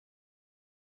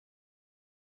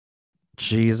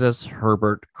Jesus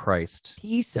Herbert Christ.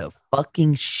 Piece of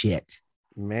fucking shit.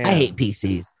 Man, I hate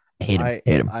PCs. I hate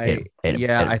them. Hate them.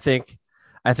 Yeah, I think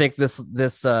this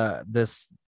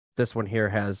one here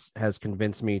has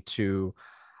convinced me to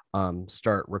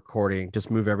start recording,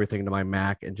 just move everything to my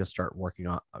Mac and just start working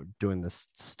on doing this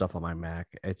stuff on my Mac.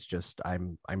 It's just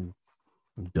I'm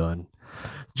done.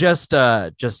 Just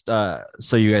so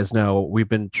you guys know, we've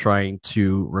been trying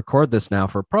to record this now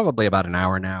for probably about an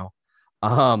hour now.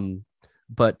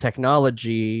 But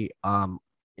technology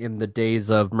in the days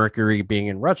of Mercury being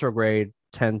in retrograde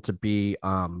tend to be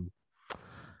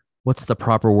what's the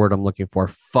proper word I'm looking for?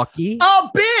 Fucky? Oh,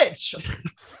 bitch!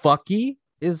 Fucky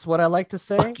is what I like to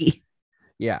say. Fucky.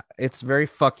 Yeah, it's very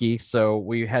fucky. So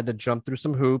we had to jump through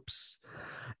some hoops.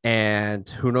 And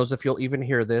who knows if you'll even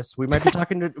hear this? We might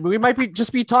be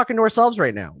just be talking to ourselves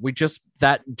right now.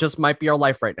 That just might be our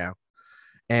life right now.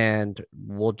 And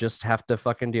we'll just have to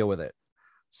fucking deal with it.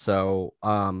 So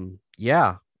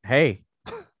yeah. Hey,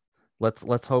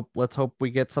 let's hope we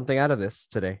get something out of this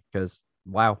today, because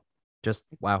wow.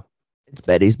 It's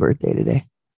Betty's birthday today.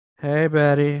 Hey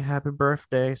Betty, happy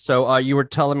birthday. So you were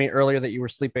telling me earlier that you were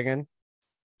sleeping in?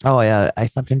 Oh yeah, I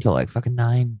slept until like fucking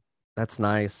 9. That's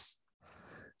nice.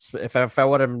 If I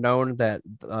would have known that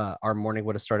our morning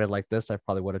would have started like this, I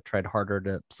probably would have tried harder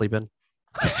to sleep in.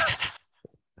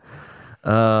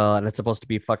 And it's supposed to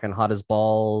be fucking hot as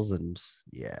balls, and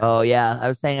yeah. Oh yeah, I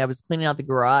was saying I was cleaning out the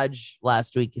garage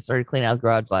last week. I started cleaning out the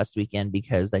garage last weekend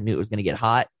because I knew it was going to get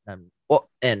hot.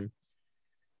 And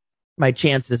my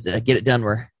chances to get it done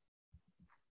were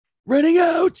running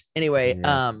out. Anyway,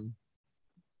 Yeah.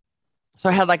 so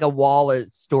I had like a wall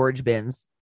of storage bins,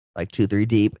 like 2-3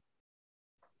 deep.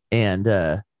 And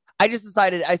I just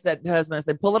decided, I said to husband, I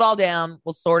said, pull it all down.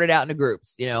 We'll sort it out into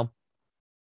groups,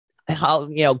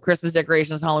 Christmas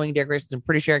decorations, Halloween decorations. I'm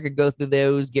pretty sure I could go through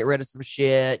those, get rid of some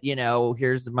shit.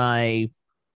 Here's my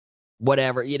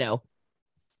whatever,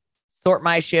 sort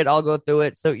my shit. I'll go through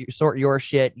it. So you sort your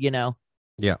shit,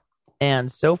 Yeah.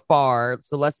 And so far,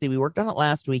 so let's see, we worked on it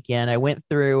last weekend. I went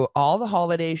through all the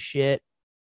holiday shit,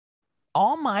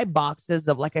 all my boxes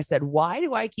of, like I said, why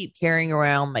do I keep carrying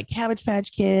around my Cabbage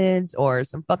Patch Kids or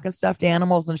some fucking stuffed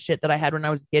animals and shit that I had when I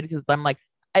was a kid? Because I'm like,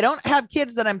 I don't have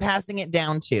kids that I'm passing it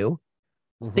down to.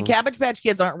 Mm-hmm. The Cabbage Patch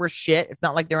Kids aren't worth shit. It's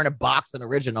not like they're in a box and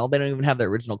original. They don't even have their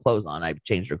original clothes on. I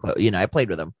changed their clothes. I played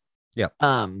with them. Yeah.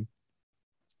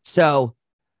 So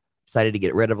decided to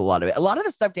get rid of a lot of it. A lot of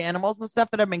the stuffed animals and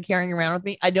stuff that I've been carrying around with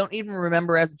me, I don't even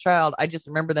remember as a child. I just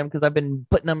remember them because I've been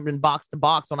putting them in box to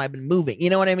box when I've been moving. You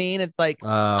know what I mean? It's like,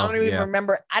 I don't even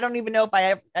remember. I don't even know if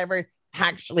I ever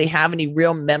actually have any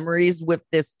real memories with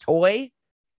this toy.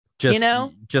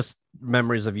 Just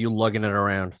memories of you lugging it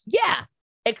around. Yeah.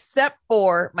 Except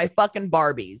for my fucking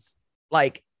Barbies.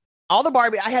 Like all the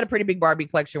Barbie, I had a pretty big Barbie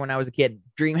collection when I was a kid,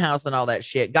 Dream House and all that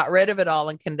shit. Got rid of it all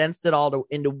and condensed it all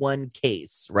into one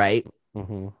case, right?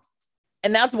 Mm-hmm.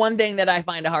 And that's one thing that I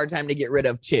find a hard time to get rid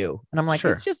of too. And I'm like,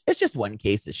 sure. it's just one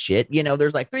case of shit.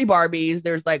 There's like 3 Barbies.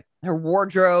 There's like her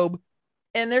wardrobe,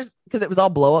 and because it was all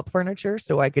blow up furniture,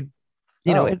 so I could,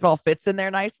 it all fits in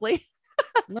there nicely.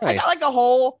 Nice. I got like a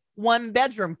whole 1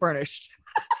 bedroom furnished.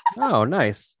 Oh,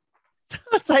 nice. So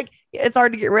it's like, it's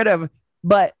hard to get rid of.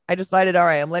 But I decided, all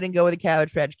right, I'm letting go of the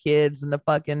Cabbage Patch Kids and the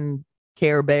fucking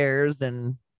Care Bears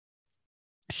and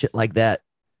shit like that.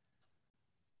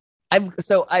 I went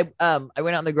out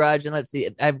in the garage, and let's see,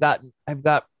 I've got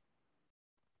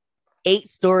 8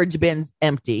 storage bins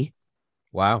empty.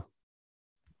 Wow.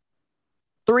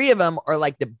 3 of them are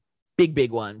like the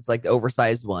big ones, like the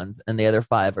oversized ones, and the other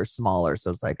 5 are smaller.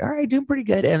 So it's like, all right, doing pretty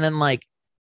good. And then like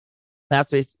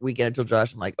last weekend, I told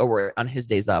Josh, I'm like, oh, we're on his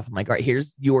days off. I'm like, all right,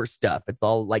 here's your stuff. It's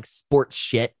all like sports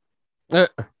shit,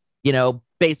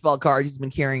 baseball cards he's been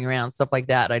carrying around, stuff like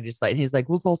that. I just like, he's like,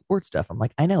 well, it's all sports stuff. I'm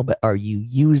like, I know, but are you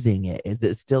using it? Is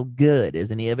it still good?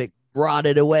 Is any of it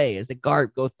rotted away? Is it go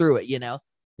through it? Yeah.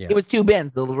 It was 2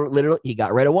 bins. So literally, he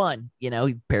got rid of 1. He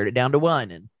pared it down to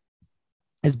 1, and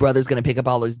his brother's gonna pick up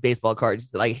all those baseball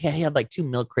cards. Like he had like 2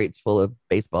 milk crates full of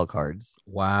baseball cards.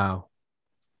 Wow.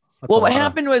 Well, what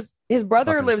happened was his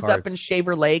brother lives up in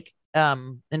Shaver Lake,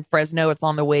 in Fresno. It's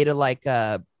on the way to like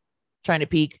China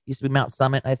Peak. Used to be Mount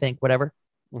Summit, I think, whatever.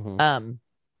 Mm-hmm.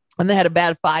 And they had a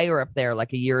bad fire up there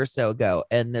like a year or so ago.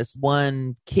 And this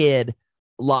one kid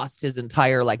lost his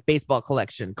entire like baseball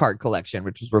card collection,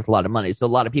 which was worth a lot of money. So a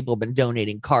lot of people have been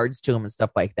donating cards to him and stuff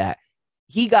like that.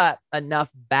 He got enough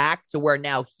back to where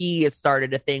now he has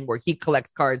started a thing where he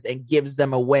collects cards and gives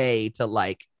them away to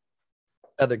like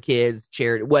other kids,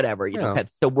 charity, whatever,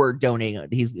 pets. So we're donating.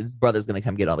 His brother's going to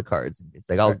come get all the cards. It's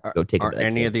like, I'll go take them. Are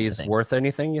any of these worth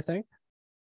anything, you think?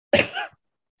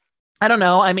 I don't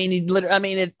know. I mean, I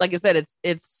mean, it's like I said,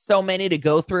 it's so many to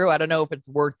go through. I don't know if it's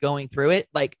worth going through it.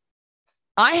 Like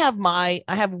I have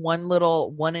one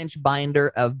little 1 inch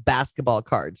binder of basketball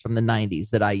cards from the 90s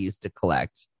that I used to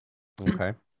collect.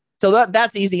 Okay. So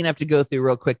that's easy enough to go through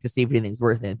real quick to see if anything's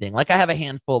worth anything. Like I have a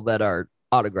handful that are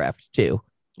autographed too.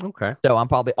 Okay. So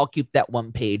I'll keep that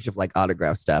one page of like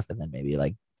autograph stuff and then maybe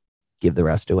like give the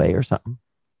rest away or something.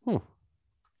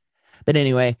 But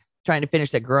anyway, trying to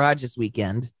finish that garage this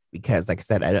weekend because like I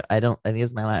said, I think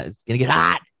it's my last. It's gonna get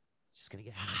hot. It's just gonna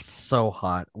get hot. So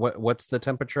hot. What's the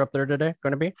temperature up there today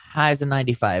going to be? Highs of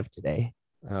 95 today.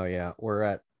 Oh yeah,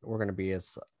 we're going to be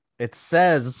as it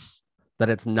says that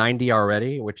it's 90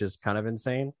 already, which is kind of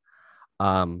insane.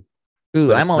 Ooh,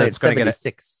 I'm only at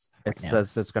 76. It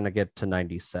says it's going to get to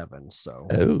 97. So,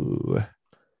 oh,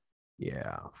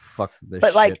 yeah, fuck this. But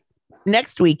shit. like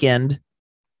next weekend,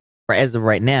 or as of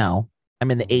right now,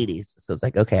 I'm in the 80s, so it's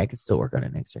like okay, I could still work on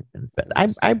it next weekend. But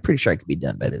I'm pretty sure I could be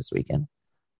done by this weekend.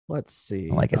 Let's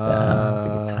see. Like I said, I don't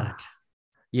think it's hot.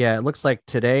 Yeah, it looks like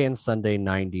today and Sunday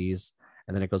 90s,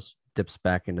 and then it dips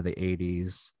back into the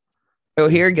 80s. Oh,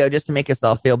 here we go. Just to make us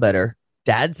all feel better,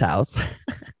 Dad's house.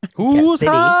 Whose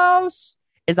house?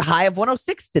 Is a high of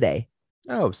 106 today.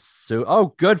 Oh,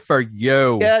 good for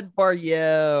you. Good for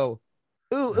you.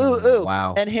 Ooh.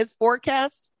 Wow. And his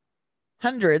forecast,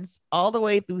 hundreds all the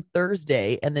way through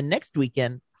Thursday, and then next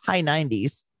weekend, high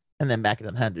 90s, and then back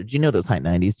into the hundreds. You know those high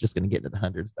 90s just going to get into the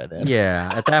hundreds by then.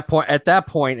 Yeah. At that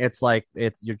point, it's like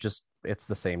it's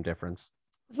the same difference.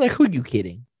 It's like, who are you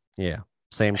kidding? Yeah.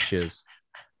 Same shiz.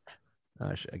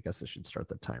 I guess I should start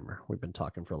the timer. We've been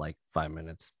talking for like 5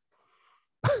 minutes.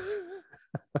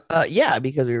 Yeah,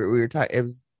 because we were talking. It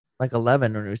was like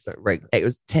 11 when we started. Right, it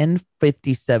was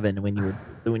 10:57 when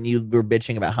you were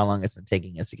bitching about how long it's been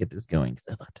taking us to get this going. Because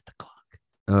I looked at the clock.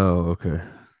 Oh, okay.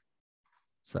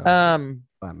 So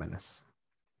 5 minutes.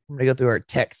 I'm gonna go through our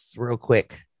texts real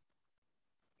quick.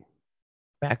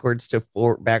 Backwards to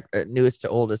newest to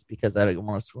oldest because I don't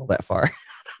want to scroll that far.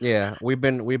 Yeah, we've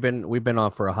been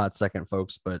on for a hot second,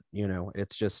 folks. But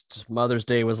it's just Mother's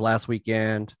Day was last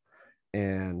weekend,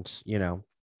 and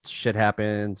shit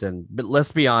happens. But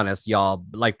let's be honest, y'all.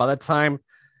 Like by the time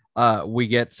we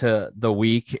get to the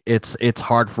week, it's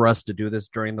hard for us to do this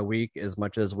during the week as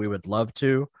much as we would love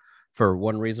to. For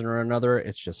one reason or another,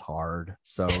 it's just hard.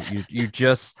 So you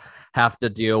just have to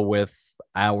deal with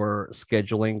our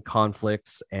scheduling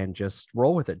conflicts and just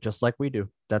roll with it, just like we do.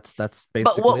 That's basically.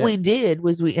 But what we did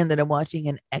was we ended up watching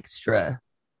an extra.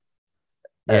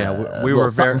 Yeah, we were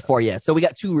very for you. So we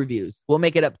got 2 reviews. We'll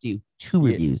make it up to you. 2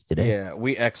 reviews today. Yeah,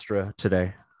 we extra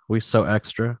today. We so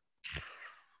extra.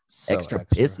 Extra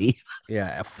pissy.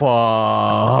 Yeah.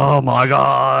 Oh my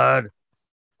god.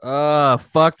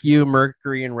 Fuck you,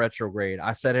 Mercury in retrograde.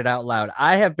 I said it out loud.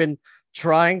 I have been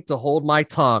trying to hold my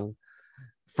tongue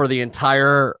for the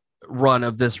entire run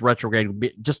of this retrograde,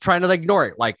 just trying to ignore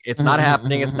it. Like it's not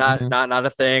happening. It's not a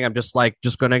thing. I'm just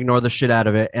going to ignore the shit out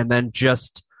of it. And then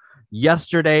just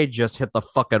yesterday just hit the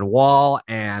fucking wall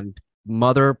and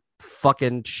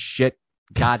motherfucking shit.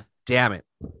 God damn it.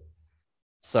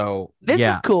 So this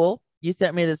is cool. You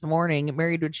sent me this morning,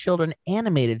 Married with Children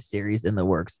animated series in the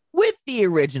works with the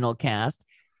original cast.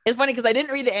 It's funny because I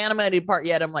didn't read the animated part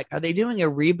yet. I'm like, are they doing a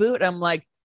reboot? I'm like,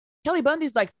 Kelly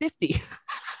Bundy's like 50.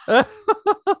 But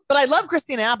I love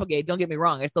Christina Applegate. Don't get me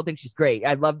wrong. I still think she's great.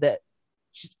 I love that.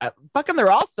 Fucking,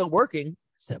 they're all still working.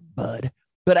 Except Bud.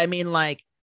 But I mean, like,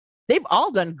 they've all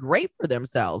done great for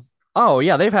themselves. Oh,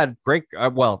 yeah. They've had great.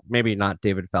 Well, maybe not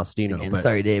David Faustino. And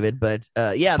sorry, David. But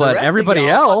yeah. But everybody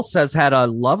else has had a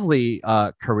lovely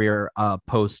career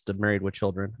post Married with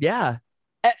Children. Yeah.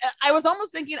 I was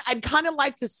almost thinking I'd kind of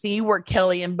like to see where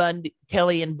Kelly and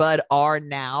Bud are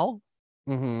now.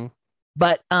 Mm-hmm.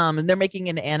 But they're making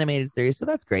an animated series, so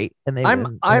that's great. And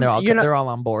they're all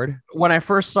on board. When I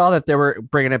first saw that they were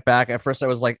bringing it back, at first I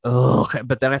was like, ugh.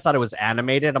 But then I thought it was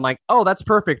animated. I'm like, oh, that's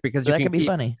perfect because that can be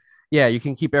funny. Yeah, you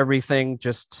can keep everything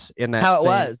just in that. How it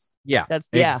was. Yeah,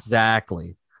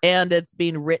 exactly. And it's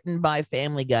being written by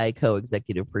Family Guy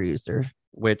co-executive producer,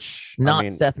 which not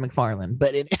Seth MacFarlane,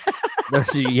 but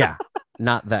yeah,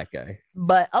 not that guy.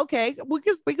 But okay, we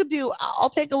could do. I'll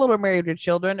take a little Married with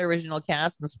Children original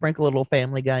cast and sprinkle a little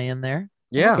Family Guy in there.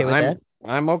 Yeah,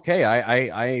 I'm okay.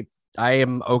 I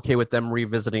am okay with them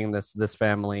revisiting this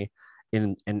family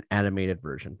in an animated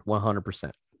version.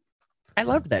 100%. I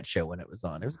loved that show when it was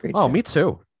on. It was a great. Oh, show. Me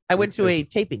too. I went to a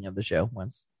taping of the show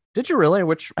once. Did you really?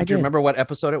 Do you remember what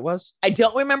episode it was? I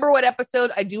don't remember what episode.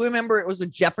 I do remember it was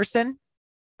with Jefferson.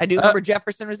 I do remember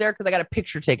Jefferson was there because I got a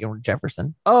picture taken with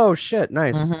Jefferson. Oh shit!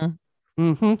 Nice.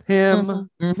 Mm-hmm. Mm-hmm. Him.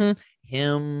 Mm-hmm.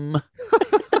 Him.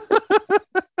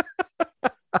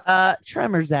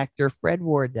 Tremors actor Fred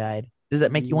Ward died. Does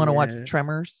that make you want to watch Yeah.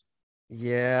 Tremors?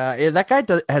 Yeah. That guy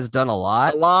has done a A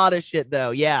lot. lot of shit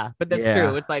though. Yeah, but that's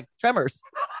true. Yeah. It's like Tremors.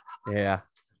 Yeah.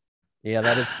 Yeah.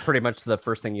 That is pretty much the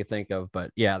first thing you think of.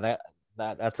 But yeah,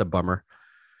 that's a bummer.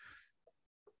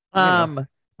 You know.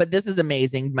 But this is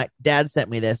amazing. My dad sent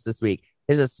me this week.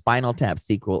 There's a Spinal Tap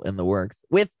sequel in the works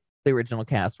with the original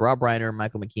cast: Rob Reiner,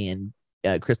 Michael McKean,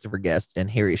 Christopher Guest, and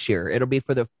Harry Shearer. It'll be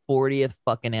for the 40th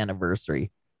fucking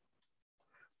anniversary.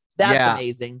 That's Yeah.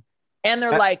 amazing. And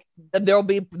they're like, there'll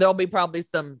be probably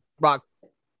some rock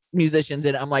musicians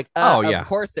in it. I'm like, Oh yeah. of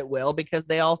course it will, because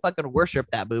they all fucking worship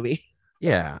that movie.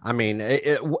 Yeah. I mean,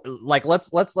 like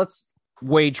let's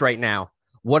wage right now.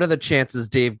 What are the chances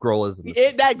Dave Grohl is in this?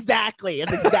 Exactly.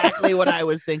 It's exactly what I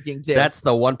was thinking too. That's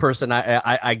the one person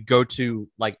I go to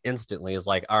like instantly is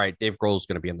like, all right, Dave Grohl is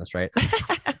going to be in this, right?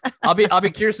 I'll be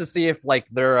curious to see if like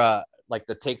they're like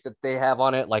the take that they have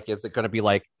on it. Like, is it going to be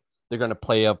like they're going to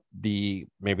play up the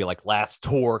maybe like last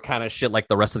tour kind of shit like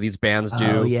the rest of these bands do?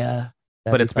 Oh yeah,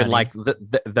 but it's been like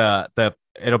the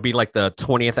it'll be like the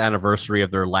 20th anniversary of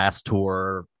their last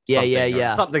tour.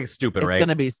 Yeah. Something stupid, right? It's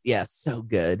gonna be so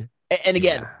good. And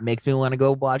again, makes me want to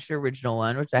go watch the original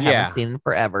one, which I haven't seen in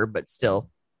forever, but still,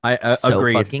 I so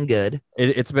agreed. Fucking good.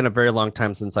 It's been a very long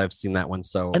time since I've seen that one.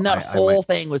 So and that whole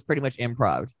thing was pretty much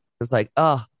improv. It was like,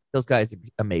 oh, those guys are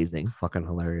amazing, fucking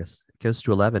hilarious. It goes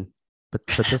to 11, but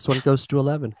this one goes to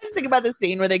 11. I just think about the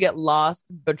scene where they get lost,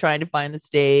 but trying to find the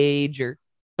stage, or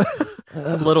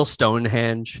a little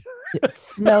Stonehenge.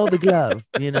 Smell the glove,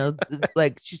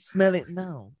 like she's smelling.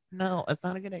 No, that's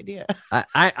not a good idea.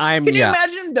 I'm. Can you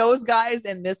imagine those guys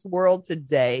in this world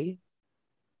today,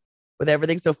 with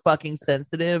everything so fucking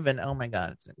sensitive? And oh my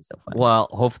god, it's gonna be so fun. Well,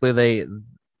 hopefully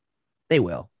they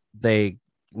will. They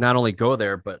not only go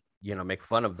there, but make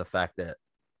fun of the fact that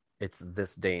it's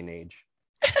this day and age.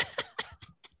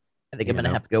 I think I'm gonna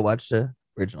have to go watch the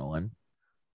original one.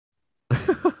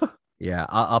 Yeah,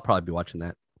 I'll probably be watching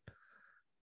that.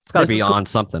 It's got to be on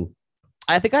something.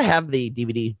 I think I have the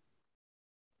DVD.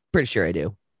 Pretty sure I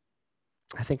do.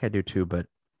 I think I do too, but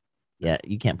yeah,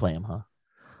 you can't play them, huh?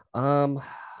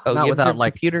 Not without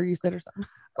like computer, you said, or something.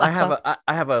 I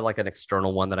have a like an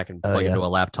external one that I can plug into a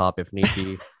laptop if need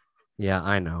be. Yeah,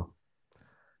 I know.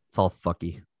 It's all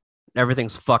fucky.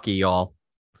 Everything's fucky, y'all.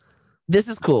 This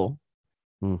is cool.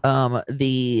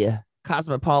 The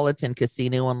Cosmopolitan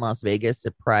Casino in Las Vegas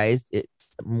surprised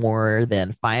its more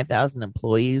than 5,000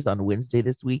 employees on Wednesday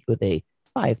this week with a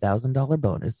 $5,000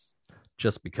 bonus.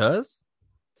 Just because?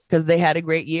 Because they had a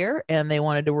great year and they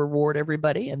wanted to reward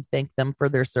everybody and thank them for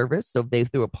their service. So they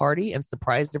threw a party and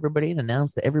surprised everybody and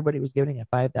announced that everybody was getting a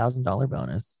 $5,000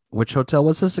 bonus. Which hotel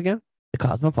was this again? The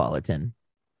Cosmopolitan.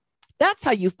 That's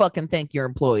how you fucking thank your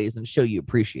employees and show you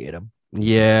appreciate them.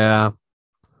 Yeah.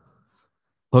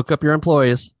 Hook up your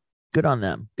employees. Good on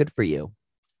them. Good for you.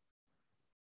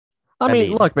 I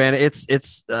mean, look, man, it's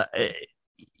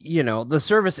the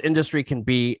service industry can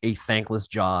be a thankless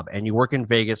job, and you work in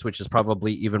Vegas, which is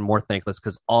probably even more thankless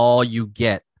because all you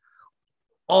get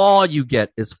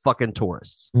is fucking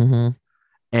tourists. Mm-hmm.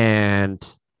 And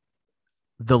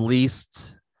the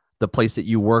least the place that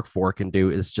you work for can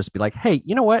do is just be like, hey,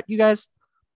 you know what, you guys,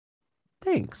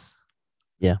 thanks.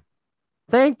 Yeah.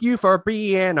 Thank you for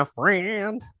being a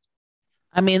friend.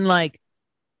 I mean, like,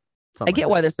 I get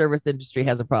why the service industry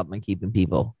has a problem in keeping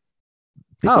people.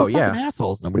 People are fucking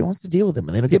assholes. Nobody wants to deal with them,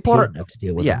 and they don't get paid enough to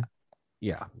deal with them.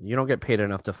 Yeah, you don't get paid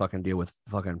enough to fucking deal with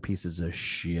fucking pieces of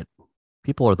shit.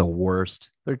 People are the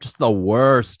worst. They're just the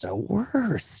worst. The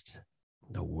worst.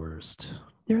 The worst.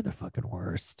 They're the fucking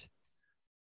worst.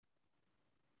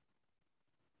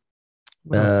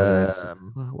 I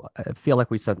feel like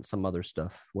we sent some other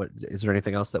stuff. What is there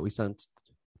anything else that we sent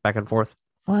back and forth?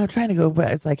 Well, I'm trying to go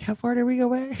back. It's like, how far did we go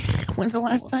back? When's the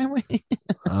last time we?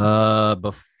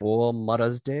 Before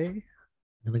Mother's Day.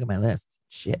 Look at my list.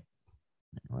 Shit,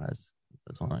 it was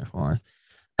the 24th.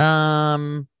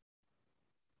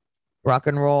 Rock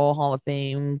and Roll Hall of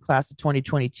Fame class of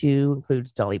 2022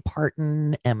 includes Dolly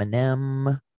Parton,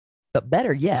 Eminem, but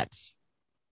better yet,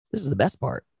 this is the best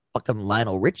part. Fucking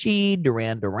Lionel Richie,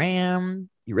 Duran Duran,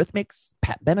 Eurythmics,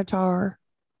 Pat Benatar.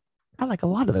 I like a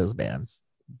lot of those bands.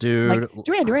 Dude, like,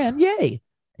 Duran Duran, yay.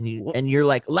 And you're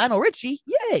like, Lionel Richie,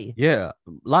 yay. Yeah,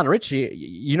 Lionel Richie,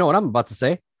 you know what I'm about to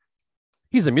say?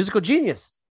 He's a musical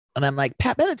genius. And I'm like,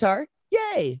 Pat Benatar,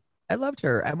 yay. I loved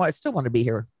her. I still want to be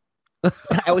here.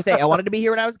 I always say I wanted to be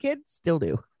here when I was a kid. Still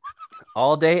do.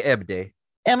 All day, every day.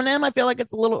 Eminem, I feel like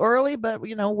it's a little early, but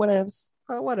whatevs.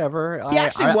 Whatever.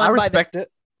 I respect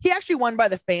it. He actually won by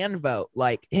the fan vote.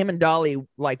 Like him and Dolly,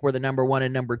 like were the number 1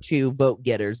 and number 2 vote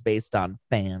getters based on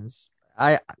fans.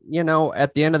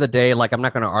 at the end of the day, like I'm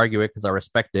not going to argue it because I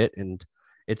respect it and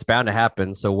it's bound to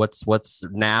happen. So what's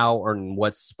now or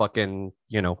what's fucking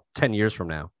 10 years from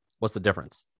now? What's the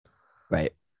difference?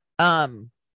 Right.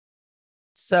 Um,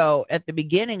 so at the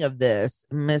beginning of this,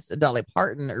 Miss Dolly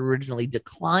Parton originally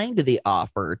declined the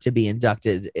offer to be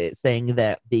inducted, saying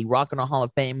that the Rock and Roll Hall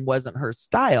of Fame wasn't her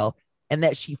style and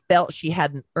that she felt she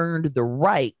hadn't earned the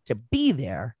right to be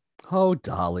there. Oh,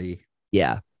 Dolly,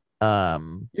 Yeah.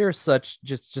 you're such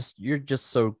just you're just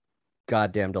so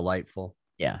goddamn delightful.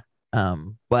 Yeah.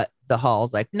 But the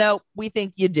Hall's like, no, we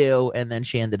think you do. And then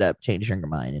she ended up changing her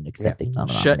mind and Yeah, accepting the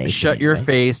shut nomination shut your anyway.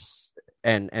 face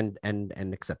and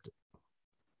accept it.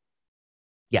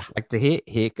 Yeah. Like to here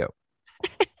you go.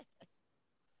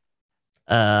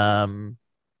 Um,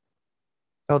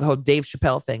 oh, the whole Dave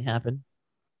Chappelle thing happened.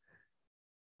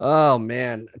 Oh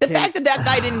man, The fact that that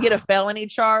guy didn't get a felony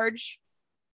charge,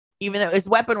 even though his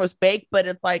weapon was fake, but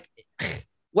it's like,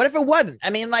 what if it wasn't? I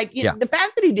mean, like, Yeah. the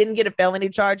fact that he didn't get a felony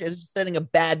charge is just sending a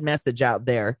bad message out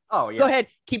there. Oh yeah. Go ahead,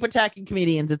 keep attacking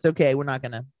comedians. It's okay. We're not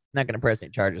gonna press any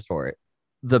charges for it.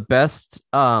 The best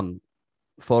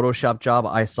Photoshop job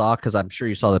I saw, because I'm sure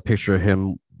you saw the picture of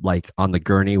him like on the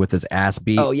gurney with his ass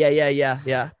beat. Oh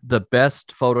yeah. The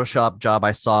best Photoshop job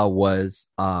I saw was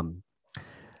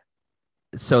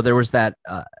so there was that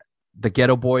the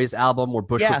Ghetto Boys album where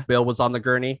Bushwick Bill was on the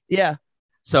gurney. Yeah.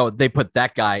 So they put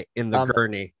that guy in the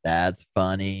gurney. That's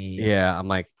funny. Yeah, I'm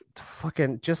like,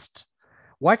 fucking just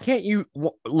why can't you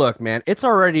look, man? It's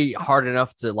already hard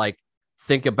enough to like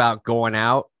think about going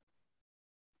out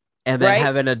and then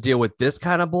having to deal with this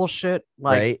kind of bullshit.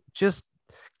 Like, just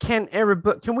can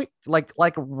we like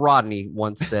Rodney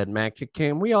once said, man,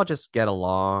 can we all just get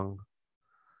along,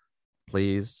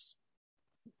 please?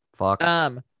 Fuck. I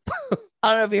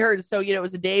don't know if you heard. So, it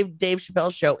was a Dave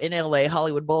Chappelle show in LA,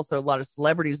 Hollywood Bowl. So a lot of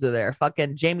celebrities are there.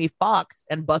 Fucking Jamie Foxx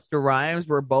and Busta Rhymes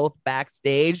were both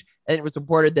backstage. And it was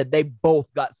reported that they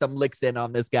both got some licks in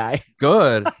on this guy.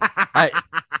 Good.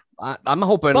 I'm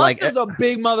hoping Busta's a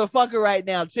big motherfucker right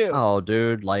now, too. Oh,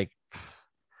 dude. Like,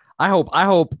 I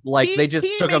hope like they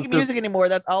just took him music anymore.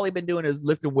 That's all he's been doing is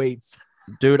lifting weights.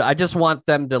 Dude, I just want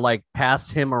them to like pass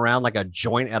him around like a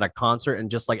joint at a concert and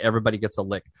just like everybody gets a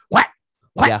lick. Whack,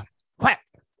 whack, whack.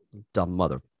 Dumb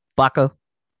motherfucker.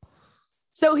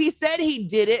 So he said he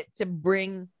did it to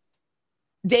bring.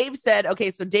 Dave said, okay,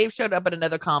 so Dave showed up at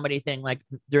another comedy thing like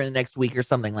during the next week or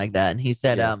something like that. And he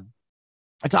said, I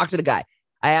talked to the guy.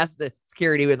 I asked the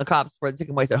security and the cops before they took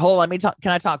him away. I said, hold on, let me talk.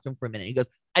 Can I talk to him for a minute? He goes,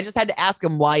 I just had to ask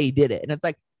him why he did it. And it's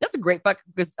like, that's a great fuck,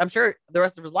 because I'm sure the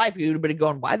rest of his life he would have been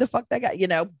going, why the fuck that guy?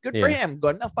 Good for him.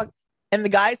 Going, no fuck. And the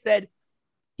guy said,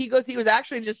 he goes, he was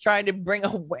actually just trying to bring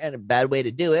a bad way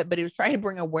to do it, but he was trying to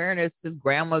bring awareness to his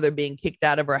grandmother being kicked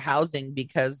out of her housing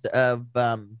because of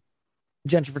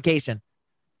gentrification.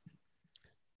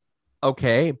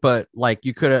 Okay, but like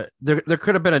you could have, there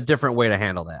could have been a different way to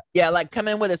handle that. Yeah, like come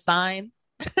in with a sign.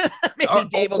 Maybe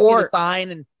Dave will see the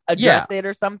sign and address it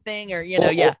or something, or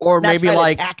or maybe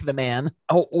like attack the man.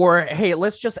 Or hey,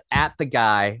 let's just at the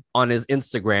guy on his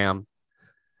Instagram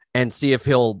and see if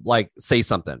he'll like say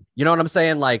something. You know what I'm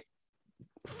saying? Like,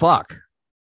 fuck.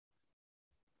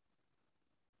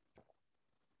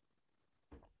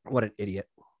 What an idiot.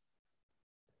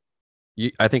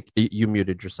 I think you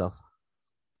muted yourself.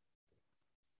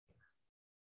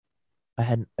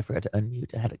 I forgot to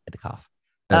unmute. I had a cough.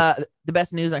 The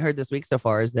best news I heard this week so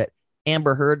far is that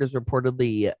Amber Heard is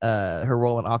reportedly her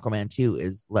role in Aquaman 2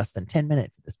 is less than 10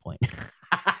 minutes at this point.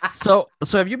 So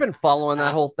have you been following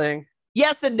that whole thing?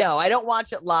 Yes and no. I don't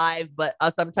watch it live, but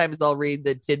sometimes I'll read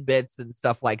the tidbits and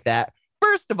stuff like that.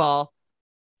 First of all,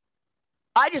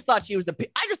 I just thought she was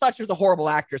a horrible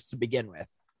actress to begin with.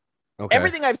 Okay.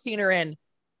 Everything I've seen her in,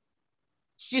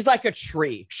 she's like a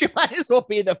tree. She might as well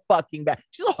be the fucking bad.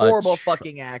 She's a horrible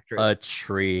fucking actress. A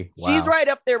tree. Wow. She's right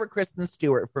up there with Kristen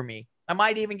Stewart for me. I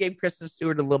might even give Kristen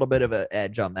Stewart a little bit of an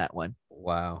edge on that one.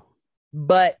 Wow.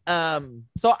 But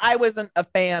so I wasn't a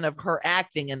fan of her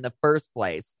acting in the first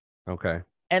place. Okay.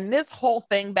 And this whole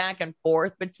thing back and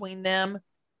forth between them,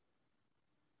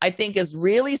 I think is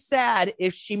really sad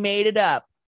if she made it up.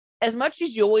 As much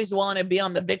as you always want to be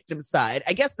on the victim side,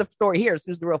 I guess the story here is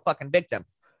who's the real fucking victim.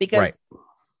 Because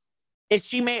if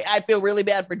she made, I feel really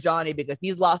bad for Johnny because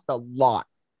he's lost a lot.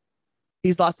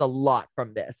 He's lost a lot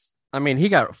from this. I mean, he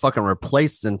got fucking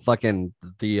replaced in fucking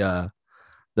the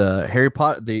Harry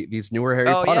Potter, these newer Harry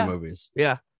Potter movies.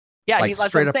 Yeah. Yeah, like,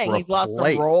 that's what I'm saying. He's lost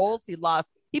some roles.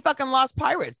 He fucking lost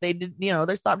Pirates. They did,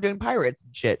 they stopped doing Pirates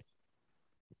and shit.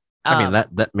 I mean,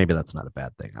 that maybe that's not a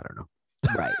bad thing. I don't know.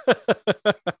 Right.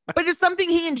 But it's something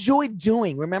he enjoyed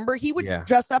doing. Remember, he would Yeah.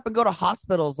 dress up and go to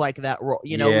hospitals like that,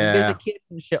 Yeah. visit kids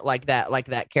and shit like that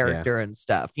Yeah. character and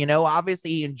stuff.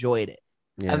 Obviously he enjoyed it.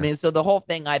 I Yeah. mean, so the whole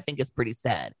thing I think is pretty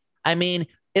sad. I mean,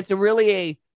 it's a really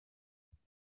a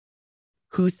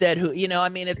who said who, I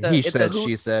mean, He it's a said, who,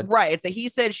 she said. right. It's a he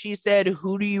said, she said,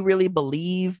 who do you really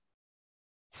believe?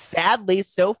 Sadly,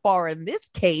 so far in this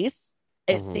case,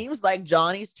 it Mhm. seems like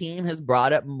Johnny's team has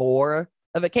brought up more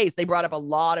of a case. They brought up a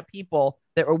lot of people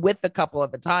that were with the couple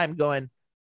at the time going,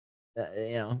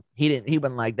 he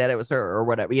wasn't like that. It was her or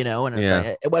whatever, and it's Yeah.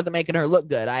 like, it wasn't making her look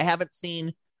good. I haven't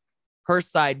seen her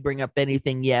side bring up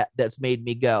anything yet that's made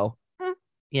me go,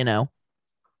 you know,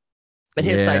 but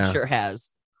his side Yeah. sure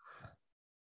has.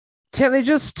 Can't they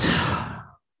just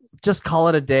call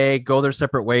it a day, go their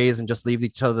separate ways, and just leave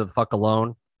each other the fuck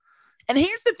alone? And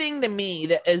here's the thing to me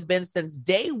that has been since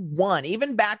day one,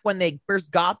 even back when they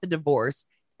first got the divorce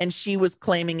and she was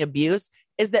claiming abuse,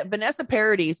 is that Vanessa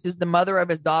Paradis, who's the mother of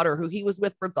his daughter, who he was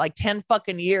with for like 10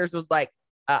 fucking years, was like,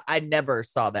 I never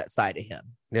saw that side of him.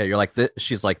 Yeah, you're like,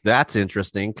 she's like, that's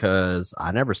interesting because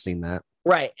I never seen that.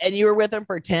 Right. And you were with him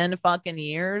for 10 fucking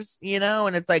years,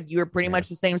 and it's like you were pretty Yeah. much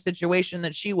the same situation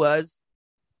that she was.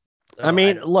 So, I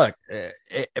mean, look,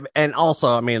 and also,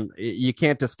 I mean, you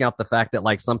can't discount the fact that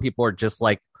like some people are just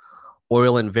like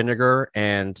oil and vinegar,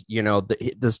 and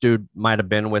this dude might have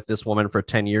been with this woman for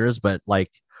 10 years, but like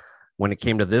when it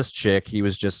came to this chick, he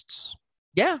was just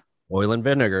yeah, oil and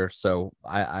vinegar. So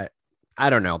I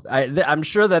don't know. I'm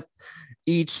sure that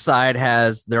each side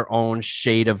has their own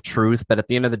shade of truth, but at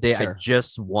the end of the day, sure. I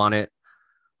just want it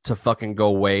to fucking go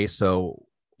away so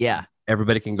Yeah.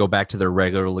 everybody can go back to their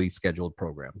regularly scheduled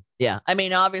program. Yeah. I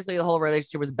mean, obviously the whole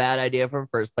relationship was a bad idea from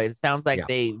first place. It sounds like Yeah.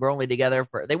 they weren't together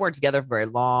for very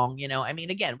long, I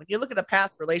mean, again, when you look at a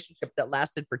past relationship that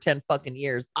lasted for 10 fucking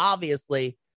years,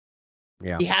 obviously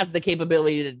Yeah. he has the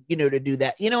capability to, to do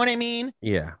that. You know what I mean?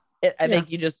 Yeah. I think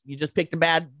you just picked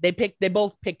they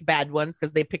both picked bad ones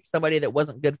because they picked somebody that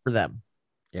wasn't good for them.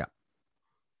 Yeah.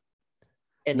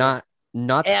 And Not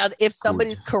and if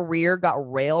somebody's career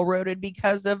got railroaded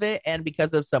because of it and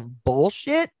because of some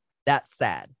bullshit, that's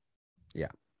sad.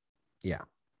 Yeah. Yeah.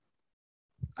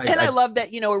 I love that,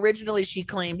 originally she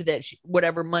claimed that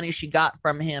whatever money she got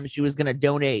from him, she was going to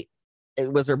donate.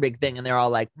 It was her big thing. And they're all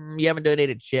like, you haven't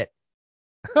donated shit.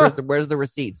 Where's the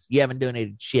receipts? You haven't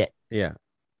donated shit. Yeah.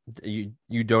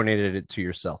 You donated it to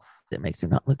yourself. That makes her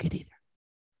not look good either.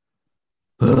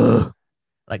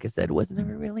 Like I said, wasn't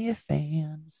ever really a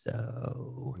fan.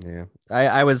 So yeah,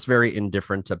 I was very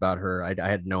indifferent about her. I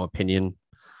had no opinion,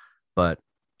 but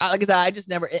like I said, I just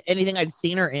never anything I'd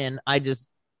seen her in. I was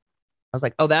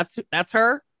like, oh, that's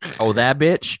her. Oh, that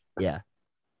bitch. Yeah,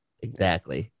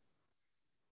 exactly.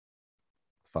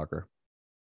 Fucker.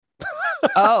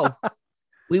 Oh,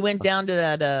 we went down to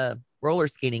that roller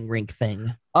skating rink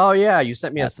thing. Oh yeah, you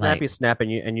sent me a snappy night. snap, and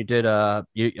you did but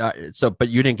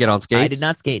you didn't get on skates. I did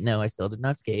not skate. No, I still did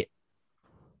not skate.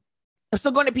 I'm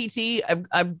still going to PT.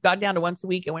 I've gone down to once a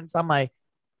week. I went and saw my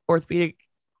orthopedic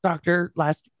doctor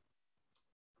last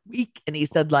week, and he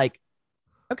said like,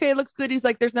 okay, it looks good. He's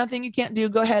like, there's nothing you can't do.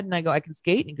 Go ahead. And I go, I can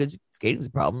skate. And he goes, skating's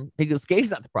a problem. He goes,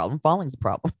 skating's not the problem. Falling's the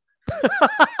problem.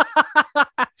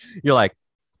 You're like,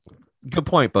 good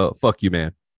point, but fuck you,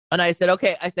 man. And I said,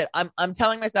 okay. I said, I'm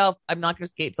telling myself I'm not going to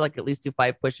skate till like at least do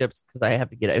 5 push-ups because I have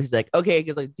to get it. He's like, okay.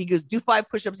 He goes, do 5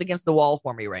 push-ups against the wall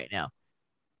for me right now.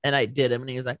 And I did him, and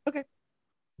he was like, okay.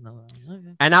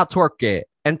 Okay. And I'll twerk it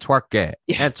and twerk it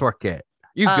and twerk it.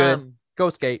 You good? Go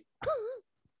skate.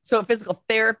 So in physical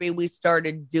therapy, we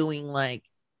started doing like,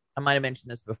 I might have mentioned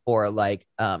this before, like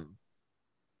my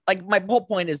whole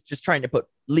point is just trying to put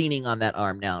leaning on that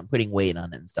arm now and putting weight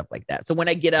on it and stuff like that. So when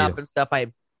I get up and stuff,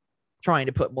 I'm trying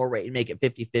to put more weight and make it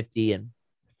 50-50 and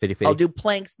 50-50. I'll do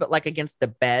planks, but like against the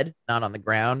bed, not on the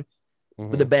ground.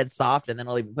 With the bed soft, and then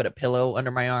I'll even put a pillow under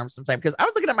my arm sometimes. Because I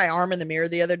was looking at my arm in the mirror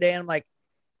the other day, and I'm like,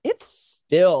 it's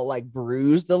still like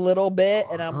bruised a little bit,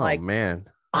 and I'm like, man,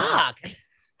 fuck,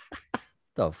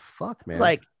 the fuck, man. It's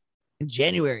like in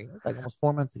January. It was like almost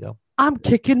 4 months ago. I'm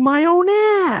kicking my own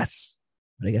ass,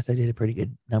 but I guess I did a pretty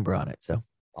good number on it. So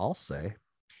I'll say.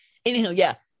 Anywho,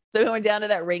 yeah. So we went down to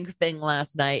that rink thing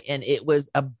last night, and it was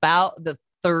about the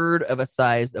third of a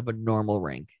size of a normal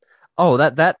rink. Oh,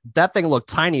 that thing looked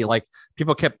tiny. Like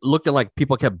people kept looking like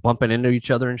people kept bumping into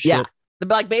each other and shit. Yeah.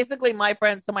 Like basically my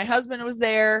friends. So my husband was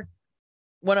there.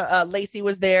 Lacey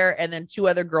was there, and then 2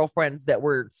 other girlfriends that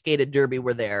were skated derby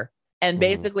were there. And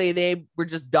basically they were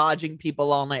just dodging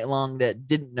people all night long that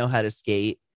didn't know how to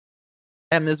skate.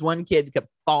 And this one kid kept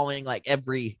falling like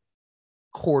every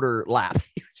quarter lap.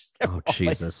 Oh,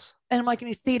 Jesus. And I'm like, and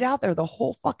he stayed out there the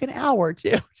whole fucking hour too,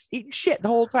 just eating shit the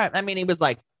whole time. I mean, he was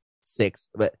like 6,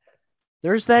 but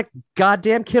There's that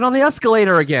goddamn kid on the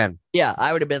escalator again. yeah,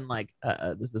 I would have been like,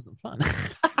 this isn't fun.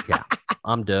 Yeah,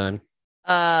 I'm done.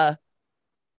 Yeah,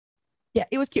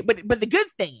 it was cute. But the good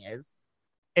thing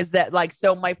is that like,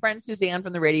 so my friend Suzanne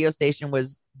from the radio station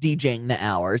was DJing the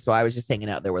hour. So I was just hanging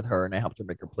out there with her and I helped her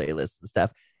make her playlists and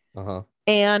stuff. Uh-huh.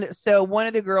 And so one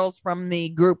of the girls from the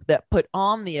group that put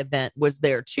on the event was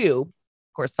there too,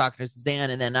 of course, talking to Suzanne.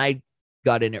 And then I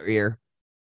got in her ear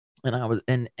and I was,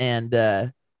 and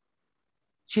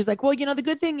she's like, well, the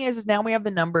good thing is now we have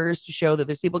the numbers to show that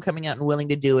there's people coming out and willing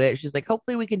to do it. She's like,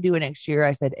 hopefully we can do it next year.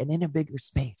 I said, and in a bigger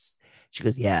space. She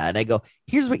goes, yeah. And I go,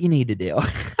 here's what you need to do.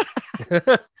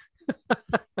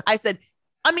 I said,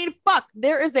 I mean, fuck,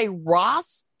 there is a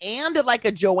Ross and like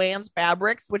a Joann's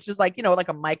Fabrics, which is like, like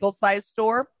a Michael size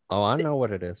store. Oh, I know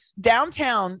what it is.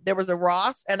 Downtown, there was a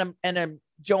Ross and a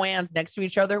Joann's next to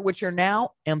each other, which are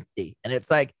now empty. And it's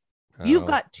like, you've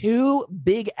got 2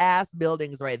 big ass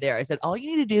buildings right there. I said, all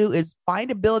you need to do is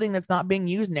find a building that's not being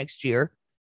used next year,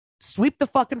 sweep the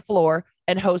fucking floor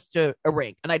and host a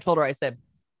rink. And I told her, I said,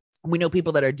 we know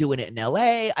people that are doing it in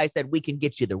LA. I said, we can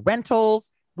get you the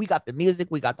rentals. We got the music.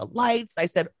 We got the lights. I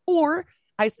said,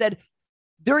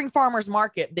 during Farmers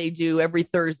Market, they do every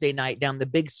Thursday night down the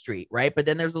big street, right? But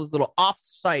then there's those little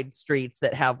offside streets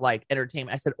that have like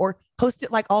entertainment. I said, or host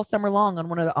it like all summer long on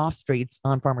one of the off streets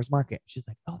on Farmers Market. She's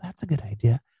like, oh, that's a good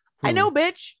idea. I know,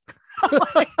 bitch.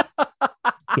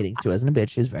 Kidding. She wasn't a bitch.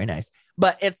 She was very nice.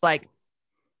 But it's like,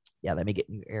 yeah, let me get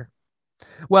in your ear.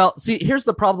 Well, see, here's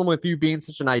the problem with you being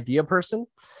such an idea person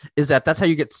is that's how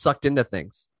you get sucked into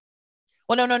things.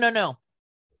 Well, no.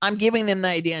 I'm giving them the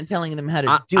idea and telling them how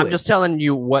to do it. I'm just telling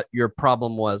you what your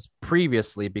problem was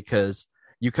previously because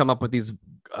you come up with these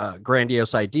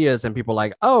grandiose ideas and people are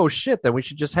like, oh, shit, then we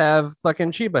should just have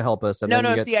fucking Chiba help us. And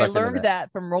see, I learned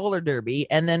that from roller derby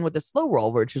and then with the slow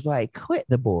roll, which is why I quit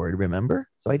the board, remember?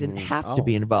 So I didn't have to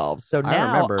be involved. So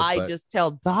now I just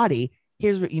tell Dottie,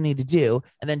 here's what you need to do.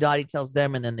 And then Dottie tells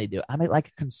them and then they do it. I'm like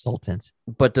a consultant.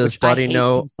 But does Dottie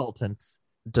know consultants?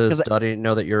 Does Dottie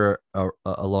know that you're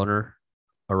a loner?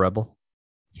 A rebel?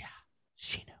 Yeah,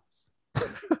 she knows.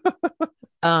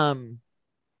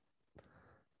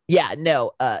 Yeah,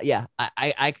 no, yeah.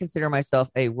 I consider myself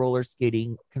a roller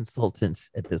skating consultant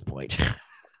at this point.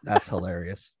 That's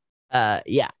hilarious.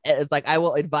 Yeah, it's like I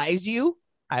will advise you,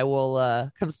 I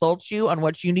will consult you on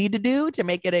what you need to do to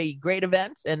make it a great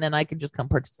event, and then I can just come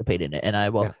participate in it, and I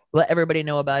will let everybody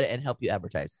know about it and help you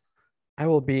advertise. I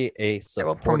will be a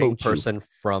supporting person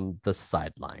from the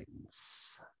sidelines.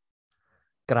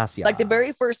 Gracias. Like the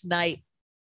very first night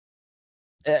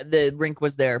the rink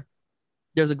was there,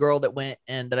 there's a girl that went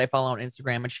and that I follow on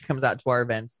Instagram and she comes out to our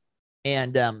events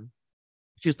and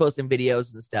she was posting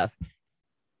videos and stuff.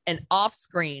 And off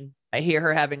screen, I hear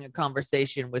her having a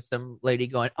conversation with some lady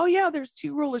going, oh yeah, there's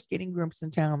 2 roller skating groups in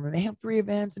town and they have 3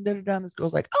 events and da-da-da. And this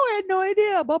girl's like, oh, I had no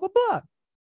idea, blah, blah, blah.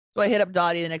 So I hit up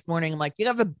Dottie the next morning. I'm like, do you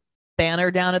have a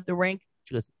banner down at the rink?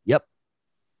 She goes, yep.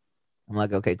 I'm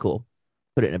like, okay, cool.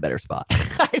 Put it in a better spot.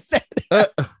 I said,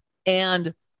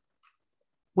 and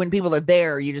when people are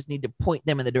there, you just need to point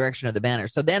them in the direction of the banner.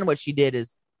 So then what she did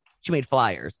is she made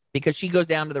flyers because she goes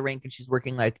down to the rink and she's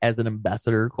working like as an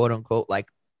ambassador, quote unquote, like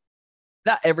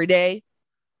not every day,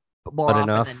 but more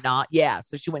often than not. Yeah.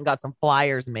 So she went and got some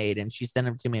flyers made and she sent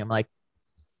them to me. I'm like,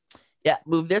 yeah,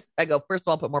 move this. I go, first of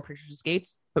all, put more pictures of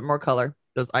skates, put more color.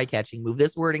 Those eye catching. Move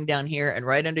this wording down here and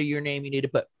right under your name, you need to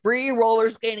put free roller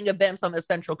skating events on the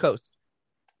Central Coast.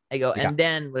 I go, and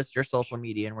then list your social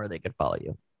media and where they can follow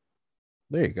you.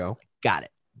 There you go. Got it.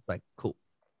 It's like, cool.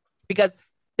 Because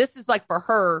this is like for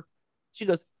her, she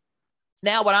goes,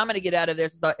 now what I'm going to get out of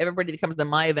this is everybody that comes to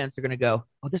my events are going to go,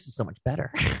 oh, this is so much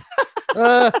better.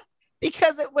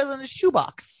 Because it wasn't a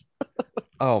shoebox.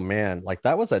 Oh, man. Like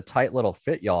that was a tight little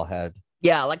fit y'all had.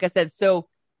 Yeah. Like I said, so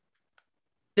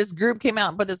this group came out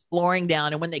and put this flooring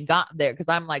down. And when they got there, because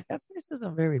I'm like, this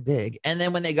isn't very big. And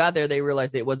then when they got there, they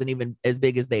realized it wasn't even as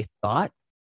big as they thought.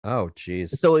 Oh,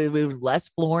 geez. So it was less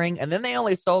flooring. And then they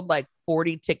only sold like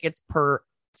 40 tickets per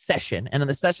session. And then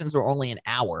the sessions were only an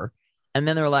hour. And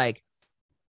then they're like,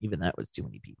 even that was too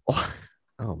many people.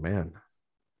 Oh, man.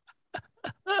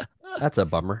 That's a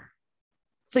bummer.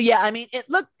 So, yeah, I mean, it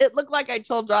looked like I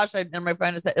told Josh and my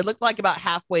friend, I said, it looked like about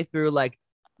halfway through, like,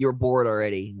 you're bored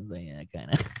already. I was like, yeah,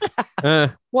 kind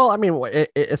of. Well, I mean,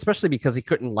 especially because he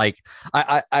couldn't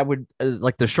I would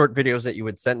like the short videos that you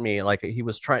would send me. Like he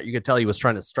was trying, you could tell he was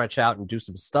trying to stretch out and do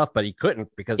some stuff, but he couldn't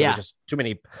because there was just too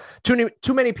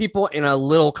many people in a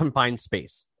little confined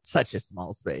space. Such a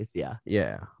small space. Yeah.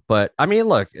 Yeah. But I mean,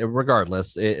 look,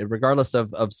 regardless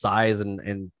of size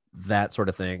and that sort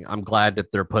of thing, I'm glad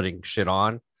that they're putting shit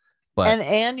on. But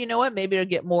And you know what? Maybe it'll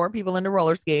get more people into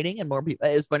roller skating and more people.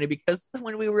 It's funny because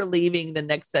when we were leaving, the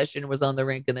next session was on the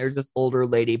rink, and there's this older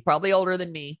lady, probably older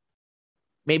than me,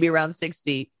 maybe around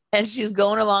 60, and she's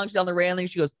going along. She's on the railing.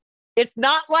 She goes, "It's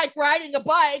not like riding a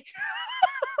bike."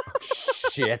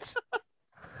 shit.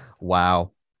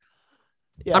 Wow.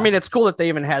 Yeah. I mean, it's cool that they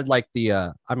even had like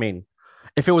the. I mean,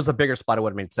 if it was a bigger spot, it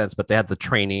would have made sense. But they had the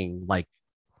training, like.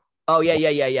 Oh yeah.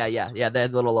 They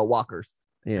had little walkers.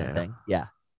 Yeah. Kind of thing. Yeah.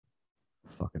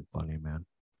 Fucking funny, man.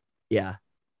 Yeah.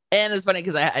 And it's funny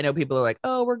because I know people are like,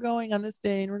 "Oh, we're going on this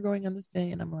day and we're going on this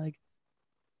day," and I'm like,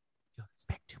 "You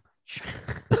expect too much."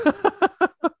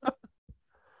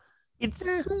 It's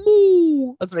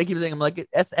smooth. That's what I keep saying. I'm like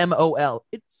SMOL.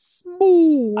 It's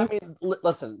smooth. I mean,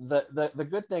 listen. The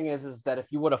good thing is that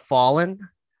if you would have fallen,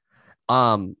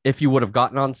 if you would have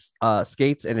gotten on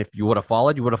skates, and if you would have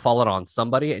fallen on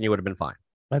somebody, and you would have been fine.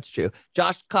 That's true.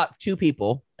 Josh caught two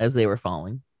people as they were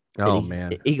falling. Oh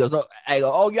man. He goes, "Oh, I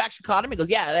go, oh, you actually caught him?" He goes,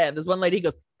 yeah. This one lady, he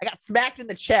goes, "I got smacked in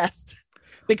the chest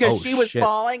because she was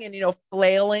falling and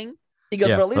flailing." He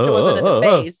goes, "But at least it wasn't in the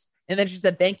face." And then she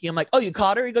said, "Thank you." I'm like, "Oh, you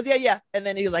caught her?" He goes, yeah. And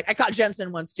then he was like, "I caught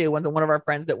Jensen once too." One of our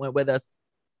friends that went with us.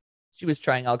 She was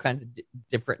trying all kinds of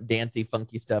different dancey,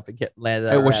 funky stuff and kept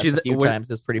landed a few times.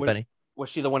 It's pretty funny. Was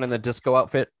she the one in the disco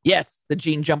outfit? Yes, the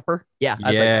jean jumper. Yeah.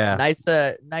 I was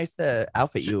like, nice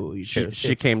outfit you chose.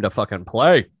 She came to fucking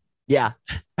play. Yeah.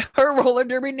 Her roller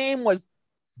derby name was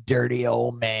Dirty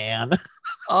Old Man.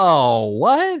 Oh,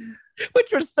 what?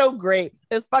 Which was so great.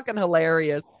 It's fucking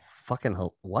hilarious.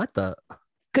 What the?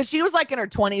 Because she was like in her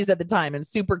 20s at the time and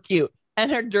super cute.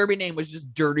 And her derby name was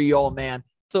just Dirty Old Man.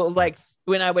 So it was like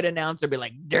when I would announce her, be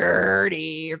like,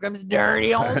 "Dirty, here comes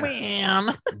Dirty Old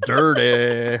Man."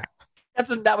 Dirty.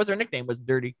 That was her nickname, was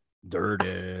Dirty.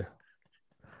 Dirty.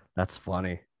 That's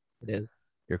funny. It is.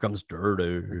 Here comes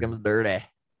Dirty. Here comes Dirty.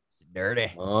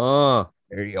 Dirty. Oh.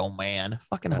 Dirty Old Man.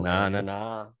 Fucking hilarious.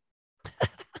 Nah.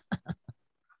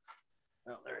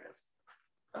 Oh, there it is.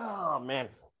 Oh, man.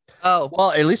 Oh.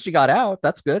 Well, at least you got out.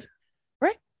 That's good.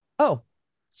 Right. Oh,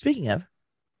 speaking of,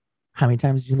 how many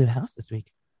times did you leave the house this week?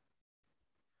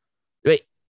 Wait.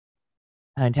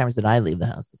 How many times did I leave the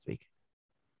house this week?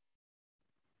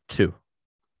 2.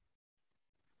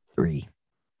 3.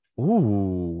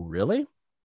 Ooh, really?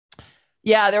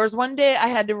 Yeah, there was one day I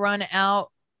had to run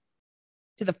out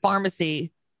to the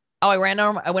pharmacy. Oh, I went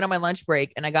on my lunch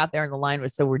break and I got there and the line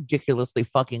was so ridiculously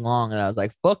fucking long. And I was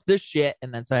like, "Fuck this shit."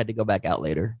 And then so I had to go back out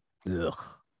later. Ugh.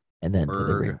 And then to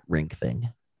the rink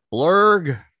thing.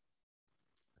 Blurg.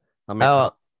 How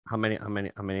many?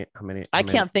 I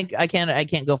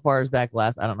can't go far as back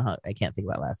last. I don't know I can't think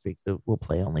about last week. So we'll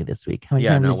play only this week. How many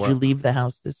times did you leave the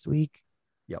house this week?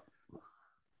 Yep.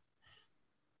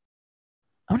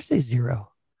 I want to say 0.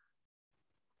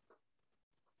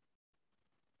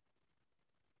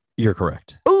 You're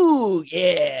correct. Ooh,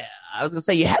 yeah. I was gonna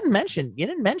say you didn't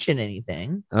mention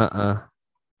anything. Nope.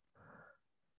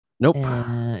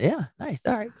 Yeah, nice.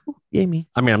 All right, cool. Yay me.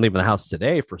 I mean, I'm leaving the house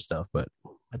today for stuff, but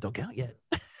I don't count yet.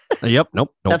 Yep.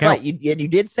 Nope. Don't That's count. right. You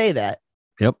did say that.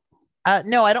 Yep.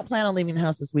 No, I don't plan on leaving the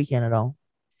house this weekend at all.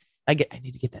 I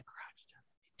need to get that garage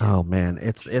done. Oh man,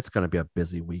 it's gonna be a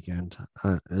busy weekend.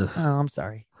 Oh, I'm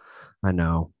sorry. I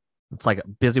know. It's like a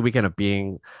busy weekend of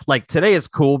being like today is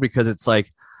cool because it's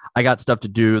like I got stuff to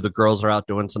do. The girls are out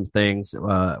doing some things.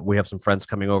 We have some friends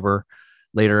coming over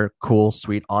later. Cool,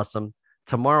 sweet, awesome.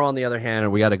 Tomorrow, on the other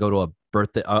hand, we got to go to a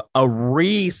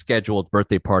rescheduled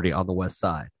birthday party on the West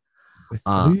Side.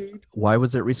 Why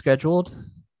was it rescheduled?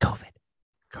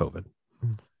 COVID.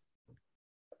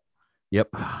 Yep.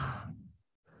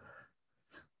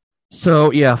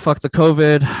 So yeah, fuck the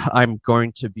COVID. I'm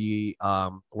going to be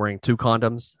wearing 2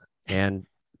 condoms and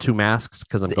 2 masks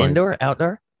because I'm going indoor,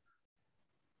 outdoor.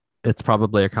 It's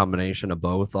probably a combination of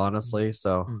both, honestly.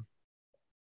 So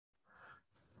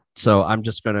I'm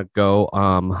just gonna go.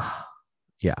 I'm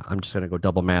just gonna go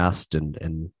double masked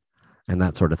and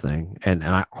that sort of thing. And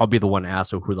I'll be the one to ask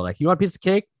who they're like, "You want a piece of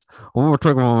cake?" Oh, we're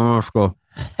taking my mask off.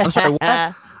 I'm sorry,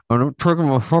 what? I'm taking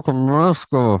my fucking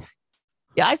mask off.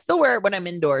 Yeah, I still wear it when I'm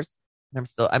indoors. I'm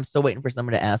still waiting for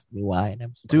someone to ask me why,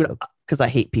 and because I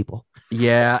hate people.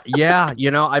 Yeah.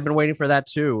 I've been waiting for that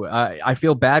too. I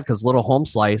feel bad because little home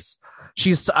slice,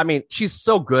 she's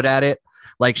so good at it.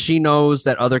 Like she knows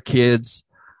that other kids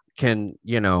can,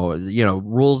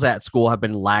 rules at school have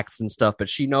been lax and stuff, but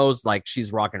she knows like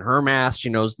she's rocking her mask. She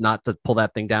knows not to pull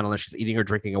that thing down unless she's eating or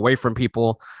drinking away from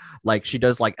people. Like she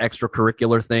does like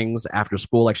extracurricular things after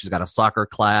school. Like she's got a soccer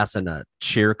class and a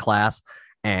cheer class.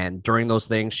 And during those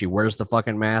things, she wears the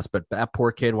fucking mask. But that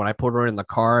poor kid, when I put her in the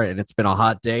car and it's been a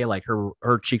hot day, like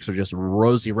her cheeks are just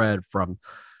rosy red from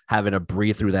having to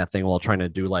breathe through that thing while trying to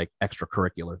do like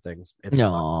extracurricular things. It sucks.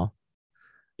 No.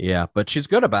 Yeah, but she's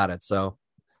good about it. So,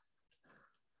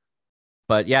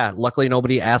 but yeah, luckily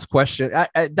nobody asked questions.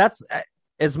 That's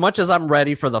as much as I'm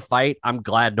ready for the fight. I'm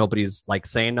glad nobody's like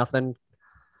saying nothing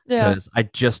Yeah. because I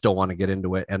just don't want to get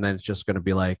into it. And then it's just going to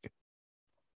be like,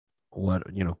 what,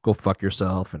 go fuck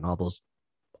yourself and all those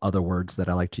other words that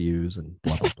I like to use and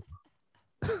blah,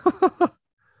 blah, blah.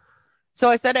 So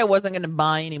I said I wasn't going to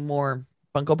buy any more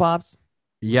Funko Pops.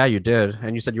 Yeah, you did.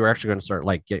 And you said you were actually going to start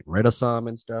like getting rid of some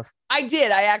and stuff. I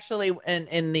did. I actually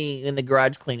in the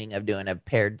garage cleaning I'm doing, I've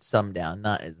pared some down,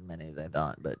 not as many as I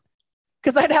thought, but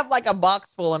because I'd have like a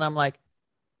box full, and I'm like,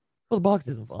 well, the box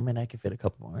isn't full. I mean, I can fit a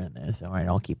couple more in there. So all right,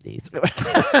 I'll keep these.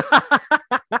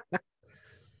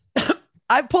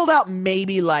 I've pulled out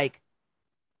maybe like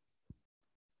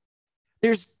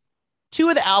there's two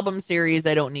of the album series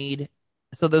I don't need.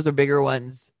 So those are bigger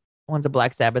ones. One's a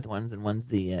Black Sabbath ones, and one's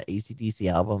the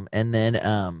AC/DC album. And then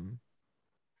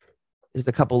there's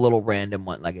a couple little random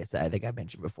ones. Like I said, I think I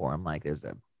mentioned before. I'm like, there's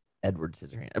a Edward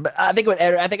Scissorhands, but I think with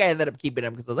Edward, I think I ended up keeping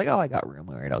him because I was like, oh, I got room.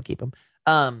 All right, I'll keep him.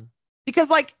 Because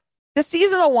like the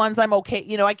seasonal ones, I'm okay.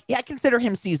 I consider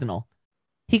him seasonal.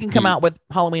 He can come out with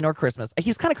Halloween or Christmas.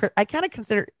 He's kind of, I kind of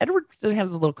consider Edward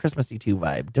has a little Christmassy too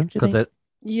vibe, don't you think?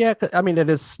 Yeah, I mean, it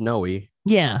is snowy.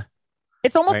 Yeah.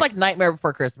 It's almost like Nightmare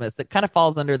Before Christmas. That kind of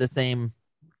falls under the same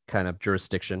kind of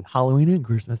jurisdiction. Halloween and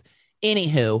Christmas.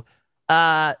 Anywho,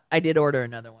 I did order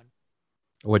another one.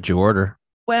 What'd you order?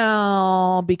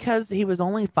 Well, because he was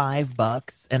only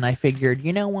 $5 and I figured,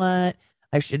 you know what?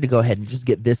 I should go ahead and just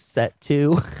get this set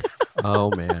too.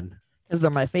 Oh, man. Because they're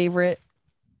my favorite.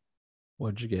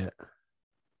 What'd you get?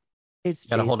 It's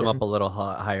gotta Jason. hold him up a little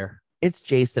higher. It's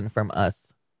Jason from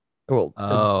Us. Well,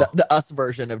 the Us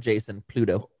version of Jason,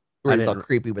 Pluto. Where he's all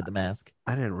creepy with the mask.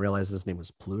 I didn't realize his name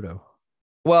was Pluto.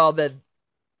 Well,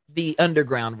 the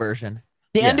underground version.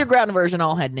 The underground version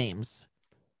all had names.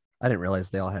 I didn't realize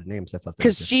they all had names. I thought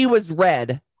because she was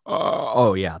red.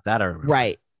 Oh yeah, that I remember.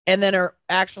 Right, and then her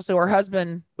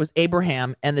husband was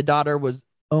Abraham, and the daughter was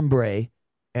Ombre,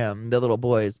 and the little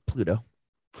boy is Pluto.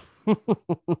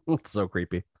 It's so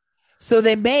creepy. So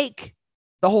they make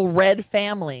the whole red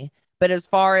family, but as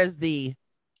far as the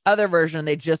other version,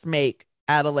 they just make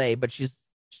Adelaide, but she's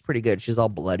pretty good. She's all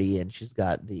bloody, and she's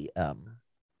got the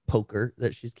poker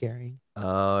that she's carrying.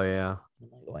 Oh yeah.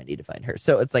 Oh, I need to find her.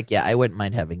 So it's like, yeah, I wouldn't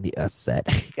mind having the Us set.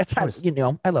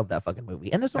 I love that fucking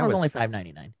movie. And this one was only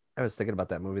 $5.99. I was thinking about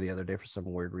that movie the other day for some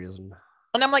weird reason.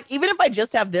 And I'm like, even if I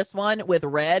just have this one with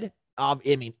red, I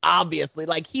mean, obviously,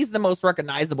 like he's the most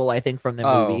recognizable, I think, from the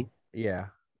movie. Yeah.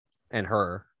 And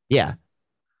her. Yeah.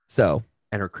 So.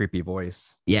 And her creepy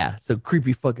voice. Yeah. So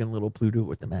creepy fucking little Pluto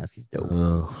with the mask. He's dope.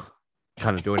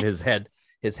 Kind of doing his head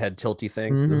tilty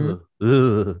thing.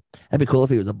 Mm-hmm. That'd be cool if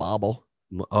he was a bobble.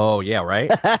 Oh yeah, right.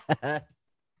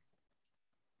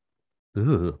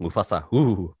 Ooh, Mufasa.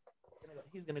 Ooh.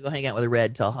 He's gonna go hang out with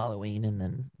Red till Halloween, and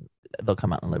then they'll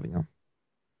come out in the living room.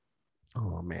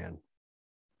 Oh man.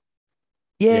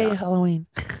 Yay, Halloween.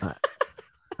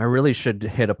 I really should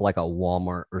hit up like a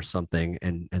Walmart or something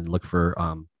and look for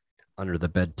under the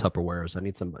bed Tupperwares. I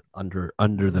need some under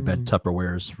the bed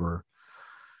Tupperwares for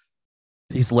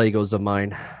these Legos of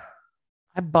mine.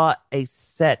 I bought a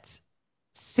set,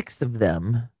 6 of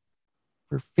them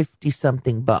for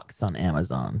 50-something bucks on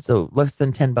Amazon. So less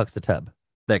than $10 a tub.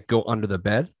 That go under the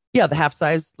bed? Yeah, the half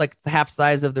size, like the half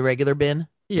size of the regular bin.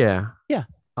 Yeah. Yeah.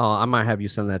 Oh, I might have you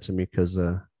send that to me because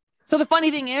So the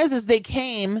funny thing is they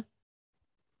came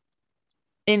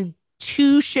in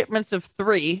 2 shipments of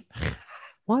 3.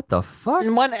 What the fuck?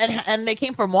 And they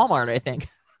came from Walmart, I think.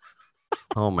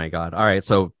 Oh my god. All right,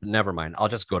 so never mind. I'll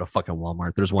just go to fucking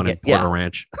Walmart. There's one in Porter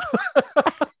Ranch.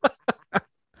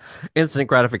 Instant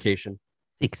gratification.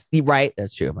 Right,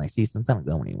 that's true. I'm like, see, since I don't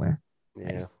go anywhere.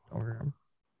 Yeah. Order them.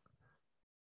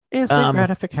 Instant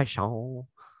gratification.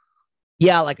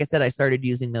 Yeah, like I said, I started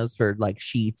using those for like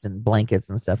sheets and blankets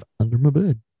and stuff under my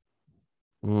bed.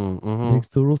 Mm-hmm.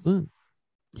 Makes total sense.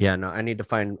 Yeah, no, I need to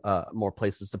find more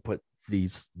places to put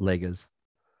these Legos.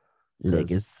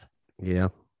 Legos. Yeah.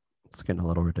 It's getting a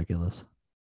little ridiculous.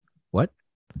 What?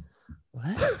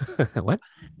 What? What? What?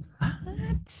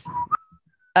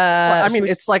 Well, I mean,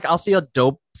 it's like I'll see a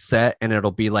dope set and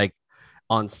it'll be like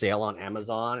on sale on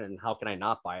Amazon, and how can I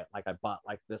not buy it? Like I bought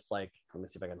like this, like let me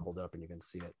see if I can hold it up and you can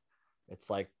see it. It's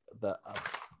like the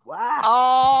wow.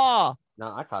 Oh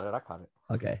no, I caught it.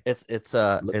 Okay. It's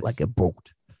like it broke.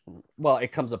 Well,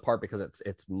 it comes apart because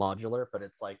it's modular, but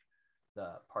it's like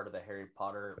the part of the Harry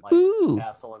Potter like Ooh.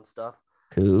 castle and stuff.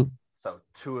 Cool. So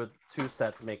two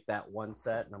sets make that one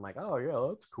set, and I'm like, oh yeah,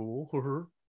 that's cool.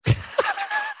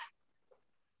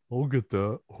 I'll get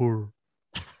that.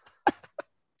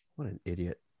 What an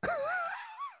idiot.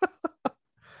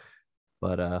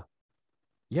 But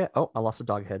yeah. Oh, I lost a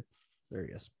dog head. There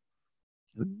he is.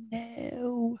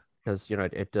 No. Because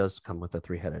it does come with a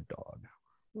 3-headed dog.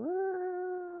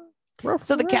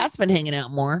 So the cat's been hanging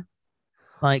out more.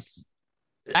 Like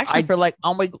actually, for like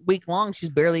all week long, she's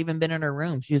barely even been in her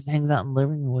room. She just hangs out in the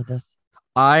living room with us.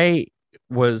 I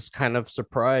was kind of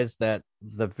surprised that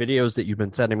the videos that you've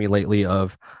been sending me lately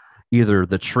of either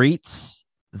the treats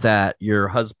that your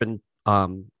husband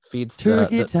feeds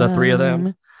the three of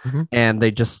them, mm-hmm. and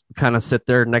they just kind of sit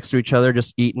there next to each other,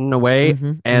 just eating away.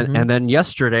 Mm-hmm. And Mm-hmm. and then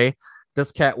yesterday,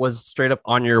 this cat was straight up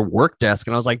on your work desk,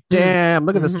 and I was like, damn,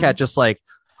 look at this cat, just like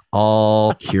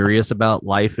all curious about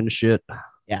life and shit.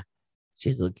 Yeah.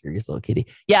 She's a curious little kitty.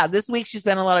 Yeah, this week she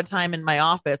spent a lot of time in my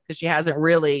office because she hasn't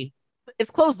really,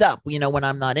 it's closed up, when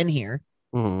I'm not in here.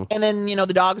 Mm-hmm. And then,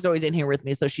 the dog's always in here with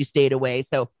me, so she stayed away.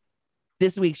 So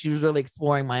this week she was really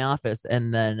exploring my office.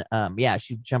 And then,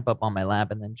 she'd jump up on my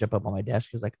lap and then jump up on my desk.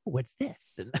 She was like, oh, what's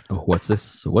this? And, What's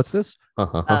this? What's this?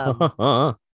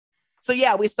 so,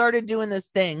 yeah, we started doing this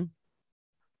thing,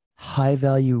 high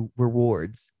value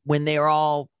rewards, when they are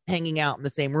all hanging out in the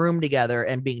same room together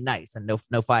and being nice and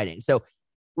no fighting. So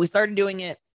we started doing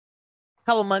it a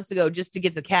couple months ago just to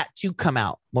get the cat to come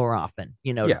out more often,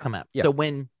 to come out. Yeah. So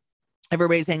when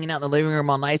everybody's hanging out in the living room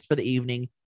all nice for the evening,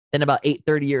 then about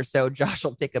 8:30 or so, Josh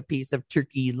will take a piece of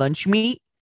turkey lunch meat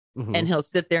and he'll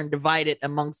sit there and divide it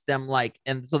amongst them.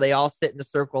 And so they all sit in a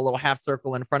circle, a little half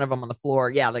circle in front of them on the floor.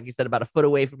 Yeah. Like you said, about a foot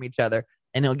away from each other.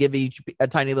 And he'll give each a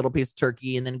tiny little piece of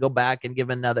turkey and then go back and give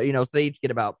another, so they each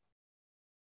get about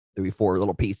 3-4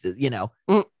 little pieces, He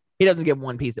doesn't give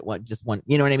one piece at one, just one,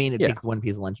 you know what I mean? It takes one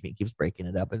piece of lunch meat, keeps breaking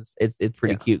it up. It's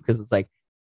pretty cute because it's like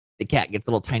the cat gets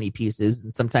little tiny pieces,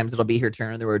 and sometimes it'll be her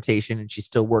turn in the rotation and she's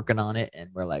still working on it. And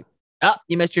we're like, oh,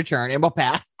 you missed your turn, and we'll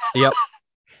pass. Yep.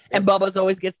 And Bubba's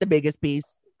always gets the biggest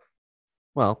piece.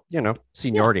 Well,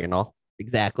 seniority and all.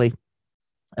 Exactly.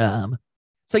 So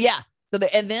yeah.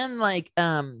 And then they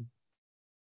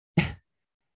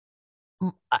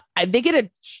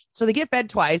get fed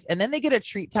twice, and then they get a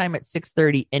treat time at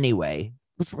 6:30 anyway,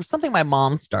 which was something my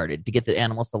mom started to get the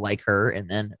animals to like her. And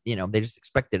then, they just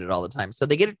expected it all the time. So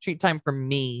they get a treat time from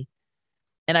me.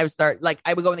 And I would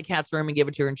go in the cat's room and give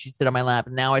it to her and she'd sit on my lap.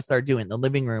 And now I started doing it in the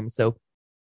living room. So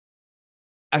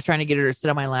I was trying to get her to sit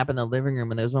on my lap in the living room.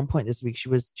 And there was one point this week,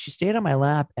 she stayed on my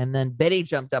lap, and then Betty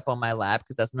jumped up on my lap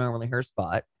because that's normally her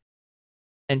spot.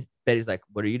 And Betty's like,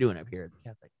 what are you doing up here? The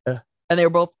cat's like, ugh. And they were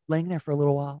both laying there for a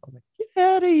little while. I was like, get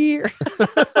out of here.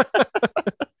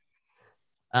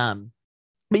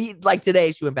 But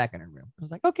today she went back in her room. I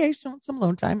was like, okay, she wants some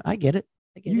alone time. I get it.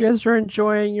 You guys are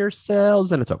enjoying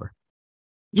yourselves, and it's over.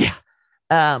 Yeah.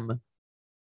 And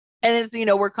then it's,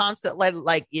 we're constantly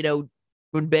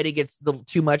when Betty gets a little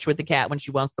too much with the cat when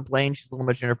she wants to play and she's a little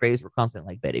much in her face, we're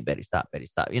constantly like, Betty, stop, Betty,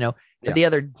 stop. But the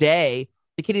other day,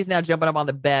 the kitty's now jumping up on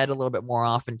the bed a little bit more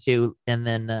often too. And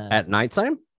then at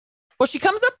nighttime? Well, she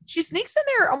comes up, she sneaks in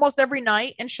there almost every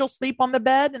night, and she'll sleep on the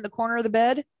bed in the corner of the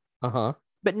bed.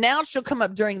 But now she'll come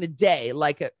up during the day.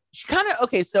 She kind of,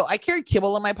 okay, so I carry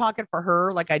kibble in my pocket for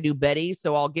her like I do Betty.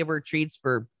 So I'll give her treats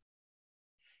for,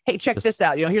 hey, check this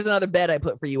out. Here's another bed I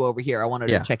put for you over here. I wanted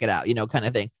to check it out, kind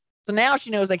of thing. So now she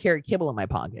knows I carry kibble in my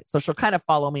pocket. So she'll kind of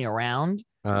follow me around.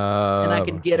 And I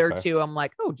can get her to, I'm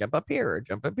like, oh, jump up here or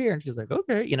jump up here. And she's like,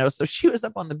 okay. So she was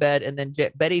up on the bed, and then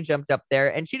Betty jumped up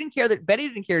there, and Betty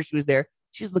didn't care she was there.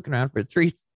 She's looking around for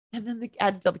treats. And then I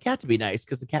had to tell the cat to be nice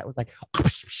because the cat was like, I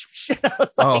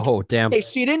was like, oh, damn. Hey,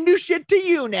 she didn't do shit to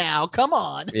you now. Come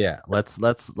on. Yeah. Let's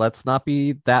not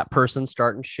be that person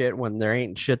starting shit when there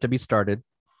ain't shit to be started.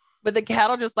 But the cat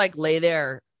will just lay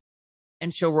there,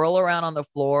 and she'll roll around on the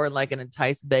floor and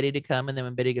entice Betty to come. And then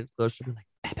when Betty gets close, she'll be like,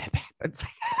 bap, bap, bap. It's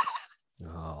like,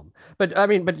 but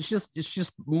it's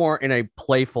just more in a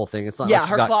playful thing. It's not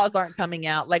her claws aren't coming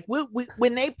out.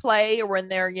 When they play or when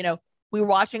they're, we're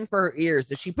watching for her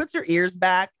ears. If she puts her ears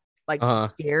back, she's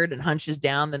scared and hunches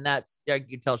down, then that's, you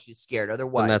can tell she's scared.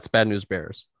 Otherwise, and that's bad news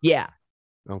bears. Yeah.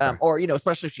 Okay. Or,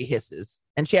 especially if she hisses,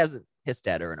 and she hasn't hissed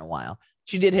at her in a while.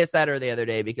 She did hiss at her the other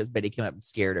day because Betty came up and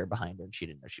scared her behind her, and she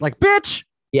didn't know she was bitch.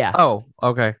 Yeah. Oh,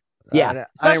 okay. Yeah.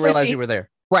 I didn't realize you were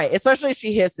there. Right. Especially if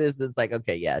she hisses, it's like,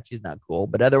 okay, yeah, she's not cool.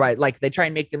 But otherwise, they try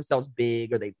and make themselves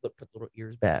big, or they put little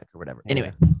ears back or whatever.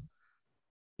 Anyway.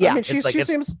 Yeah. I mean, she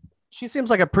seems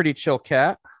like a pretty chill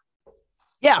cat.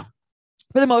 Yeah.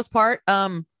 For the most part.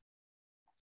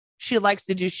 she likes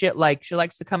to do shit like she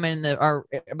likes to come in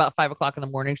about 5 o'clock in the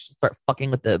morning. She'll start fucking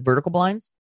with the vertical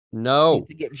blinds No.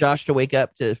 to get Josh to wake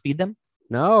up to feed them.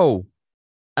 No.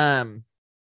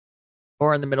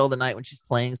 Or in the middle of the night when she's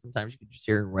playing, sometimes you can just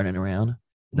hear her running around.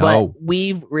 No. But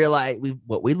we've realized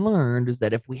what we learned is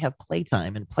that if we have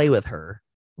playtime and play with her,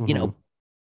 you know,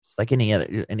 just like any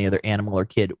other animal or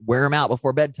kid, wear them out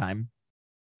before bedtime,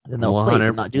 then they'll sleep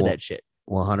and not do that shit.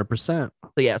 100%.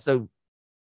 So yeah, so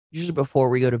usually before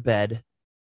we go to bed,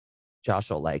 Josh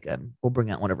will we'll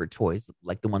bring out one of her toys,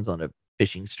 like the ones on a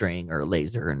fishing string or a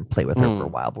laser, and play with her for a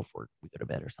while before we go to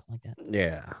bed or something like that.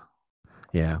 Yeah.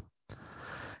 Yeah.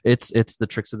 It's the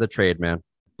tricks of the trade, man.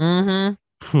 Mm-hmm.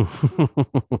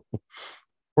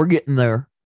 We're getting there.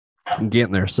 I'm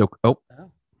getting there. So,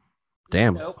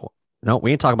 damn. Nope. No,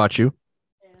 we ain't talking about you.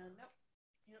 Nope.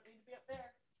 You don't need to be up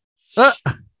there.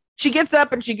 She gets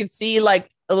up and she can see like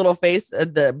a little face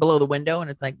at below the window,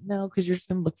 and it's like, no, because you're just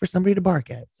gonna look for somebody to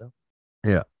bark at. So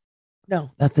yeah,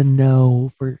 no, that's a no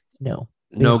for no.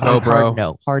 No go,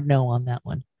 bro. Hard no on that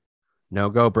one. No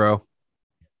go, bro.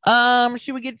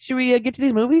 Should we get to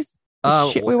these movies?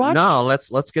 Shit we watch? No,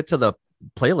 let's get to the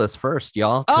playlist first,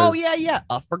 y'all. Oh yeah.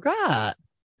 I forgot.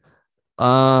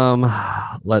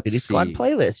 Let's Goody see. Squad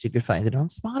playlist. You could find it on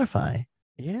Spotify.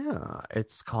 Yeah,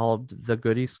 it's called the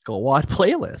Goody Squad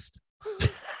playlist.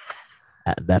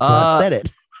 That's why I said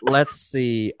it. Let's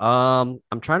see. I'm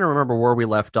trying to remember where we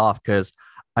left off because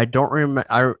I don't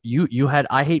remember. You had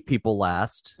I Hate People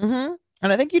last. Mm-hmm.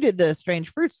 And I think you did the Strange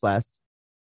Fruits last.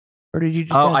 Or did you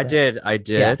just? I did.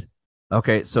 Yeah.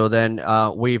 Okay, so then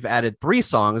we've added 3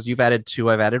 songs. You've added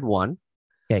 2. I've added 1.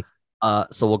 Okay.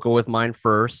 So we'll go with mine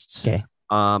first. Okay.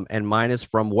 And mine is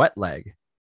from Wet Leg.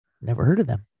 Never heard of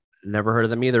them. Never heard of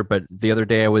them either. But the other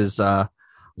day I was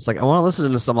like, I want to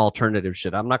listen to some alternative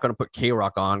shit. I'm not going to put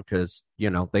K-Rock on because they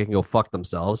can go fuck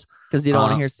themselves. Because you don't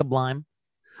want to hear Sublime.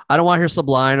 I don't want to hear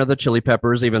Sublime or the Chili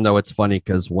Peppers, even though it's funny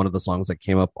because one of the songs that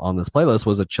came up on this playlist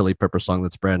was a Chili Pepper song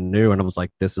that's brand new, and I was like,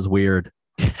 this is weird.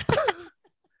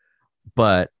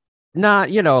 But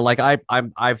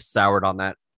I've soured on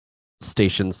that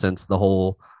station since the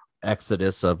whole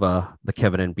exodus of the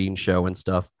Kevin and Bean show and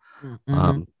stuff.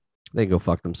 Mm-hmm. They go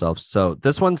fuck themselves. So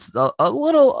this one's a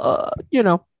little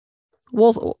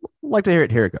we'll like to hear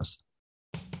it. Here it goes.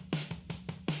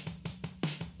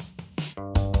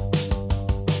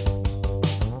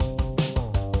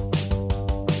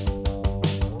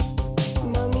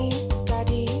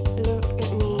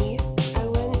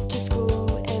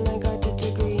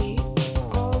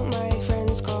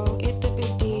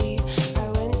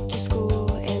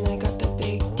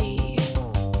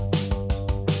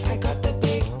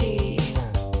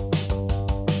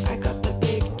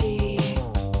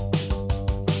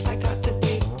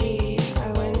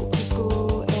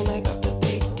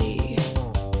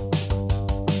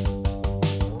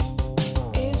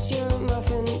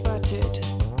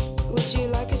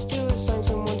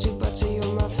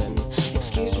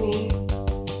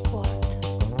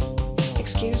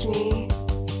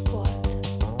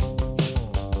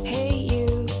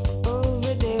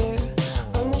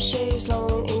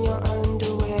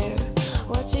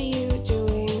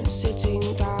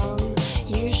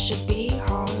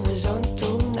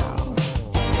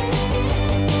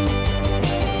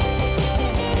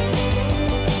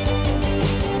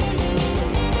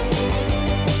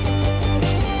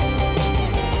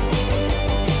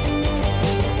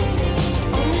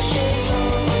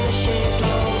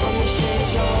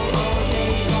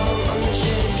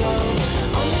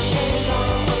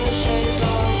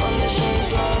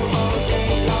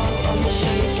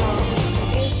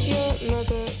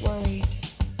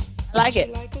 Like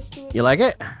it. You like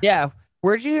it? Yeah.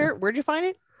 Where'd you find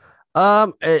it? I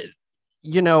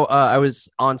was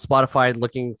on Spotify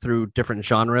looking through different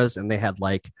genres, and they had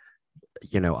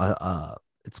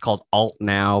it's called Alt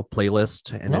Now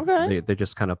playlist, and they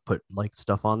just kind of put like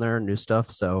stuff on there, new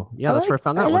stuff. So yeah, that's where I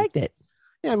found that one. I liked it.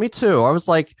 Yeah, me too. I was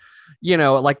like,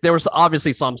 there was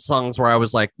obviously some songs where I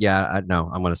was like, I'm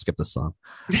going to skip this song.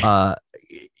 But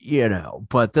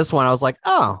this one I was like,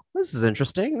 oh, this is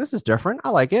interesting. This is different. I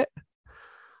like it.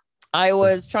 I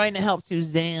was trying to help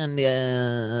Suzanne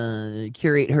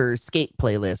curate her skate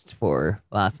playlist for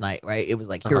last night, right? It was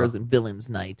like Heroes and Villains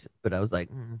night, but I was like,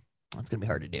 that's going to be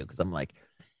hard to do because I'm like,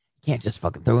 can't just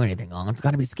fucking throw anything on. It's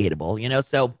got to be skatable,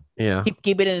 So yeah,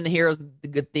 keep it in the Heroes, the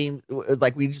good theme. It was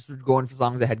like we just were going for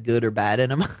songs that had good or bad in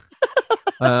them.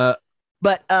 But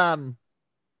so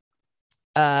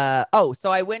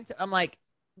I'm like,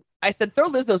 I said throw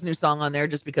Lizzo's new song on there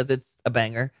just because it's a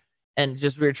banger. And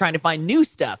just we were trying to find new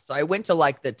stuff. So I went to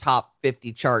like the top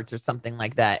 50 charts or something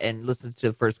like that and listened to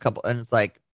the first couple. And it's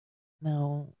like,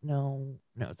 no.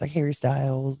 It's like Harry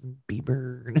Styles and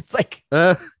Bieber, and it's like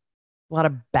Uh, a lot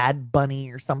of Bad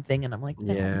Bunny or something. And I'm like,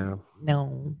 yeah,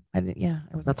 no, I didn't. Yeah,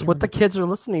 I wasn't that's what feeling the it. kids are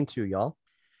listening to, y'all.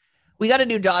 We got a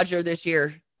new Dodger this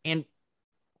year, and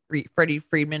Freddie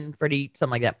something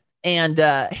like that. And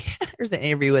there's an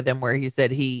interview with him where he said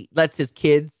he lets his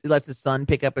son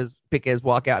pick his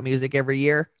walkout music every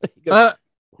year.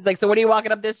 He's like, so what are you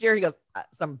walking up this year? He goes,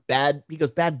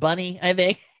 Bad Bunny, I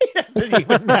think. He doesn't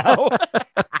even know.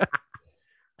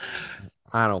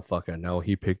 I don't fucking know.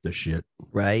 He picked the shit.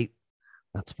 Right.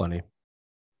 That's funny.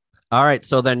 All right,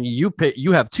 so then you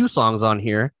have two songs on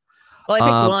here. Well, I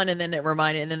picked one, and then it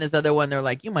reminded, and then this other one, they're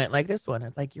like, you might like this one.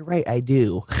 It's like, you're right, I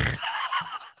do.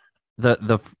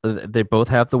 They both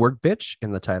have the word bitch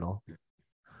in the title.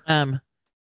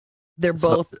 They're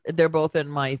both in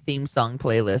my theme song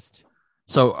playlist.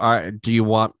 So, do you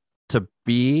want to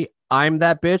be I'm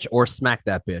that bitch or smack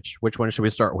that bitch? Which one should we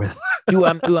start with? do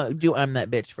I'm that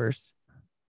bitch first.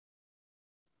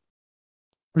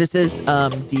 This is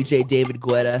DJ David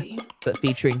Guetta, but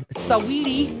featuring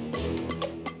Saweetie.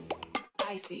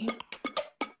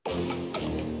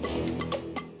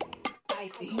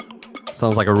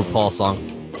 Sounds like a RuPaul song,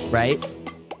 right?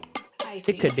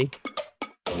 It could be.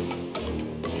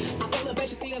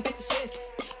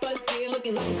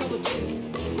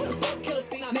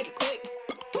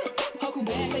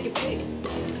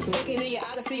 Looking in your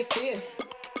eyes, I see a fear.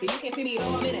 You can't see me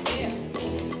though, I'm in the air.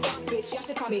 Boss bitch, y'all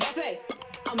should call me Hefe.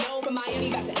 I'm known from Miami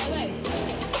back to LA. I'm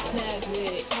that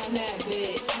bitch, I'm that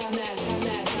bitch, I'm that bitch.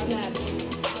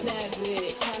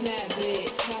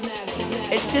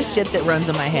 It's just shit that runs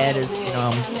in my head as,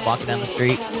 I'm walking down the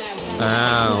street.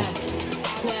 Oh.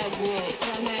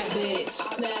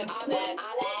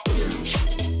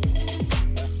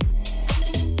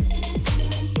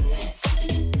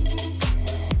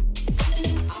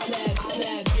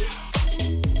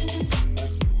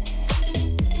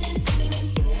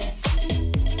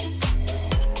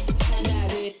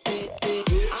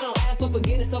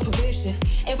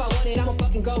 If I want it, I'ma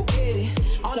fucking go get it.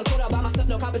 On the court, all by myself,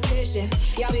 no competition.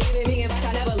 Y'all be giving me advice,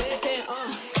 I never listen.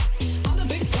 I'm the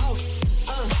big boss.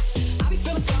 I be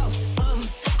spilling sauce.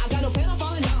 I got no plan on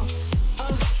falling off.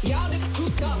 Y'all niggas too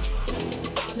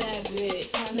soft. I'm that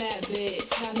bitch. I'm that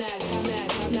bitch. I'm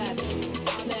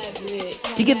that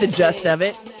bitch. You get the gist of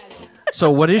it.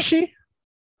 So what is she?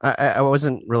 I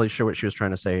wasn't really sure what she was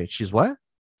trying to say. She's what?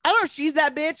 I don't know if she's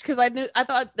that bitch because I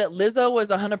thought that Lizzo was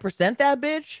 100% that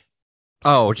bitch.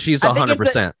 Oh, she's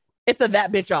 100%. It's a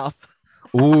that bitch off.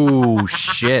 Ooh,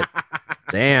 shit.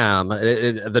 Damn.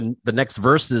 The next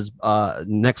verse is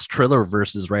next Triller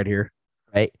verse is right here.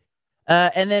 Right.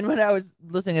 And then when I was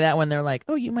listening to that one, they're like,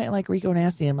 oh, you might like Rico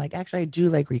Nasty. I'm like, actually, I do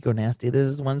like Rico Nasty. This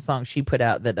is one song she put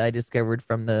out that I discovered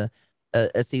from a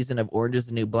season of Orange is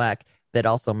the New Black that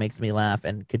also makes me laugh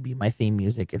and could be my theme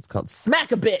music. It's called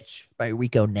Smack a Bitch by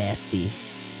Rico Nasty.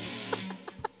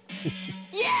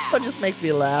 Yeah. It just makes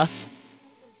me laugh.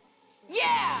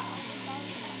 Yeah.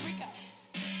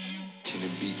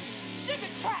 Killing beats. Sugar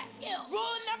trap.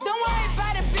 Don't worry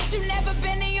about it, bitch. You never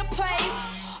been in your place.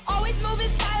 Always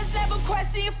moving silence, never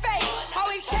question your fate.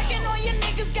 Always checking on your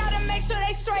niggas, gotta make sure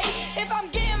they straight. If I'm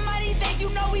getting money, then you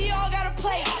know we all gotta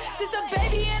play. Since a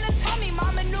baby in a tummy,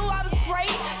 mama knew I was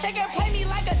great. They can play me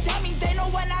like a dummy, they know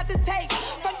what not to take.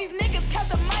 Fuck these niggas, cause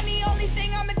the money, only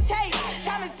thing I'ma chase.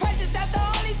 Time is precious, that's the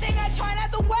only thing I try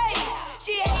not to waste.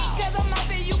 She hate cause I'm up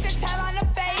and you can tell on the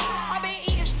face. I've been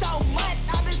eating so much,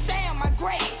 I've been saying my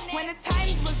grace. When the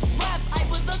times was rough, I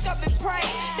would look up and pray.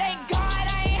 Thank God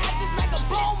I ain't have to smack a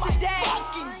bitch today.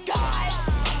 Fucking God,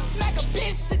 smack a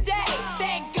bitch today.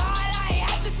 Thank God I ain't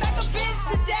have to smack a bitch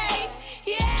today.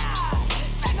 Yeah,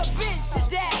 smack a bitch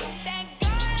today. Thank God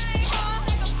I ain't have to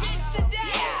smack a bitch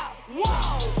today. Yeah,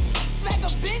 whoa, smack a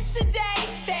bitch today.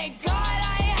 Thank God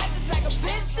I ain't have to smack a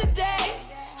bitch today.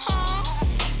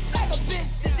 Smack a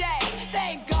bitch today.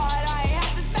 Thank God I ain't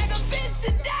have to smack a bitch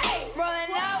today.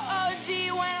 Rolling out OG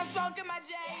when I'm smoking my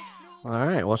J. All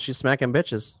right. Well, she's smacking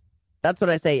bitches. That's what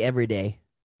I say every day.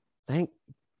 Thank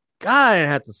God I didn't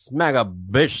have to smack a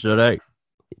bitch today.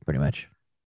 Pretty much.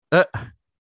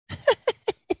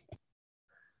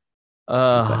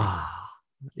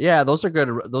 Yeah, those are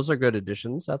good. Those are good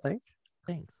additions, I think.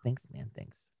 Thanks, man.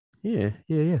 Thanks. Yeah.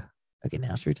 Okay,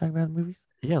 now should we talk about the movies?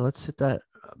 Yeah, let's hit that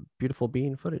beautiful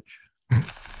bean footage. 1,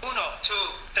 2,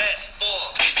 3, 4.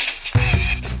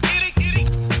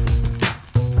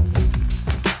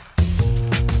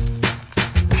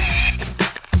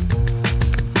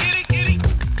 Get it.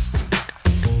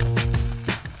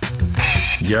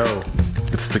 Yo,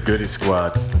 it's the Goody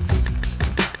Squad.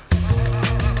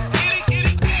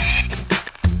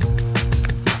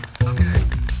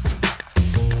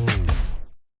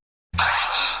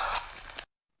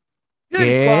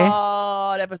 Goody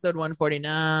Squad, episode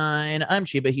 149. I'm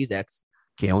Chiba. He's X.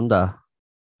 ¿Qué onda?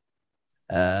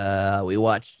 We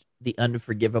watched The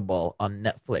Unforgivable on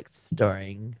Netflix,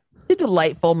 starring the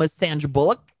delightful Miss Sandra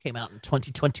Bullock. Came out in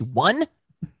 2021.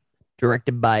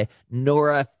 Directed by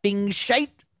Nora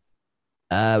Fingscheit.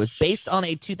 It was based on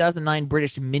a 2009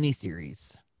 British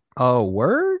miniseries. Oh,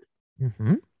 word?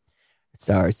 Mm-hmm. It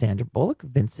stars Sandra Bullock,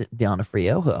 Vincent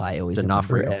D'Onofrio, who I always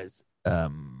remember D'Onofrio. as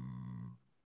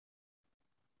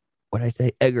what did I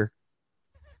say? Egger.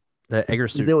 The Egger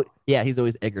suit. He's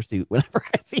always Egger suit whenever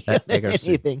I see him in Egger suit.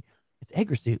 anything. It's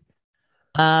Egger suit.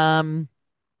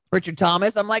 Richard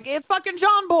Thomas. I'm like, it's fucking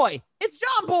John Boy. It's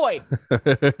John Boy.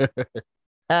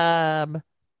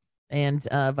 And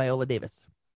Viola Davis.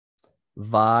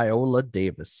 Viola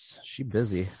Davis. She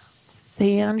busy.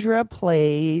 Sandra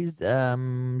plays.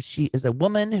 She is a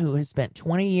woman who has spent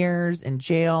 20 years in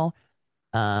jail.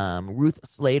 Ruth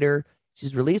Slater.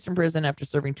 She's released from prison after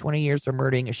serving 20 years for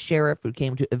murdering a sheriff who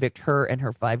came to evict her and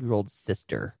her 5-year-old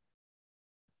sister.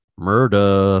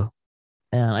 Murder.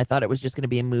 And I thought it was just going to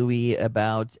be a movie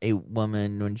about a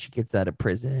woman when she gets out of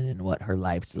prison and what her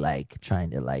life's like,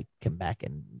 trying to like come back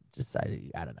and decide.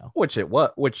 I don't know.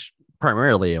 Which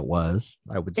primarily it was,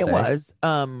 I would say. It was.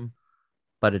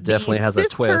 But it definitely has a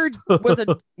twist.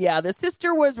 The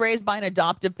sister was raised by an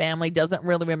adoptive family, doesn't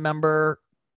really remember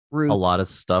Ruth A lot of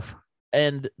stuff.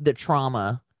 and the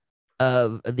trauma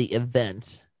of the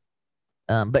event.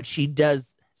 But she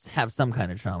does have some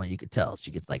kind of trauma. You could tell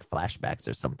she gets like flashbacks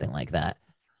or something like that.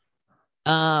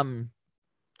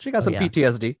 She got some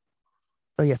PTSD.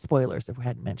 Oh yeah, spoilers. If we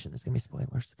hadn't mentioned, there's gonna be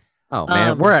spoilers. Oh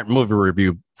man, we're at movie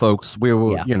review, folks. We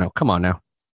will, Yeah. Come on now.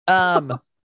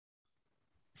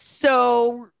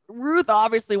 So Ruth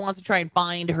obviously wants to try and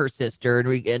find her sister and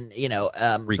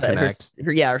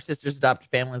Reconnect. Her sister's adopted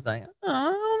family is like, oh,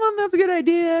 I don't know if that's a good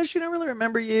idea. She don't really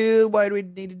remember you. Why do we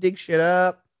need to dig shit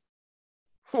up?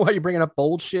 Why are you bringing up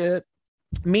old shit?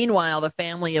 Meanwhile, the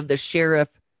family of the sheriff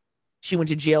she went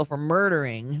to jail for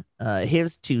murdering,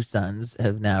 his 2 sons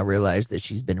have now realized that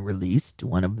she's been released.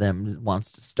 One of them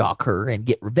wants to stalk her and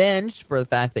get revenge for the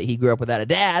fact that he grew up without a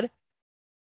dad.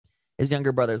 His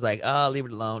younger brother's like, oh, leave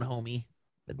it alone, homie.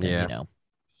 But then,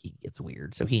 he gets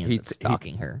weird. So he ends up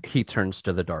stalking her. He turns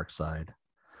to the dark side.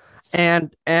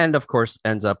 And of course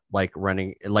ends up like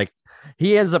running, like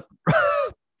he ends up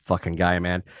fucking guy,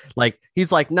 man. Like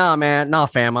he's like, nah, man, nah,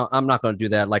 fam, I'm not gonna do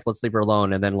that. Like, let's leave her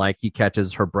alone. And then like he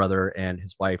catches her brother and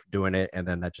his wife doing it, and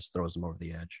then that just throws him over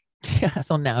the edge. Yeah,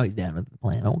 so now he's down with the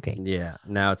plan. Okay. Yeah.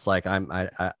 Now it's like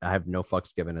I have no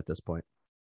fucks given at this point.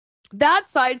 That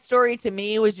side story to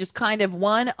me was just kind of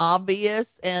one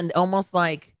obvious and almost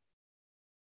like,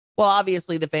 well,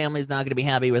 obviously the family's not going to be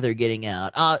happy with her getting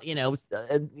out. We're going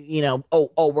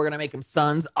to make them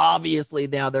sons. Obviously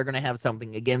now they're going to have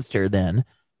something against her then.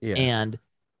 Yeah. And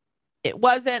it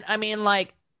wasn't, I mean,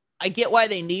 like, I get why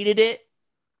they needed it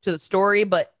to the story,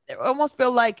 but I almost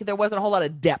feel like there wasn't a whole lot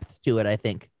of depth to it, I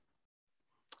think.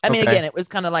 I mean, again, it was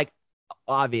kind of like,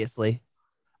 obviously.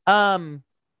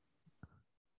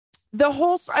 The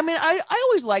whole, I mean, I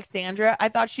always liked Sandra. I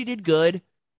thought she did good.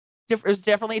 It was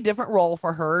definitely a different role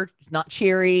for her. Not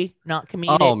cheery, not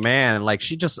comedic. Oh man, like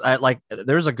she just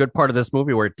there's a good part of this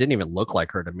movie where it didn't even look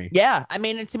like her to me. Yeah, I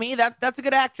mean, to me that's a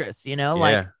good actress,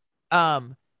 like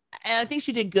and I think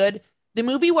she did good. The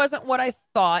movie wasn't what I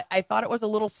thought. I thought it was a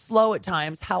little slow at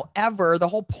times. However, the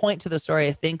whole point to the story,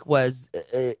 I think, was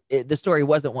the story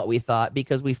wasn't what we thought,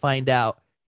 because we find out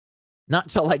not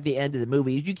till like the end of the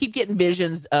movie. You keep getting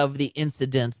visions of the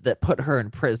incidents that put her in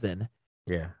prison.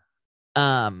 Yeah.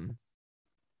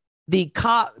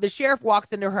 The sheriff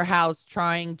walks into her house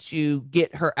trying to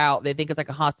get her out. They think it's like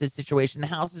a hostage situation.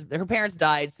 Her parents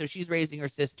died, so she's raising her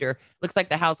sister. Looks like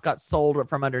the house got sold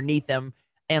from underneath them,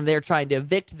 and they're trying to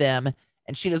evict them,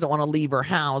 and she doesn't want to leave her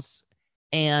house.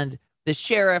 And the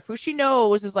sheriff, who she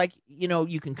knows, is like,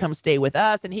 you can come stay with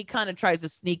us. And he kind of tries to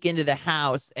sneak into the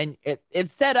house, and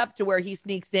it's set up to where he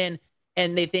sneaks in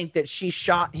and they think that she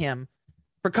shot him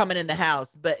for coming in the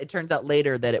house. But it turns out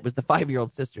later that it was the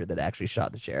 5-year-old sister that actually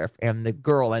shot the sheriff. And the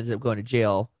girl ends up going to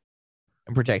jail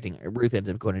and Ruth ends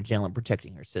up going to jail and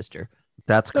protecting her sister.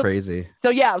 That's crazy. So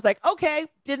yeah, I was like, okay,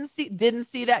 didn't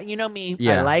see that. You know me.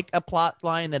 Yeah. I like a plot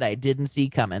line that I didn't see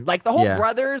coming. Like the whole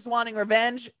brothers wanting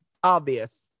revenge,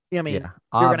 obvious. You're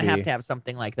going to have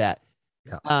something like that.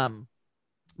 Yeah.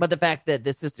 But the fact that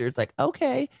the sister is like,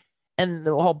 okay. And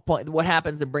the whole point, what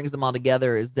happens and brings them all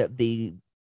together is that the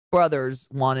brothers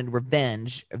wanted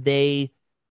revenge.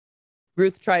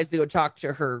 Ruth tries to go talk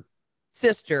to her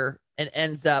sister and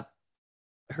ends up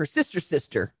her sister's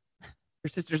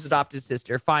adopted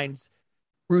sister finds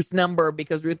Ruth's number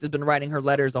because Ruth has been writing her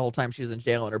letters the whole time she was in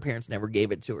jail and her parents never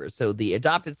gave it to her. So the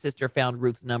adopted sister found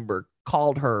Ruth's number,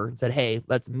 called her and said, hey,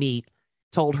 let's meet.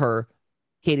 Told her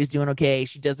Katie's doing okay.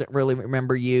 She doesn't really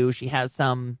remember you. She has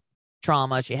some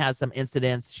trauma. She has some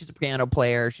incidents. She's a piano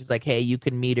player. She's like, hey, you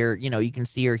can meet her. You know, you can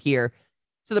see her here.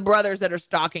 So the brothers that are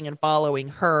stalking and following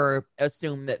her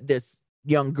assume that this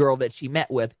young girl that she met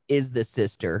with is the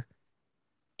sister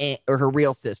or her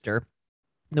real sister,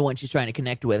 the one she's trying to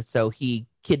connect with. So he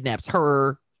kidnaps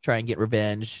her, try and get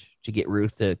revenge to get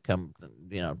Ruth to come,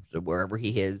 you know, to wherever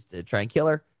he is to try and kill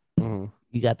her. Mm-hmm.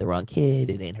 You got the wrong kid.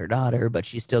 It ain't her daughter, but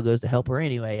she still goes to help her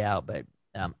anyway out. But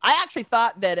I actually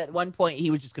thought that at one point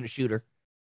he was just going to shoot her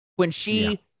when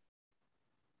she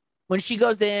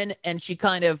goes in and she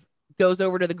kind of goes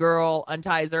over to the girl,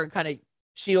 unties her, and kind of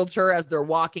shields her as they're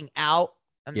walking out.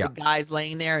 And the guy's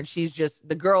laying there, and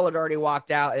the girl had already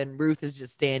walked out, and Ruth is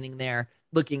just standing there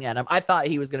looking at him. I thought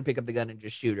he was going to pick up the gun and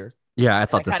just shoot her. Yeah, I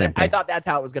thought the same thing. I thought that's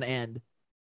how it was going to end,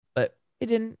 but it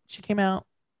didn't. She came out.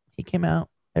 He came out.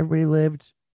 Everybody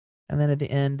lived, and then at the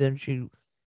end, and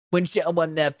when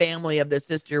the family of the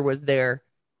sister was there,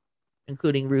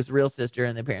 including Ruth's real sister,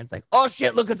 and the parents like, oh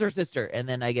shit, look, it's her sister. And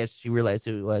then I guess she realized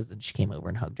who it was, and she came over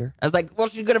and hugged her. I was like, well,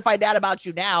 she's gonna find out about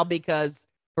you now because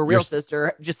her real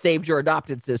sister just saved your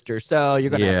adopted sister, so you're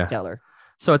gonna have to tell her.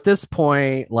 So at this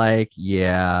point, like,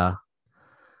 yeah,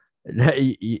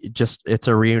 just it's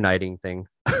a reuniting thing.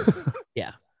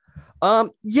 Yeah.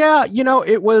 Yeah, you know,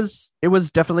 it was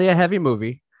definitely a heavy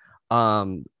movie.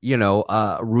 You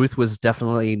know, Ruth was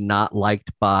definitely not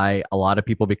liked by a lot of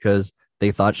people because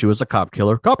they thought she was a cop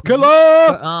killer. Cop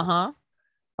killer.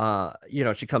 You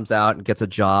know, she comes out and gets a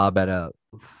job at a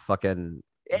fucking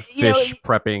fish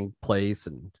prepping place,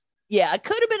 and yeah, it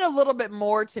could have been a little bit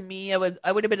more to me. I would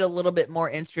have been a little bit more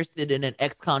interested in an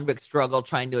ex-convict struggle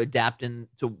trying to adapt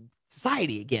into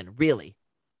society again, really.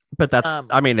 But that's,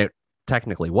 I mean, it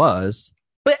technically was.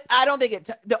 But I don't think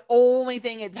the only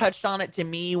thing it touched on it to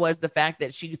me was the fact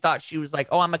that she thought she was like,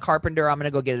 oh, I'm a carpenter, I'm going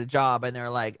to go get a job. And they're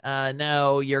like,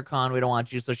 no, you're con, we don't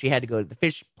want you. So she had to go to the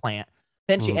fish plant.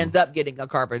 Then she ends up getting a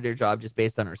carpenter job just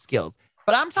based on her skills.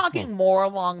 But I'm talking more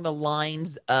along the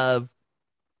lines of,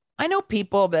 I know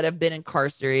people that have been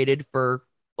incarcerated for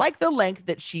like the length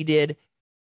that she did,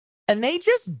 and they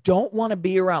just don't want to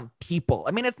be around people.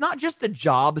 I mean, it's not just the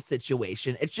job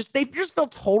situation. It's just, they just feel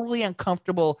totally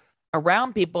uncomfortable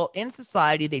around people in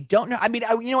society. They don't know. I mean,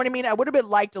 you know what I mean? I would have been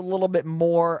liked a little bit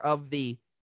more of the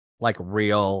like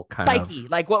real kind psyche,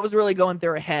 like what was really going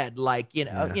through her head. Like,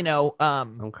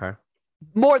 okay.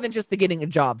 More than just the getting a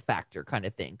job factor kind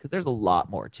of thing. Cause there's a lot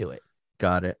more to it.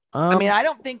 Got it. I mean, I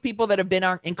don't think people that have been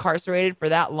incarcerated for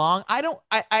that long, I don't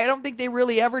think they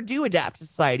really ever do adapt to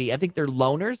society. I think they're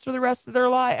loners for the rest of their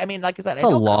life. I mean, like I said, it's a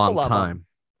long time,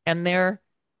 and they're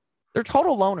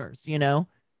total loners, you know.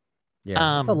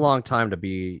 Yeah, it's a long time to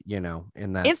be, you know,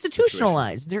 in that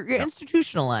institutionalized. You're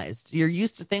institutionalized. You're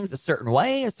used to things a certain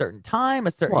way, a certain time,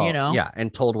 a certain, you know. Yeah,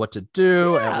 and told what to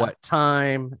do at what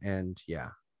time, and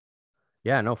yeah,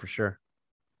 no, for sure.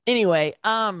 Anyway,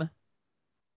 I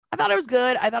thought it was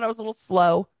good. I thought it was a little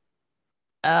slow.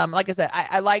 Like I said,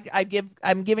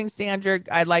 I'm giving Sandra,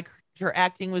 I like her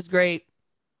acting was great.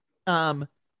 I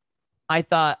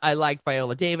thought I liked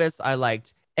Viola Davis. I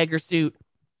liked Eggersuit.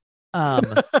 John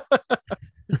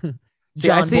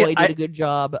Boyd did a good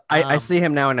job. I see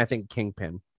him now, and I think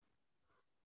Kingpin.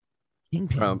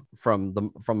 Kingpin from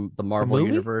the Marvel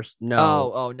universe.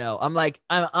 No. Oh no. I'm like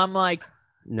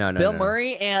no. Bill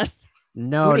Murray and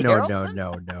no.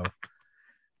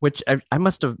 Which I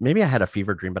must have, maybe I had a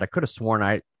fever dream, but I could have sworn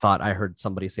I thought I heard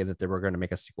somebody say that they were going to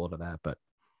make a sequel to that, but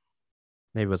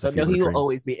maybe it was a fever dream. No, he will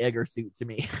always be Eggersuit to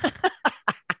me.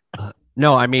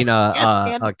 No, I mean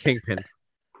Kingpin.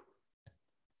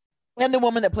 And the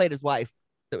woman that played his wife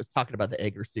that was talking about the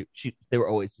Eggersuit, they were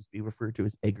always just be referred to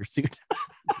as Eggersuit.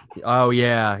 Oh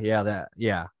yeah, that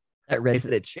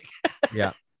redheaded chick.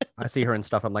 Yeah, I see her and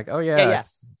stuff. I'm like, oh yeah.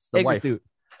 It's the Eggersuit.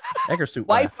 Eggersuit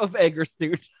wife of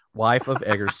Eggersuit. Wife of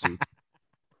Eggersuit.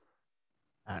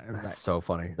 That's so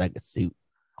funny. It's like a suit.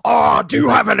 Oh, do you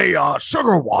have any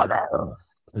sugar water?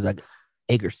 It was like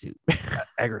Eggersuit.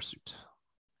 Eggersuit.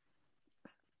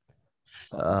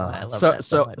 I love that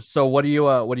so much. So what do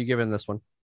you give in this one?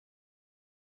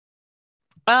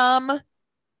 I'm gonna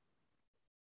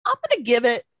give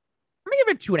it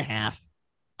 2.5.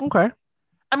 Okay.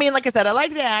 I mean, like I said, I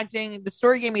liked the acting. The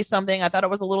story gave me something. I thought it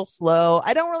was a little slow.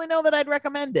 I don't really know that I'd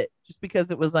recommend it just because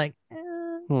it was like,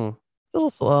 it's a little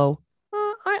slow.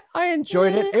 I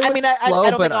enjoyed it. It was I slow, I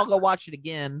don't think I'll go watch it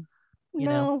again. You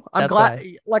know, I'm glad.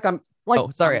 Oh,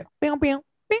 sorry.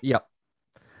 Yep.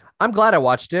 I'm glad I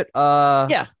watched it.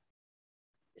 Yeah.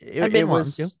 I've been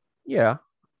wanting to. Yeah.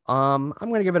 I'm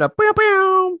gonna give it a bow,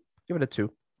 bow. Give it a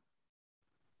 2.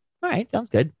 All right, sounds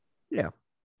good. Yeah.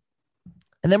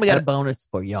 And then we got a bonus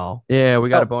for y'all. Yeah, we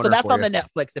got a bonus. So that's for on you. the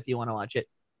Netflix if you want to watch it.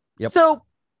 Yep. So,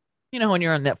 when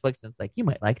you're on Netflix, it's like, you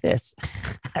might like this.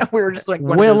 We were just like,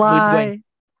 one Will of those moods I? going,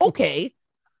 okay.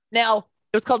 Now,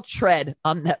 it was called Tread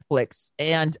on Netflix.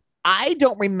 And I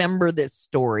don't remember this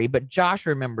story, but Josh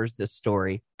remembers this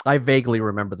story. I vaguely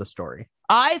remember the story.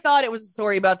 I thought it was a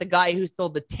story about the guy who stole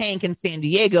the tank in San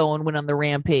Diego and went on the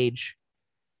rampage,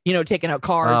 taking out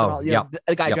cars and all,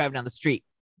 the guy driving down the street.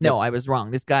 No, I was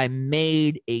wrong. This guy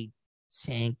made a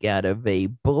tank out of a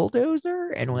bulldozer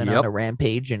and went on a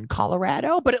rampage in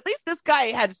Colorado. But at least this guy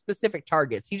had specific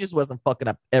targets. He just wasn't fucking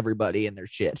up everybody and their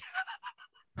shit.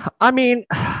 I mean,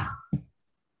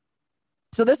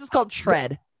 so this is called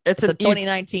Tread. It's a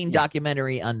 2019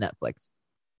 documentary on Netflix.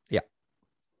 Yeah.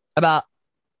 About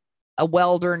a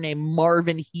welder named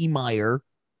Marvin Heemeyer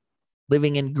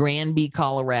living in Granby,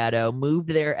 Colorado, moved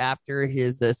there after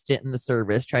his stint in the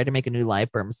service, tried to make a new life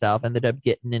for himself, ended up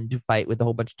getting into a fight with a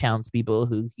whole bunch of townspeople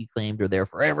who he claimed were there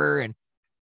forever, and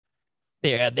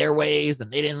they had their ways, and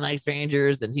they didn't like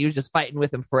strangers, and he was just fighting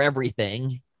with them for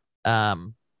everything.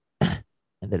 Ended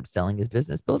up selling his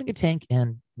business, building a tank,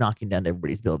 and knocking down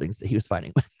everybody's buildings that he was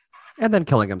fighting with. And then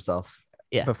killing himself.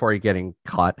 Yeah. Before he getting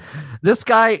caught. This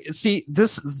guy, see,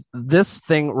 this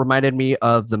thing reminded me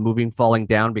of the moving falling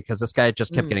down because this guy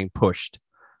just kept getting pushed.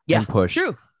 And pushed.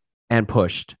 True. And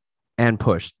pushed. And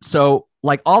pushed. So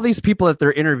like all these people that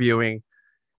they're interviewing,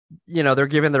 they're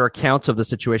giving their accounts of the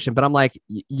situation, but I'm like,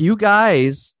 you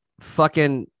guys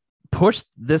fucking pushed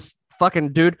this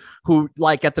fucking dude who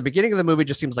like at the beginning of the movie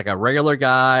just seems like a regular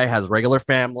guy, has regular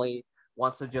family,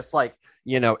 wants to just like,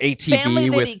 ATV family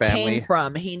that with he family. Came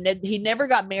from. He never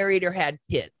got married or had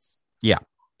kids. Yeah.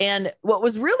 And what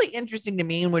was really interesting to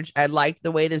me, which I liked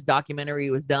the way this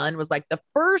documentary was done, was like the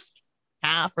first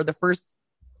half or the first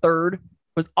third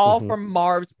was all from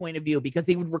Marv's point of view because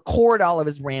he would record all of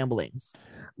his ramblings.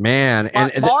 Man,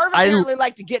 and Marv apparently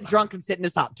liked to get drunk and sit in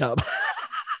his hot tub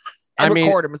and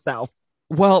record himself.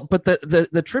 Well, but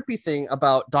the trippy thing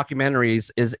about documentaries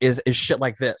is shit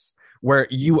like this, where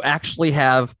you actually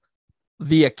have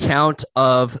the account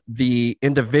of the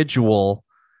individual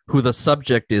who the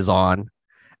subject is on,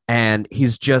 and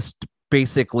he's just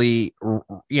basically,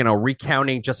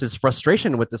 recounting just his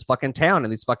frustration with this fucking town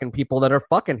and these fucking people that are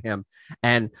fucking him.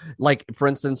 And like, for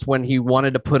instance, when he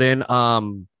wanted to put in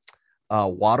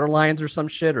water lines or some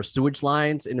shit or sewage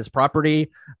lines in his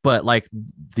property, but like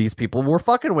these people were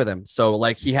fucking with him, so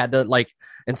like he had to, like,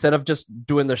 instead of just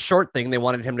doing the short thing, they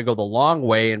wanted him to go the long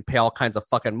way and pay all kinds of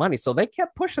fucking money, so they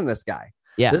kept pushing this guy.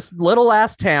 This little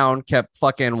ass town kept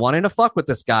fucking wanting to fuck with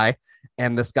this guy,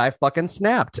 and this guy fucking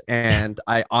snapped. And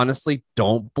I honestly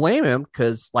don't blame him,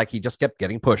 because like he just kept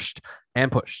getting pushed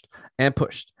and pushed and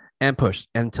pushed and pushed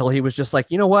until he was just like,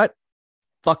 you know what,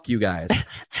 fuck you guys.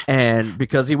 And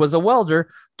because he was a welder,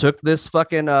 took this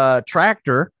fucking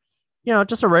tractor,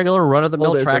 just a regular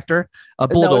run-of-the-mill tractor, a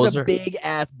bulldozer. That was a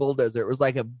big-ass bulldozer. It was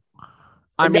like a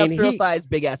industrial-sized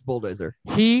big-ass bulldozer.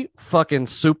 He fucking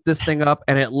souped this thing up,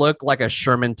 and it looked like a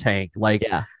Sherman tank. Like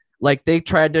they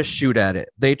tried to shoot at it.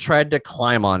 They tried to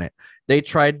climb on it. They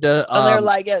tried to... and they're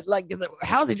like,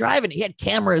 how's he driving? He had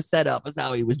cameras set up as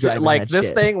how he was driving. Like,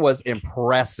 this thing was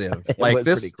impressive. It was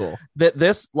pretty cool.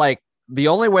 The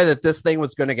only way that this thing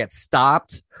was going to get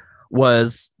stopped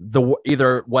was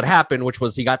either what happened, which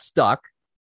was he got stuck,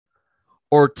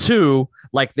 or two,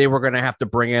 like they were going to have to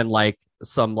bring in like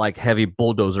some like heavy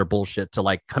bulldozer bullshit to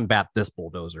like combat this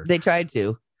bulldozer. They tried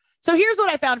to. So here's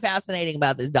what I found fascinating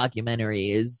about this documentary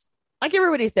is, like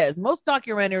everybody says, most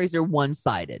documentaries are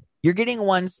one-sided. You're getting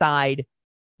one side,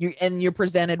 you're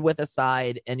presented with a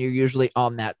side, and you're usually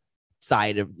on that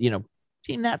side of,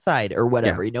 team that side or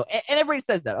whatever, and everybody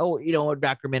says that, a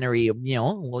documentary,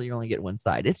 well, you only get one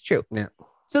side. It's true. Yeah.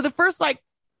 So the first like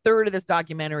third of this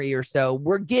documentary or so,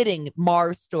 we're getting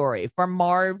Marv's story from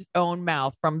Marv's own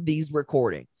mouth from these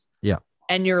recordings. Yeah.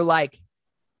 And you're like,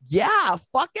 yeah,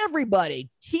 fuck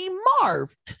everybody. Team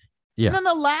Marv. Yeah. And then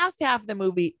the last half of the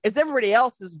movie is everybody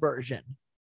else's version.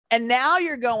 And now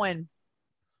you're going,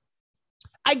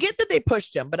 I get that they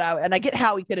pushed him, and I get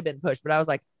how he could have been pushed, but I was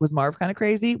like, was Marv kind of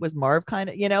crazy? Was Marv kind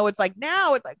of, it's like,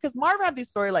 now it's like, because Marv had this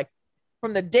story, like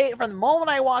from the moment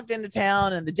I walked into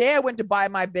town and the day I went to buy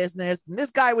my business, and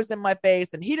this guy was in my face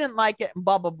and he didn't like it and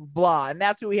blah, blah, blah, blah. And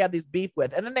that's who we had this beef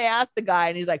with. And then they asked the guy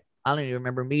and he's like, I don't even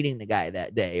remember meeting the guy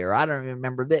that day, or I don't even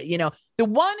remember that, the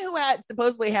one who had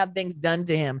supposedly had things done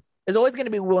to him There's always going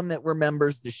to be one that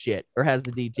remembers the shit or has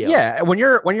the details. Yeah, when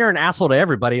you're an asshole to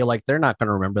everybody, like they're not going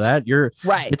to remember that.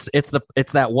 Right.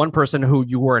 It's that one person who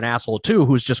you were an asshole to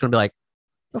who's just going to be like,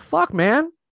 the fuck,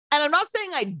 man. And I'm not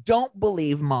saying I don't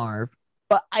believe Marv,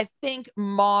 but I think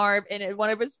Marv, and one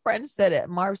of his friends said it,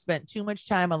 Marv spent too much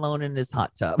time alone in his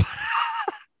hot tub.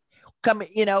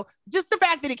 Just the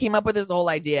fact that he came up with this whole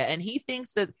idea. And he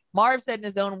thinks that Marv said in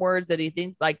his own words that he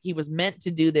thinks like he was meant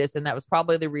to do this. And that was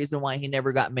probably the reason why he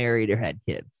never got married or had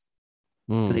kids.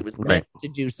 Because he was meant to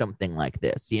do something like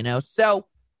this, So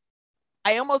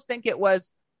I almost think it was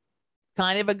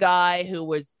kind of a guy who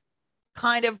was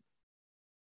kind of,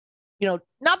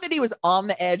 not that he was on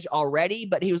the edge already,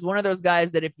 but he was one of those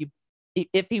guys that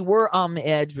if he were on the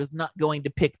edge was not going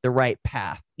to pick the right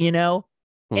path,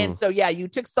 And so, yeah, you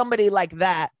took somebody like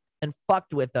that and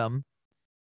fucked with them.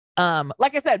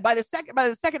 Like I said, by the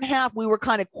second half, we were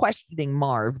kind of questioning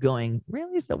Marv, going,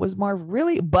 really? So was Marv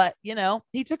really? But,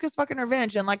 he took his fucking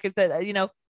revenge. And like I said,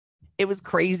 it was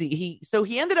crazy.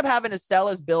 He ended up having to sell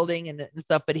his building and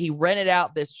stuff, but he rented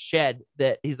out this shed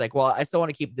that he's like, well, I still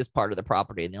want to keep this part of the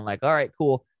property. And they're like, all right,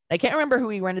 cool. I can't remember who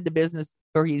he rented the business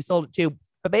or he sold it to,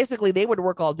 but basically they would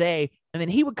work all day and then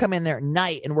he would come in there at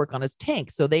night and work on his tank.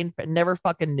 So they never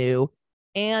fucking knew.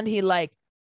 And he like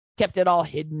kept it all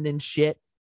hidden and shit.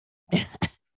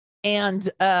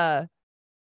 And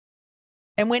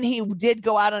when he did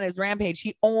go out on his rampage,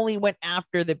 he only went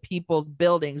after the people's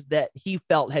buildings that he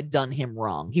felt had done him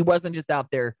wrong. He wasn't just out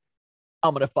there,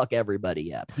 I'm going to fuck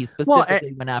everybody up. He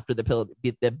specifically went after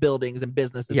the buildings and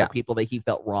businesses of people that he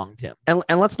felt wronged him. And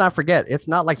let's not forget, it's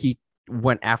not like he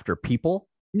went after people.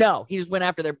 No, he just went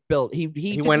after their build.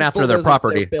 He went after their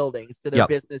property, their buildings, to their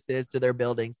businesses, to their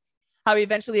buildings. How he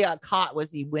eventually got caught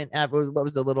was he went at what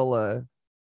was a little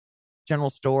general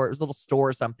store. It was a little store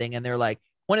or something, and they're like,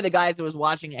 one of the guys that was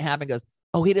watching it happen goes,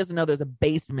 "Oh, he doesn't know there's a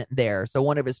basement there." So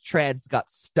one of his treads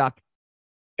got stuck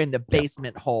in the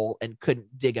basement hole and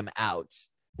couldn't dig him out.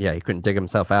 Yeah, he couldn't dig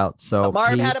himself out. So but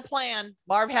Marv had a plan.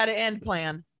 Marv had an end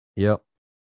plan. Yep.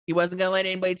 He wasn't going to let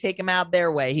anybody take him out their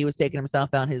way. He was taking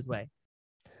himself out his way.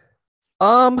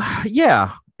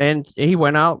 Yeah, and he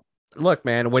went out. Look,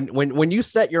 man, when you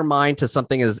set your mind to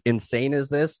something as insane as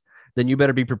this, then you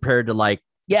better be prepared to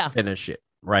finish it,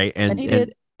 right? And he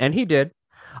did. And he did.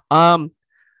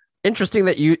 Interesting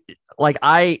that you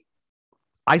I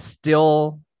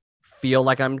still feel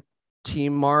like I'm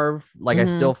Team Marv. I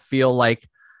still feel like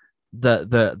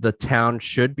the town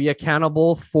should be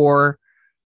accountable for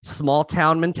small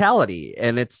town mentality,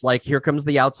 and it's like, here comes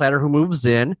the outsider who moves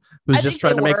in, who's just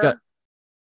trying to make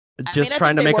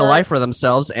a life for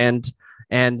themselves, and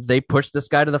they push this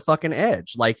guy to the fucking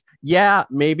edge. Yeah,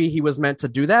 maybe he was meant to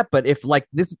do that, but if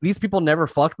these people never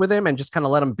fucked with him and just kind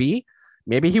of let him be,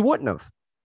 maybe he wouldn't have.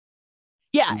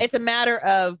 Yeah, it's a matter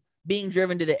of being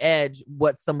driven to the edge,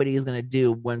 what somebody is going to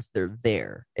do once they're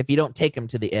there. If you don't take them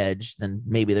to the edge, then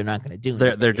maybe they're not going to do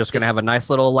anything. They're just going to have a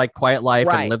nice little quiet life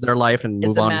and live their life and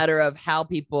move on. It's a matter of how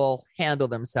people handle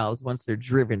themselves once they're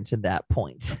driven to that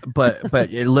point. but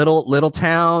little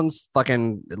towns,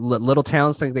 fucking little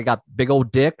towns think they got big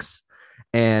old dicks.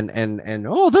 And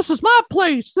oh, this is my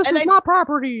place. This is my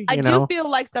property. I do feel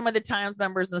like some of the Times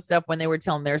members and stuff, when they were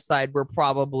telling their side, were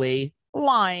probably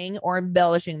lying or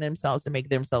embellishing themselves to make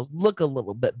themselves look a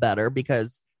little bit better,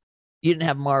 because you didn't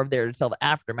have Marv there to tell the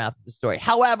aftermath of the story.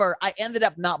 However, I ended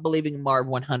up not believing Marv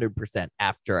 100%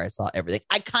 after I saw everything.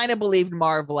 I kind of believed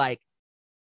Marv 75%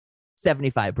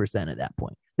 at that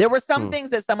point. There were some things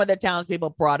that some of the townspeople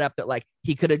brought up that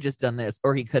he could have just done this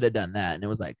or he could have done that. And it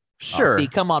was sure. See,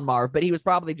 come on, Marv. But he was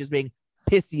probably just being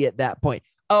pissy at that point.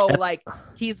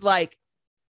 He's like,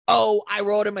 oh, I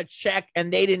wrote him a check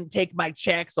and they didn't take my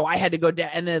check, so I had to go down.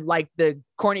 And then the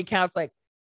corny count's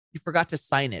you forgot to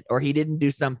sign it, or he didn't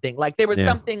do something. There was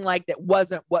something that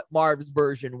wasn't what Marv's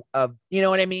version of, you know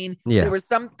what I mean? Yeah. There was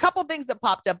some couple things that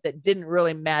popped up that didn't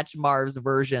really match Marv's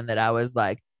version, that I was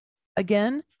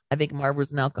again, I think Marv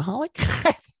was an alcoholic.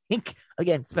 I think,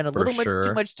 again, spent a little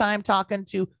too much time talking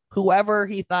to whoever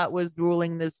he thought was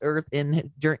ruling this earth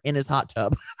in his hot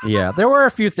tub. Yeah, there were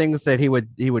a few things that he would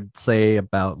say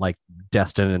about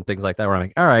Destin and things like that, where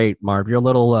I'm all right, Marv, you're a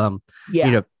little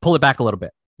pull it back a little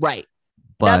bit. Right.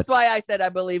 But that's why I said I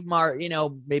believe Marv,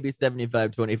 maybe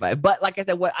 75-25. But like I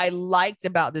said, what I liked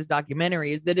about this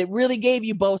documentary is that it really gave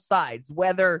you both sides,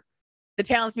 whether the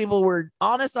townspeople were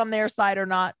honest on their side or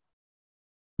not.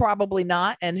 Probably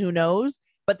not, and who knows?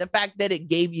 But the fact that it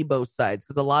gave you both sides,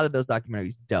 because a lot of those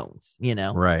documentaries don't,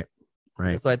 Right.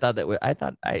 So I thought it was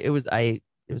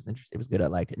interesting. It was good. I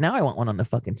liked it. Now I want one on the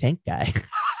fucking tank guy.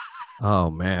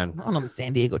 Oh man, I want on the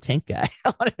San Diego tank guy.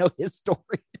 I want to know his story.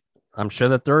 I'm sure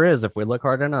that there is. If we look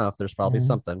hard enough, there's probably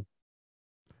something.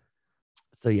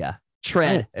 So yeah,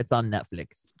 Tread. It's on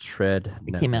Netflix. Tread.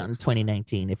 It came out in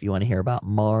 2019. If you want to hear about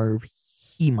Marv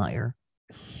Heemeyer.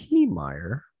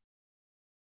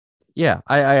 Yeah,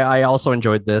 I also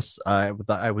enjoyed this. I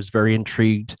was very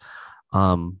intrigued,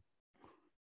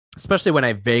 especially when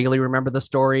I vaguely remember the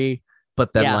story,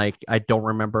 but then like I don't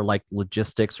remember like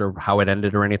logistics or how it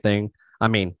ended or anything. I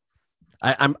mean,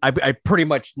 I pretty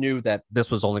much knew that this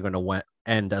was only going to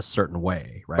end a certain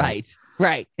way, right?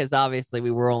 Right. Because obviously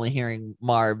we were only hearing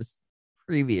Marv's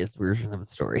previous version of the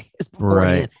story.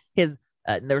 Right.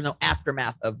 There was no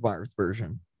aftermath of Marv's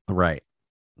version. Right.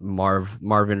 Marv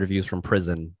interviews from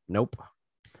prison. Nope.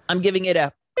 I'm giving it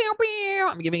a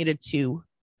 2.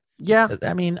 Yeah.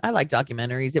 I mean, I like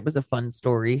documentaries. It was a fun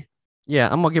story.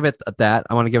 Yeah, I'm gonna give it that.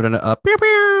 I want to give it a pew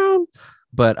pew.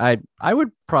 But I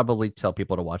would probably tell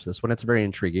people to watch this one. It's very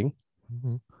intriguing.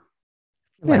 Mm-hmm.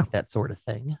 Like that sort of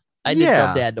thing. I did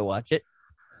tell Dad to watch it.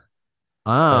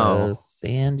 Oh,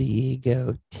 San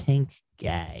Diego tank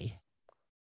guy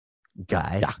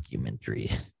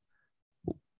documentary.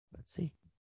 Let's see.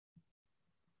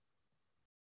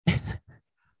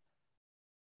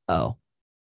 Oh,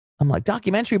 I'm like,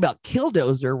 documentary about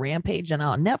Killdozer rampaging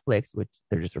on Netflix, which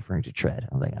they're just referring to Tread.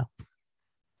 I was like, oh,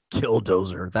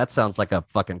 Killdozer. That sounds like a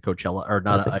fucking Coachella or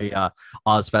not a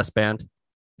Ozfest band.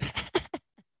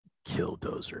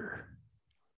 Killdozer.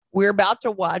 We're about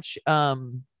to watch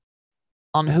on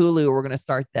Hulu. We're going to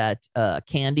start that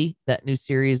Candy, that new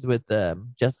series with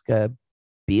Jessica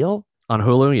Biel on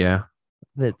Hulu. Yeah.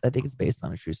 That I think it's based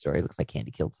on a true story. It looks like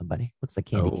Candy killed somebody. Looks like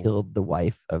Candy killed the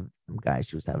wife of some guy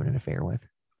she was having an affair with.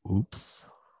 Oops.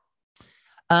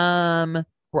 We're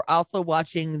also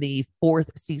watching the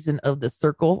 4th season of The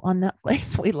Circle on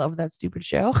Netflix. We love that stupid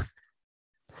show.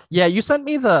 Yeah, you sent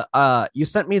me the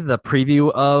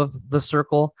preview of The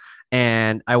Circle,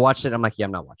 and I watched it. I'm like, yeah,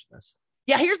 I'm not watching this.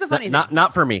 Yeah, here's the funny thing.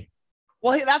 Not for me.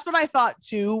 Well, that's what I thought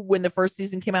too when the first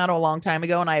season came out a long time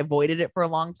ago, and I avoided it for a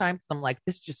long time because I'm like,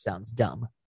 this just sounds dumb.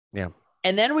 Yeah.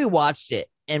 And then we watched it,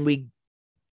 and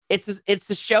it's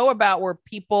a show about where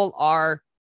people are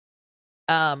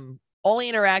only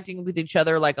interacting with each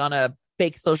other like on a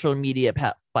fake social media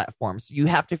platform. So you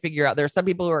have to figure out, there are some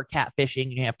people who are catfishing,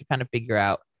 and you have to kind of figure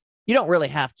out, you don't really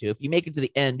have to. If you make it to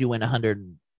the end, you win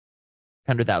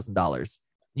 $100,000.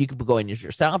 You can go in as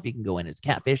yourself. You can go in as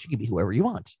catfish. You can be whoever you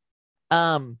want.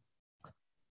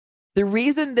 The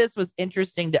reason this was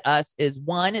interesting to us is,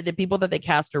 one, the people that they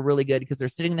cast are really good because they're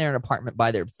sitting there in an apartment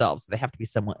by themselves. So they have to be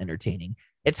somewhat entertaining.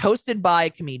 It's hosted by a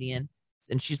comedian,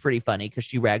 and she's pretty funny because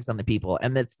she rags on the people.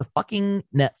 And it's the fucking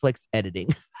Netflix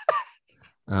editing.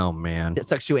 Oh, man. It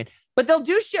sucks you in. But they'll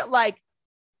do shit like,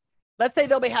 let's say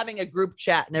they'll be having a group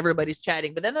chat and everybody's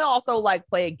chatting, but then they'll also like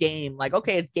play a game. Like,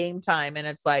 okay, it's game time. And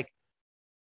it's like,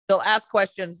 they'll ask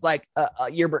questions like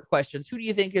yearbook questions. Who do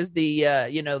you think is the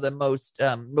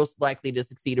the most likely to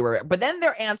succeed? But then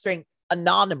they're answering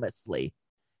anonymously.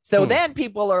 So then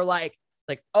people are like,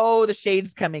 oh, the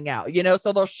shade's coming out,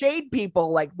 so they'll shade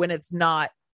people like when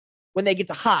they get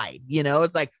to hide,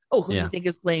 it's like, oh, who do you think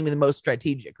is playing the most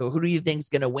strategic? Or who do you think is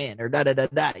going to win? Or and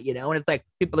it's like,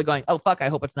 people are going, oh, fuck, I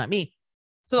hope it's not me.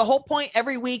 So the whole point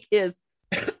every week is,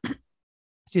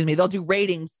 excuse me, they'll do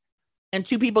ratings, and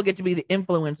 2 people get to be the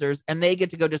influencers, and they get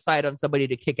to go decide on somebody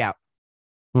to kick out.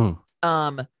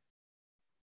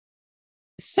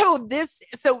 So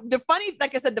the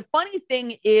funny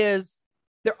thing is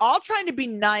they're all trying to be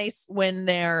nice when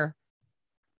they're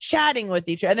chatting with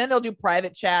each other, and then they'll do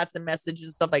private chats and messages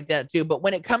and stuff like that too. But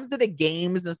when it comes to the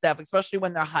games and stuff, especially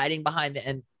when they're hiding behind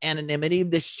the anonymity,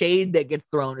 the shade that gets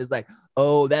thrown is like,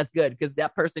 oh, that's good, because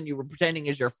that person you were pretending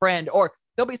is your friend. Or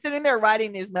they'll be sitting there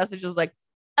writing these messages like,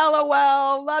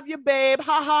 LOL, love you, babe,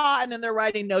 haha, and then they're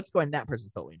writing notes going, that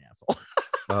person's totally an asshole.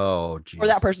 Oh, geez. Or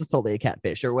that person's totally a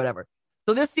catfish or whatever.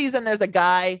 So this season, there's a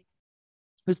guy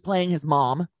who's playing his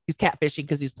mom. He's catfishing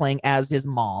because he's playing as his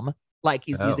mom. Like,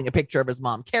 he's using a picture of his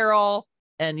mom, Carol.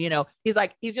 And,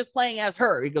 he's just playing as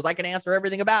her. He goes, I can answer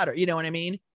everything about her. You know what I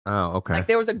mean? Oh, okay. Like,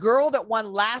 there was a girl that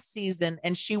won last season,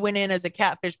 and she went in as a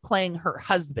catfish playing her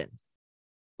husband.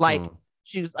 Like,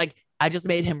 she was like, I just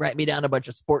made him write me down a bunch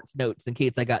of sports notes in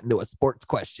case I got into a sports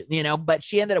question, but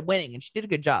she ended up winning, and she did a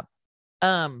good job.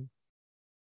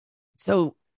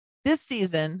 So this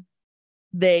season,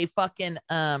 they fucking,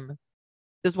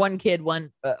 this one kid, he got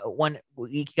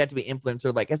to be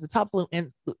influencer. Like, as the top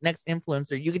next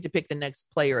influencer, you get to pick the next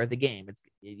player of the game. It's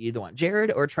you either want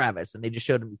Jared or Travis. And they just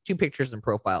showed him 2 pictures and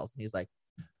profiles. And he's like,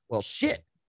 well, shit.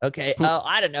 Okay.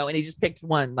 I don't know. And he just picked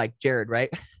one, like Jared, right?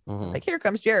 Like, here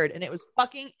comes Jared. And it was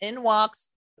fucking in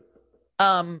walks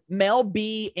Mel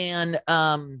B and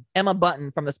Emma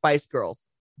Bunton from the Spice Girls.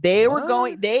 They were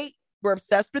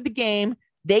obsessed with the game.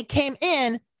 They came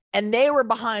in and they were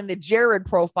behind the Jared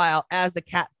profile as a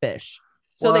catfish.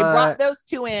 So they brought those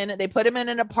two in. They put them in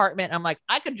an apartment. I'm like,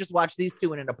 I could just watch these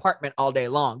two in an apartment all day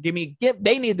long. They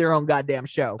need their own goddamn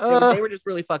show. They were just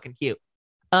really fucking cute.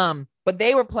 But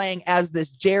they were playing as this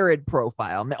Jared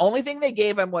profile. And the only thing they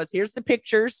gave him was, here's the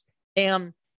pictures.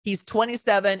 And he's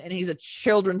 27 and he's a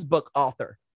children's book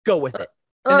author. Go with it.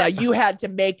 And now you had to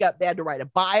they had to write a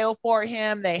bio for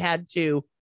him. They had to,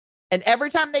 and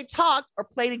every time they talked or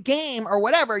played a game or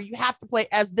whatever, you have to play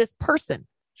as this person.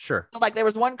 Sure. So like there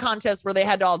was one contest where they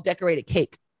had to all decorate a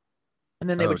cake. And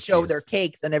then they would show their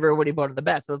cakes and everybody voted the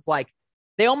best. So it's like,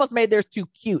 they almost made theirs too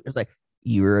cute. It's like,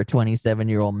 you're a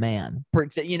 27-year-old man,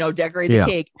 decorate the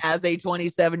cake as a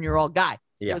 27-year-old guy.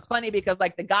 Yeah. It was funny because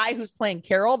like the guy who's playing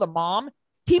Carol, the mom,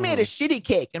 he made a shitty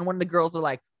cake. And one of the girls were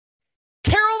like,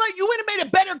 Carol, you went and made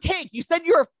a better cake. You said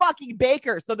you're a fucking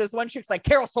baker. So this one chick's like,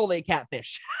 Carol's totally a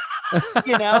catfish.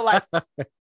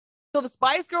 So the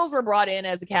Spice Girls were brought in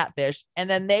as a catfish. And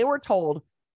then they were told,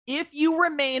 if you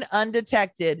remain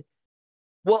undetected,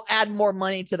 we'll add more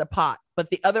money to the pot. But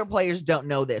the other players don't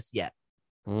know this yet.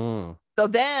 So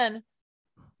then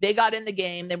they got in the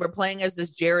game. They were playing as this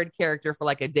Jared character for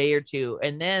like a day or two.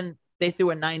 And then they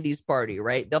threw a 90s party,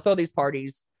 right? They'll throw these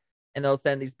parties and they'll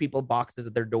send these people boxes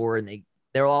at their door and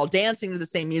they're all dancing to the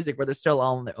same music, but they're still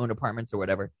all in their own apartments or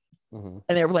whatever. And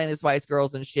they were playing the Spice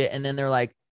Girls and shit. And then they're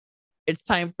like, it's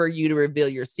time for you to reveal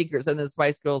your secrets. And the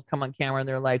Spice Girls come on camera and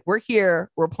they're like, we're here.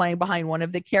 We're playing behind one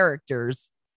of the characters.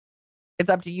 It's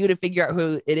up to you to figure out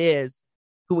who it is,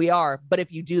 who we are. But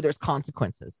if you do, there's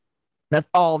consequences. That's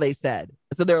all they said.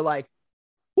 So they're like,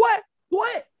 what?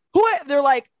 They're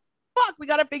like, fuck, we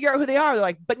got to figure out who they are. They're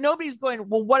like, but nobody's going,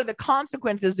 well, what are the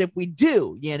consequences if we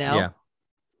do, Yeah.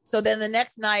 So then the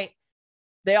next night,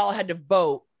 they all had to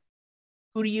vote.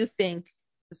 Who do you think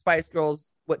the Spice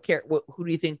Girls, who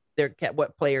do you think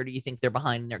what player do you think they're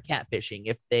behind in their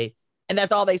catfishing? And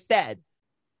that's all they said.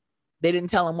 They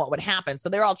didn't tell them what would happen. So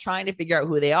they're all trying to figure out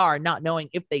who they are, not knowing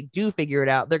if they do figure it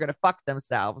out, they're going to fuck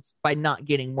themselves by not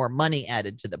getting more money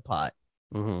added to the pot.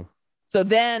 So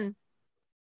then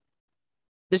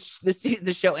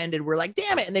the show ended. We're like,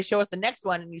 damn it. And they show us the next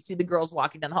one. And you see the girls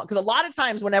walking down the hall. Because a lot of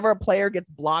times whenever a player gets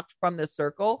blocked from the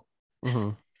circle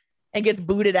and gets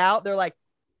booted out, they're like,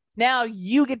 now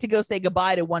you get to go say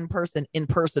goodbye to one person in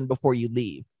person before you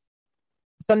leave.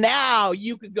 So now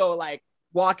you could go like,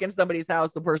 walk in somebody's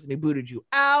house, the person who booted you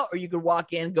out, or you could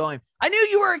walk in going, I knew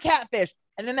you were a catfish.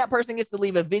 And then that person gets to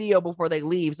leave a video before they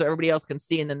leave so everybody else can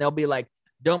see. And then they'll be like,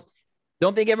 don't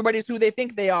think everybody's who they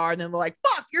think they are. And then they're like,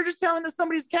 fuck, you're just telling us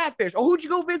somebody's catfish. Oh, who'd you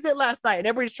go visit last night? And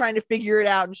everybody's trying to figure it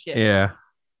out and shit. Yeah.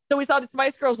 So we saw the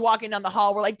Spice Girls walking down the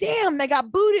hall. We're like, damn, they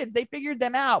got booted. They figured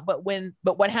them out. But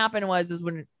what happened was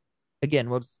when, again,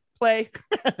 we'll just play.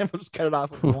 We'll just cut it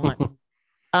off if we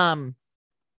want.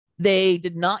 They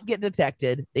did not get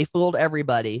detected. They fooled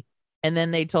everybody. And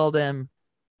then they told him,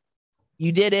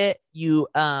 you did it. You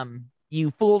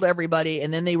fooled everybody.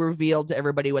 And then they revealed to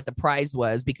everybody what the prize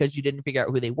was because you didn't figure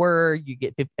out who they were. You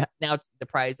get now it's the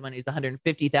prize money is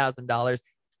 $150,000.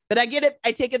 But I get it.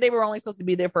 I take it they were only supposed to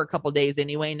be there for a couple days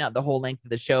anyway, not the whole length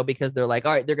of the show, because they're like,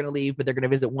 all right, they're going to leave, but they're going to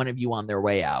visit one of you on their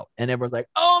way out. And everyone's like,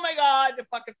 oh my God, the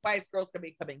fucking Spice Girls could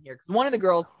be coming here. Because one of the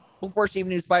girls, before she even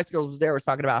knew Spice Girls was there, was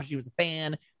talking about how she was a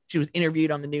fan. She was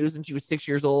interviewed on the news when she was 6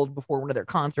 years old before one of their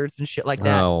concerts and shit like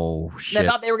that. Oh, shit. And I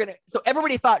thought they were going to. So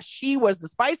everybody thought she was the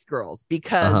Spice Girls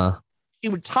because she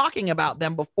was talking about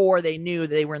them before they knew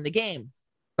that they were in the game.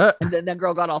 And then that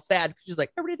girl got all sad because she's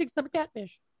like, everybody thinks I'm a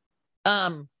catfish.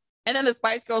 And then the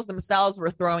Spice Girls themselves were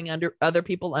throwing other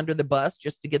people under the bus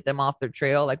just to get them off their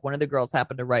trail. Like one of the girls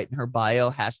happened to write in her bio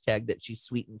hashtag that she's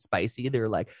sweet and spicy. They're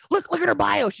like, look at her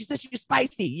bio. She says she's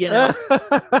spicy,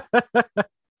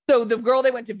 So the girl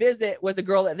they went to visit was a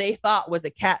girl that they thought was a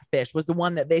catfish, was the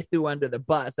one that they threw under the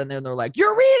bus. And then they're like,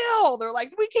 you're real. They're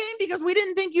like, we came because we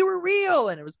didn't think you were real.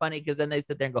 And it was funny because then they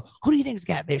sit there and go, who do you think is a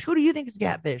catfish? Who do you think is a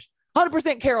catfish?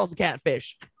 100% Carol's a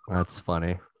catfish. That's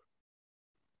funny.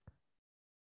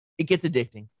 It gets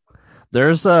addicting.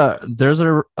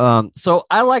 So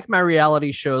I like my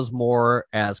reality shows more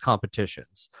as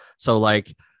competitions. So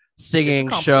like singing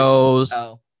shows,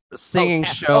 talent.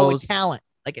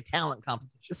 Like a talent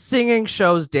competition, singing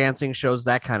shows, dancing shows,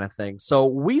 that kind of thing. So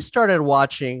we started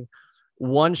watching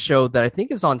one show that I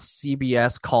think is on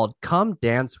CBS called Come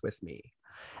Dance With Me.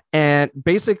 And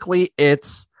basically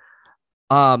it's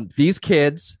these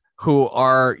kids who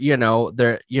are,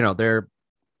 they're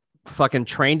fucking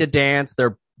trained to dance.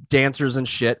 They're dancers and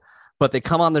shit, but they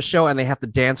come on the show and they have to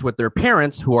dance with their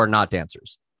parents who are not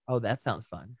dancers. Oh, that sounds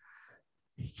fun.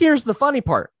 Here's the funny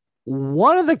part.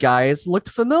 One of the guys looked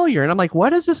familiar, and I'm like, why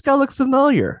does this guy look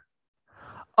familiar?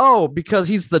 Oh, because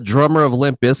he's the drummer of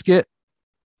Limp Bizkit.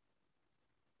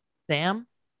 Sam?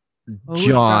 Who's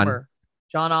John. drummer?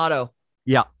 John Otto.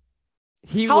 Yeah.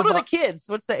 How old are the kids?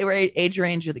 What's the age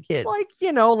range of the kids? Like,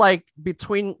 you know, like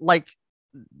between like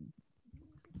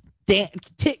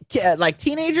like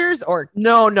teenagers or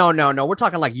no. We're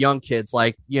talking like young kids,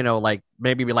 like, you know, like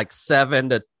maybe like 7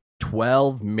 to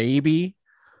 12, maybe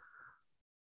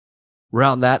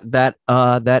around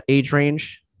that age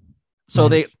range. So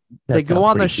they go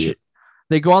on the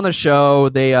they go on the show.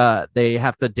 They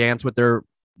have to dance with their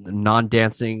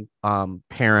non-dancing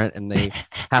parent, and they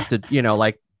have to, you know,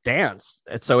 like dance.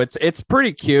 So it's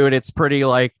pretty cute. It's pretty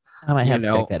like, I might have you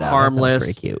to know, check that out. harmless.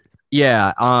 That pretty cute.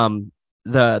 Yeah.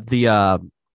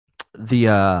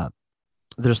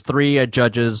 There's 3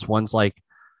 judges. One's like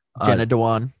Jenna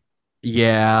Dewan.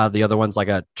 Yeah, the other one's like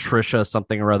a Trisha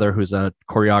something or other, who's a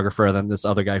choreographer. And then this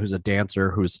other guy who's a dancer,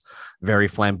 who's very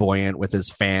flamboyant with his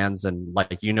fans, and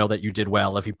like, you know that you did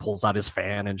well if he pulls out his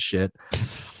fan and shit.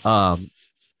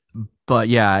 But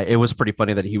yeah, it was pretty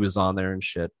funny that he was on there and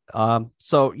shit.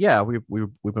 So yeah,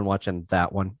 we've been watching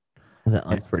that one. That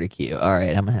one's pretty cute. All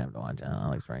right, I'm gonna have to watch it. That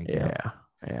looks very cute. Yeah.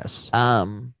 Yes.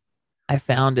 I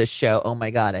found a show. Oh my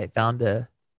god, I found a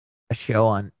show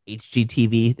on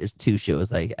HGTV. There's 2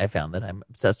 shows I found that I'm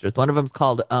obsessed with. One of them's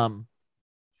called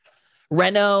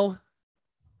Reno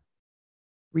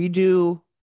Redo.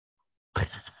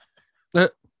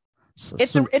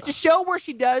 It's a show where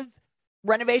she does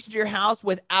renovation to your house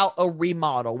without a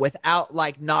remodel, without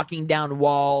like knocking down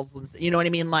walls, and you know what I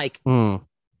mean, like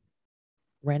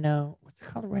Reno. What's it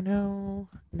called? Reno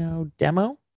No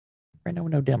Demo. Reno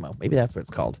No Demo. Maybe that's what it's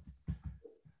called.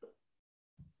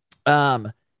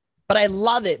 But I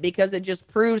love it because it just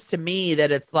proves to me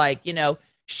that it's like, you know,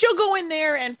 she'll go in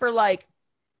there and for like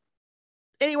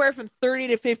anywhere from 30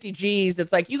 to 50 G's,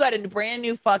 it's like you got a brand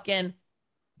new fucking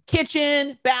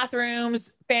kitchen,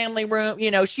 bathrooms, family room.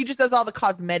 You know, she just does all the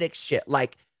cosmetic shit.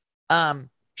 Like,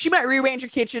 she might rearrange your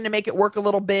kitchen to make it work a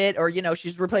little bit, or, you know,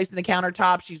 she's replacing the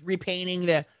countertop, she's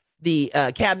repainting the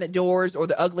cabinet doors, or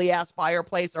the ugly ass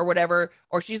fireplace or whatever,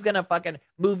 or she's gonna fucking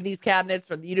move these cabinets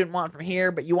that you didn't want from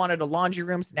here, but you wanted a laundry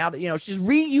room. So now that, you know, she's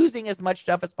reusing as much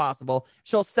stuff as possible.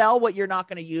 She'll sell what you're not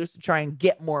going to use to try and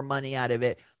get more money out of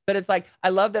it. But it's like, I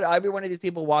love that every one of these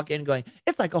people walk in going,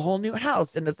 it's like a whole new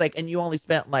house. And it's like, and you only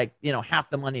spent like, you know,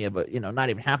 half the money of a, you know, not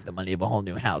even half the money of a whole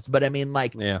new house. But I mean,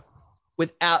 like, yeah,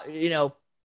 without, you know,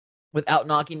 without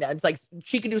knocking down, it's like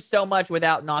she can do so much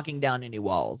without knocking down any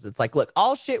walls. It's like, look,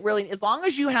 all shit really, as long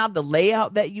as you have the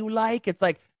layout that you like, it's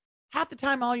like half the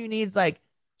time all you need is like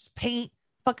just paint,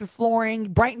 fucking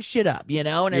flooring, brighten shit up, you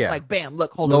know? And it's like, bam,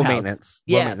 look, whole new house. Maintenance.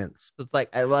 Yeah. Low maintenance. So it's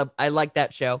like, I like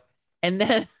that show. And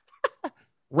then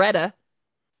Retta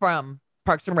from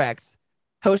Parks and Recs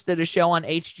hosted a show on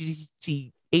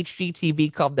HGTV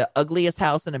called The Ugliest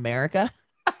House in America.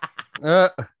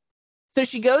 So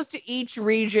she goes to each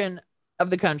region of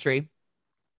the country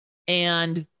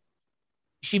and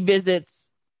she visits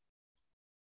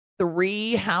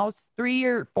 3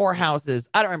 or 4 houses.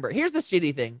 I don't remember. Here's the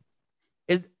shitty thing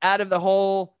is, out of the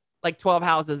whole like 12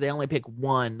 houses, they only pick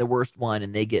one, the worst one,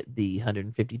 and they get the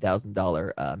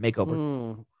 $150,000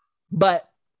 makeover. But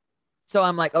so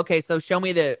I'm like, okay, so show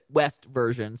me the West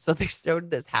version. So they showed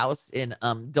this house in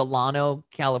Delano,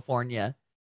 California.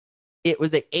 It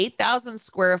was an 8,000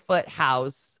 square foot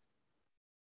house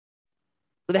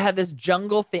that had this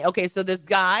jungle thing. Okay, so this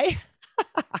guy,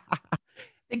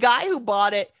 the guy who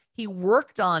bought it, he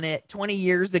worked on it 20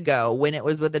 years ago when it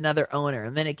was with another owner.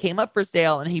 And then it came up for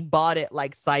sale and he bought it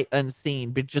like sight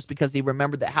unseen, but just because he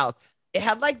remembered the house. It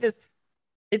had like this,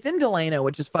 it's in Delano,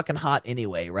 which is fucking hot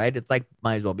anyway, right? It's like,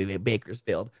 might as well be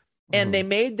Bakersfield. And they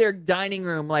made their dining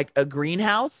room like a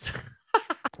greenhouse.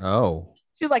 Oh.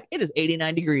 She's like, it is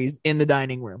 89 degrees in the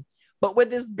dining room, but with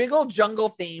this big old jungle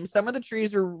theme. Some of the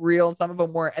trees were real and some of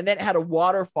them weren't. And then it had a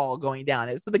waterfall going down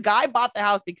it. So the guy bought the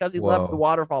house because he loved the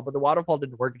waterfall, but the waterfall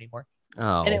didn't work anymore.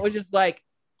 Oh. And it was just like,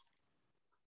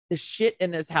 the shit in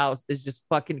this house is just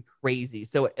fucking crazy.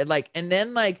 So it like, and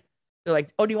then like, they're like,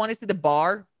 oh, do you want to see the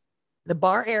bar? The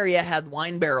bar area had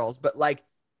wine barrels, but like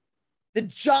the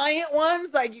giant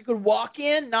ones, like you could walk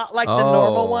in, not like the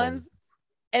normal ones.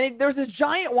 And there was this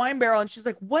giant wine barrel, and she's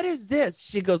like, what is this?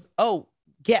 She goes, oh,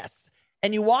 guess.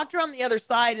 And you walked around the other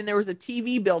side, and there was a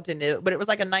TV built into it, but it was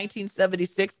like a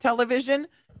 1976 television.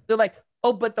 They're like,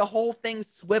 oh, but the whole thing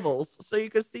swivels, so you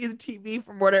could see the TV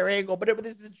from whatever angle, but it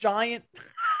was this giant.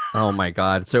 Oh, my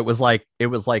God. So it was like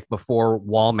before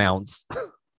wall mounts.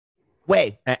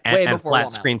 way and before flat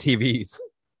wall screen TVs.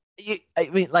 I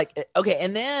mean, like, okay,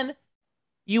 and then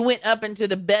you went up into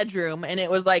the bedroom, and it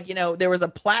was like, there was a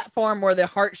platform where the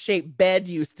heart-shaped bed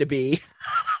used to be.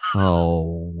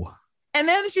 Oh. And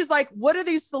then she's like, what are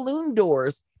these saloon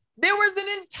doors? There was an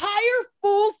entire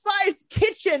full-size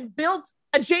kitchen built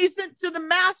adjacent to the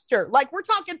master. Like, we're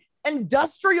talking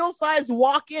industrial-sized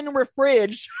walk-in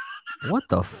fridge. What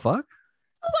the fuck?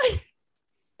 Like,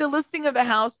 the listing of the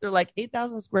house, they're like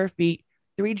 8,000 square feet,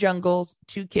 3 jungles,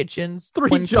 2 kitchens,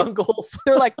 3 jungles.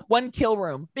 They're like 1 kill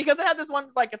room, because I had this one,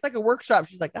 like, it's like a workshop.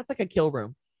 She's like, that's like a kill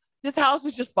room. This house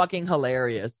was just fucking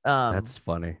hilarious. That's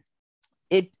funny.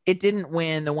 It didn't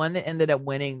win. The one that ended up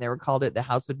winning, they were called it the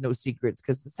house with no secrets,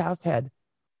 because this house had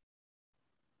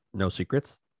no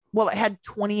secrets. Well, it had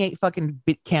 28 fucking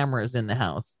bit cameras in the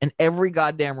house, and every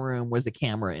goddamn room was a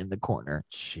camera in the corner.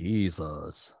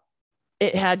 Jesus.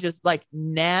 It had just like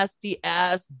nasty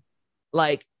ass,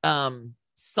 like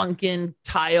sunken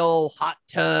tile hot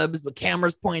tubs with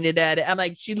cameras pointed at it. I'm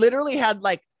like, she literally had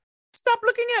like, stop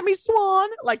looking at me, swan,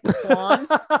 like the swans.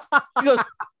 She goes,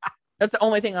 that's the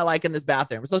only thing I like in this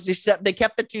bathroom. So they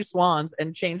kept the 2 swans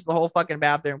and changed the whole fucking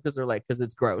bathroom because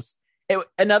it's gross.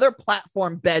 Another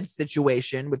platform bed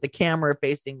situation with the camera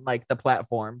facing like the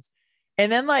platforms.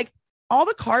 And then like all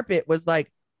the carpet was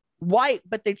like white,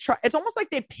 but it's almost like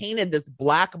they painted this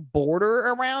black border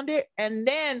around it and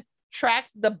then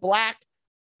tracked the black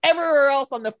everywhere else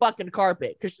on the fucking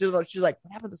carpet. Because she's like,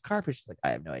 what happened to this carpet? She's like, I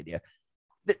have no idea.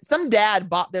 Some dad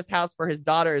bought this house for his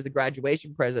daughter as a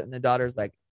graduation present, and the daughter's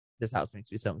like, this house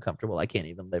makes me so uncomfortable. I can't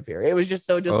even live here. It was just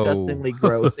so disgustingly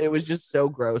gross. It was just so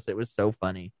gross. It was so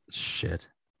funny. Shit.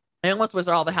 I almost wish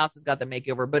all the houses got the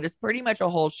makeover, but it's pretty much a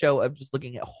whole show of just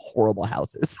looking at horrible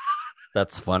houses.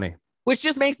 That's funny. Which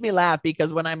just makes me laugh,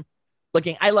 because when I'm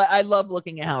looking, I love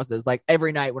looking at houses. Like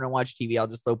every night when I watch TV, I'll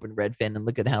just open Redfin and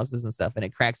look at houses and stuff, and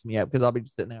it cracks me up because I'll be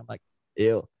just sitting there. I'm like,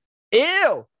 ew,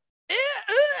 ew,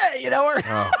 ew, or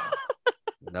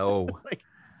no. Like,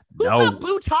 who thought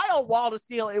blue tile wall to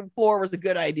ceiling floor was a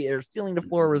good idea, or ceiling to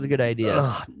floor was a good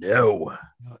idea? No.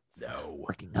 It's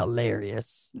freaking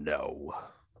hilarious. No.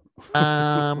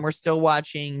 We're still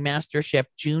watching MasterChef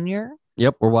Junior.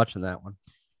 Yep, we're watching that one.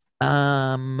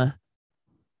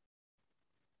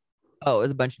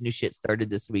 There's a bunch of new shit started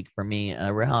this week for me.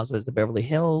 Real Housewives of Beverly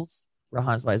Hills, Real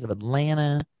Housewives of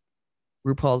Atlanta,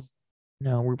 RuPaul's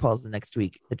the next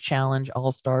week. The Challenge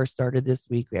All-Star started this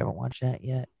week. We haven't watched that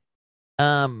yet.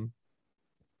 Real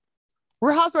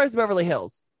Housewives of Beverly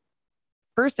Hills.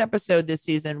 First episode this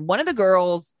season. One of the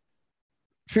girls,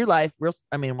 true life, it's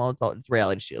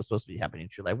reality show. It's supposed to be happening in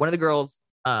true life. One of the girls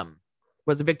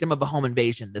was a victim of a home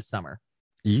invasion this summer.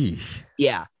 Eesh.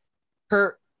 Yeah.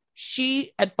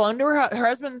 She had flown to her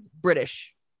husband's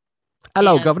British.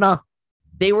 Hello, governor.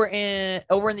 They were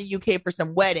over in the UK for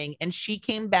some wedding, and she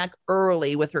came back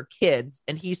early with her kids,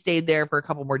 and he stayed there for a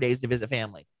couple more days to visit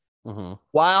family. Mm-hmm.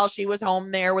 While she was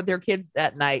home there with her kids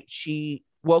that night, she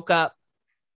woke up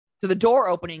to the door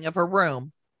opening of her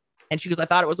room, and she goes, I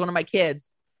thought it was one of my kids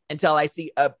until I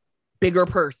see a bigger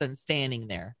person standing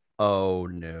there. Oh,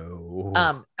 no.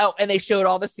 And they showed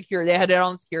all the security. They had it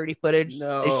on security footage.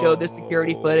 No. They showed the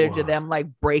security footage of them like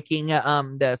breaking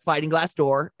the sliding glass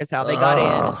door is how they got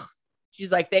in.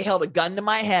 She's like, they held a gun to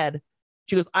my head.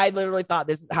 She goes, I literally thought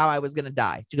this is how I was going to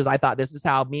die. She goes, I thought this is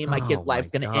how me and my kids' life's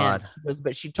going to end. She goes,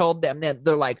 but she told them that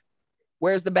they're like,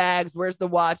 where's the bags? Where's the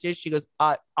watches? She goes,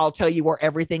 I'll tell you where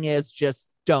everything is. Just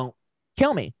don't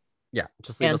kill me. Yeah.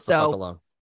 Just leave us the fuck alone.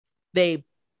 They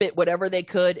fit whatever they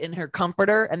could in her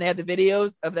comforter, and they had the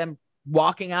videos of them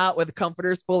walking out with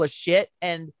comforters full of shit.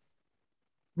 And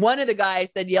one of the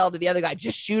guys yelled to the other guy,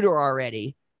 just shoot her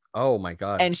already. Oh my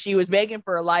God. And she was begging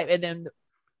for her life. And then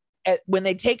when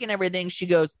they'd taken everything, she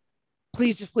goes,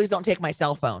 please don't take my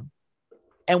cell phone.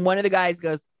 And one of the guys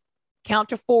goes, count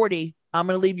to 40. I'm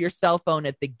going to leave your cell phone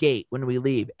at the gate when we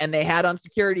leave. And they had on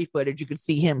security footage, you could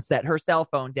see him set her cell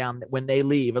phone down when they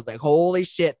leave. I was like, holy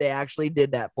shit, they actually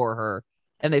did that for her.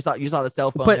 And you saw the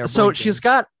cell phone. But so blinking. She's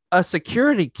got a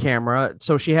security camera.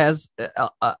 So she has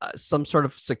some sort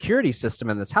of security system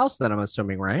in this house then, I'm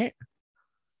assuming, right?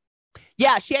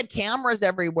 Yeah, she had cameras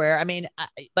everywhere. I mean,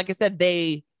 like I said,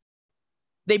 they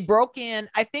broke in.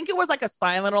 I think it was like a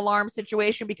silent alarm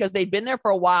situation because they'd been there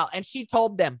for a while. And she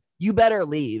told them, you better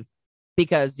leave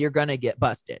because you're going to get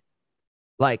busted.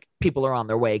 Like people are on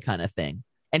their way kind of thing.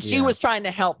 And she was trying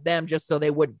to help them just so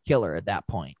they wouldn't kill her at that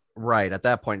point. Right. At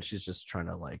that point, she's just trying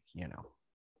to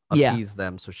appease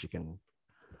them so she can.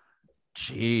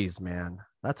 Jeez, man,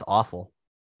 that's awful.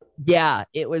 Yeah,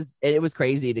 it was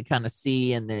crazy to kind of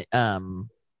see. And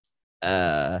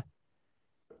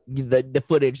the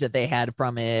footage that they had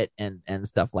from it and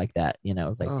stuff like that. You know, it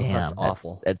was like, damn, that's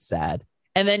awful. That's sad.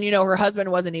 And then, you know, her husband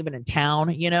wasn't even in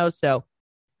town, you know, so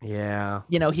Yeah.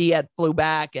 you know, he had flew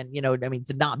back and, you know, I mean,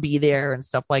 to not be there and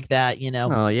stuff like that, you know.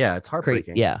 Oh yeah, it's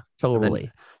heartbreaking. Yeah,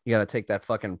 totally. You got to take that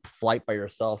fucking flight by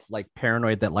yourself, like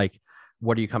paranoid that like,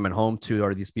 what are you coming home to?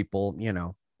 Are these people, you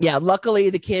know? Yeah, luckily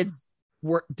the kids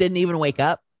didn't even wake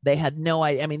up. They had no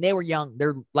idea. I mean, they were young.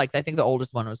 They're like, I think the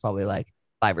oldest one was probably like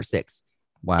 5 or 6.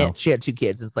 Wow. And she had 2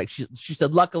 kids. And it's like she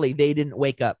said, luckily they didn't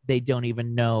wake up. They don't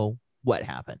even know what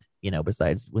happened, you know,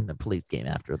 besides when the police came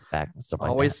after the fact and stuff like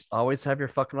that. Always have your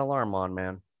fucking alarm on,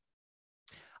 man.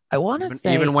 I want to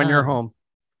say, even when you're home.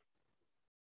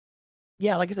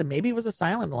 Yeah, like I said, maybe it was a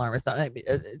silent alarm. It's not.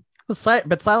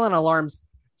 But silent alarms.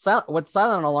 What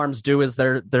silent alarms do is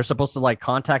they're supposed to like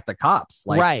contact the cops,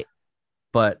 like, right.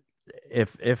 But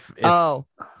if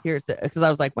here's it, because I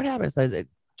was like, what happened? It says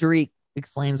Drake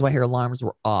explains why her alarms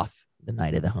were off the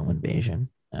night of the home invasion.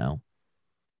 Oh,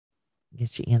 I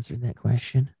guess she answered that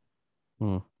question.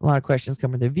 A lot of questions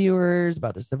come from the viewers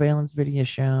about the surveillance video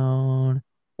shown.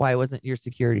 Why wasn't your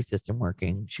security system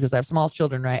working? She goes, I have small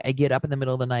children, right? I get up in the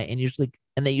middle of the night and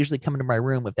they usually come into my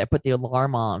room if I put the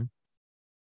alarm on.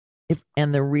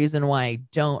 And the reason why I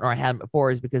don't, or I haven't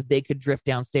before, is because they could drift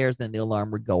downstairs and then the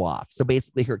alarm would go off. So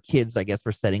basically her kids, I guess,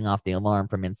 were setting off the alarm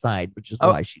from inside, which is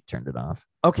why she turned it off.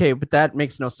 Okay, but that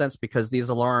makes no sense because these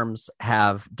alarms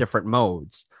have different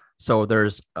modes. So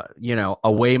there's,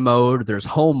 away mode, there's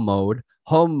home mode.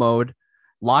 Home mode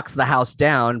locks the house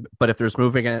down, but if there's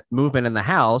movement in the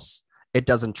house, it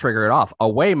doesn't trigger it off.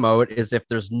 Away mode is if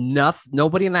there's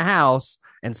nobody in the house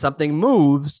and something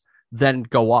moves, then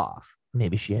go off.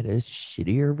 Maybe she had a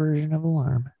shittier version of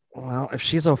alarm. Well, if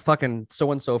she's a fucking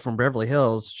so-and-so from Beverly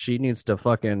Hills, she needs to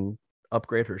fucking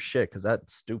upgrade her shit because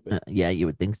that's stupid. Yeah, you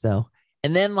would think so.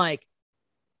 And then, like,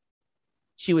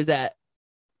 she went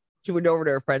over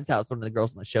to her friend's house, one of the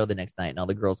girls on the show the next night, and all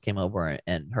the girls came over,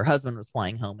 and her husband was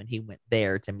flying home, and he went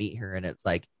there to meet her. And it's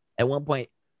like, at one point,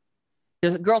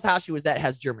 the girl's house she was at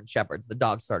has German shepherds. The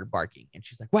dogs started barking, and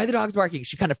she's like, why are the dogs barking?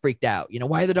 She kind of freaked out. You know,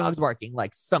 why are the dogs barking?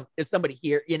 Like, is somebody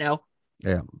here, you know?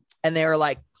 Yeah. And they were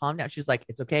like, calm down. She's like,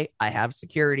 it's okay. I have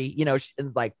security. You know,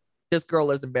 and like, this girl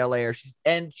lives in Bel Air.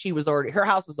 Her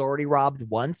house was already robbed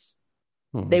once.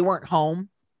 They weren't home,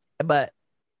 but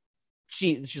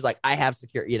she's like, I have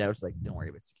security. You know, it's like, don't worry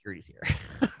about security's here.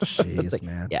 Jeez, like,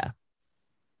 man. Yeah.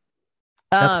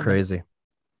 That's crazy.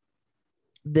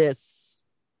 This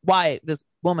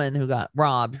woman who got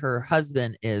robbed, her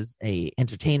husband is a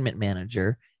entertainment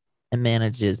manager and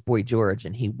manages Boy George,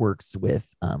 and he works with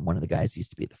one of the guys who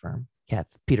used to be at the firm.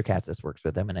 Peter Katzis works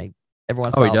with him, and he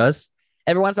does.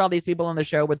 Every once in a while, these people on the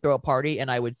show would throw a party, and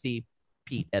I would see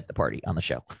Pete at the party on the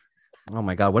show. Oh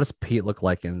my god, what does Pete look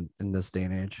like in this day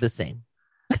and age? The same.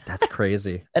 That's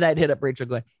crazy. And I'd hit up Rachel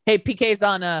going, "Hey, PK's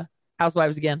on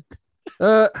Housewives again."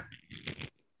 That's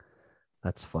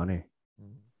funny.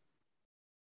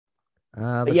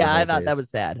 Yeah, I thought that was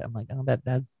sad. I'm like, oh,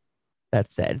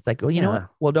 that's sad. It's like, well, you know what?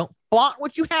 Well, don't flaunt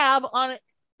what you have on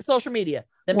social media.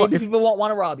 Then maybe people won't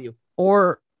want to rob you.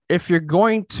 Or if you're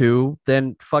going to,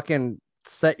 then fucking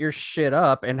set your shit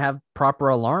up and have proper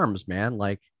alarms, man.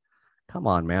 Like, come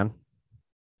on, man.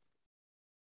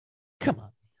 Come on.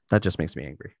 That just makes me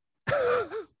angry.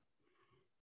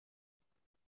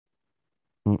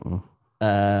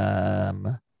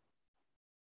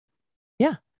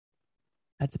 Yeah.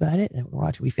 That's about it that we're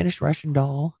watching. We finished Russian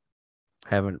Doll.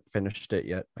 Haven't finished it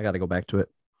yet. I got to go back to it.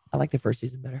 I like the first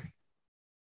season better.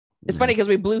 It's funny because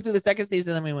we blew through the second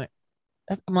season and we went,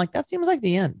 I'm like, that seems like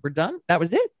the end. We're done. That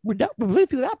was it. We're done. We blew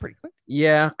through that pretty quick.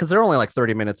 Yeah, because they're only like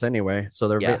 30 minutes anyway. So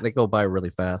they go by really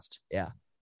fast. Yeah.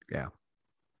 Yeah.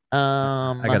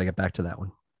 I got to get back to that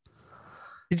one.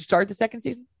 Did you start the second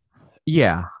season?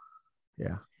 Yeah.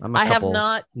 Yeah. Have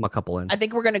not. I'm a couple in. I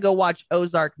think we're going to go watch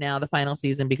Ozark now, the final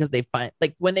season, because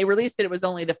when they released it, it was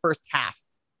only the first half.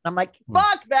 And I'm like,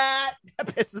 fuck that. That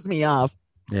pisses me off.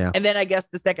 Yeah. And then I guess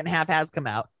the second half has come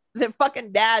out. The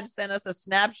fucking dad sent us a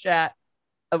Snapchat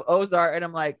of Ozark, and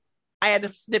I'm like, I had to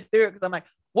snip through it because I'm like,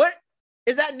 what?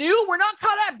 Is that new? We're not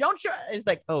caught up. Don't you? It's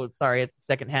like, oh, sorry, it's the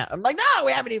second half. I'm like, no,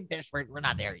 we haven't even finished. We're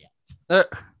not there yet.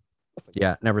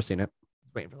 Yeah, never seen it.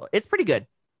 It's pretty good.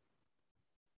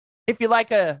 If you like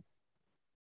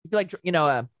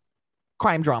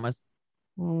crime dramas.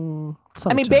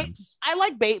 I mean, I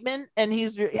like Bateman, and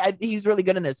he's really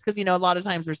good in this because a lot of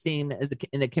times we're seeing him as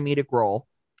in a comedic role.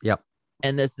 Yep.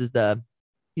 And this is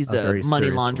he's a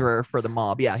money launderer for the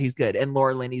mob. Yeah, he's good. And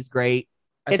Laura Linney's great.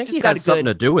 I think he has something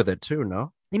to do with it too.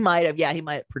 No, he might have. Yeah, he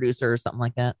might produce her or something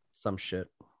like that. Some shit.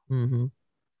 Mm-hmm.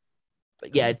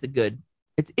 But yeah, it's a good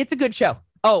show.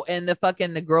 Oh, and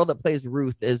the girl that plays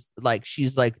Ruth is like,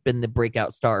 she's like been the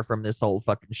breakout star from this whole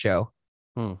fucking show.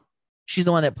 Hmm. She's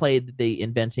the one that played the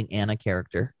Inventing Anna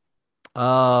character.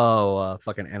 Oh,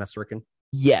 fucking Anna Sirkin.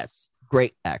 Yes,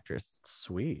 great actress,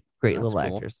 Sweet. great That's little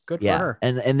cool. actress. Good for yeah. her.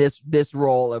 And this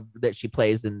role of that she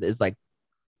plays in is like,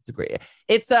 it's a great.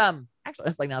 It's actually,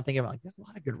 it's like now thinking about like there's a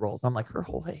lot of good roles. I'm like her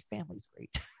whole family's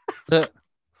great.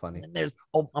 Funny. And there's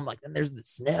I'm like then there's the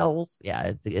Snells.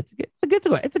 Yeah, it's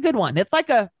a good one. It's like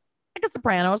a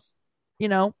Sopranos. You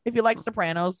know, if you like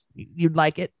Sopranos, you'd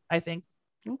like it. I think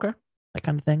Okay. that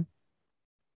kind of thing.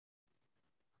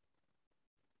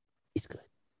 He's good.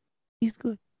 He's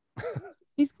good.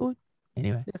 He's good.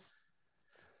 Anyway, Yes.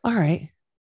 all right.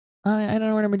 I don't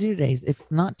know what I'm gonna do today. If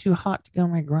it's not too hot to go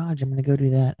in my garage, I'm gonna go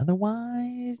do that.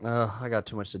 Otherwise, I got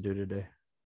too much to do today.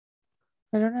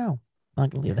 I don't know. I'm not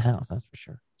gonna leave the house. That's for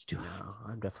sure. It's too hot.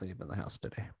 No, I'm definitely leaving the house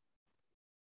today.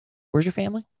 Where's your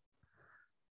family?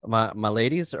 My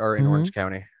ladies are in Mhm. Orange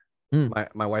County.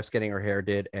 Mm. My wife's getting her hair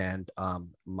did, and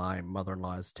my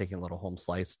mother-in-law is taking a little home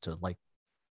slice to like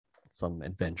some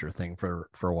adventure thing for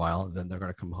a while. And then they're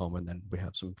gonna come home, and then we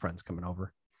have some friends coming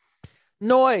over.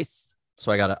 Nice.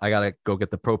 So I gotta go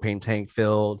get the propane tank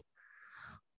filled.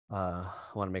 I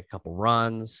want to make a couple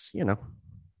runs, you know.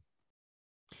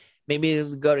 Maybe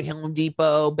go to Home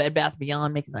Depot, Bed Bath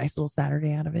Beyond, make a nice little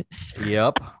Saturday out of it.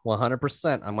 Yep,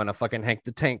 100%. I'm gonna fucking hank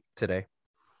the tank today.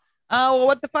 Oh, well,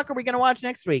 what the fuck are we gonna watch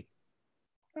next week?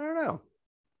 I don't know.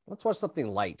 Let's watch something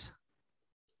light.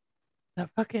 That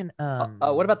fucking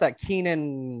What about that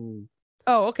Keenan?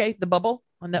 Oh, okay, The Bubble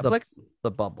on Netflix.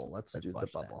 The Bubble. Let's do the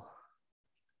watch that. Bubble.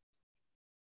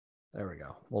 There we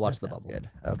go. We'll watch That the sounds Bubble. Good.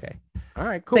 Okay. All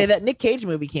right, cool. Say that Nick Cage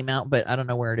movie came out, but I don't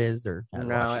know where it is or how to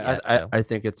No, watch it yet, so. I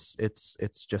think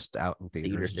it's just out in Theater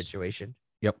theaters. situation.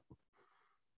 Yep.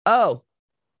 Oh,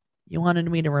 you wanted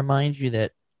me to remind you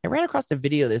that I ran across a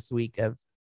video this week of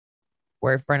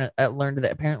where a friend learned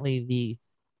that apparently the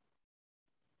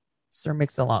Sir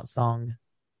Mix-a-Lot song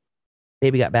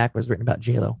 "Baby Got Back" was written about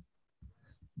J-Lo.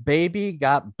 Baby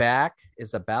Got Back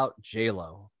is about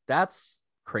J-Lo. That's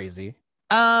crazy.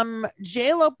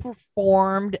 J-Lo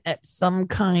performed at some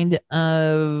kind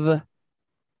of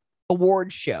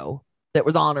award show that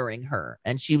was honoring her,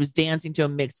 and she was dancing to a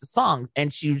mix of songs,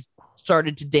 and she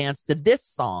started to dance to this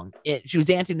song. She was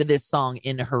dancing to this song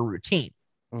in her routine.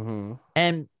 Mm-hmm.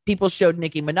 And people showed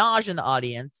Nicki Minaj in the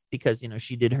audience because, you know,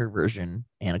 she did her version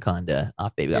Anaconda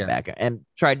off Baby Got Back and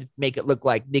tried to make it look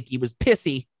like Nicki was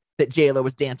pissy that J-Lo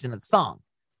was dancing to the song.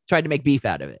 Tried to make beef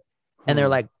out of it. And they're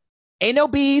like, ain't no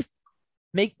beef.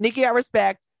 Make Nicki got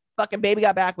respect. Fucking Baby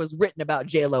Got Back was written about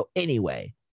J-Lo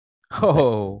anyway.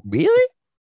 Oh, like, really?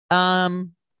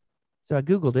 So I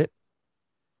Googled it.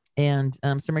 And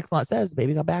Sir Mix-a-Lot says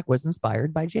Baby Got Back was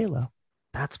inspired by J-Lo.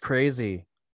 That's crazy.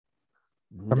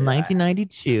 From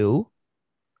 1992.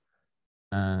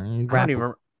 I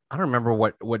don't remember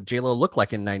what J-Lo looked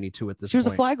like in 92 at this point. She was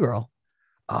a fly girl.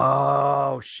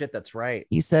 Oh, shit. That's right.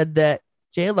 He said that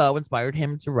J-Lo inspired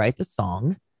him to write the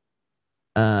song.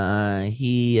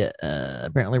 He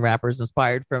apparently rappers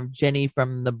inspired from Jenny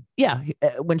from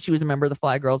when she was a member of the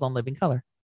Fly Girls on Living Color.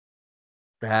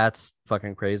 That's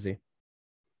fucking crazy.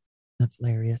 That's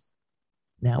hilarious.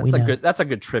 Now we know. That's a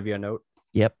good trivia note.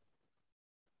 Yep.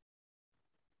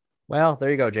 Well,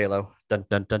 there you go, J-Lo. Dun,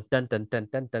 dun, dun, dun, dun, dun,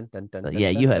 dun, dun, dun, dun,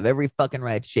 Yeah, dun, you dun. have every fucking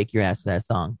right to shake your ass to that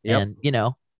song. Yep. And, you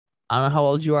know, I don't know how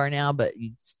old you are now, but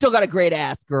you still got a great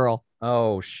ass, girl.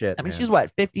 Oh, shit. I mean, man. she's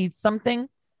what, 50 something?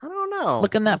 I don't know.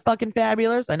 Looking that fucking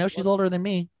fabulous. I know she's older than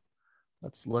me.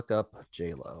 Let's look up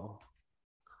J-Lo.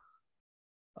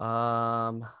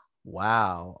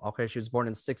 Wow. Okay, she was born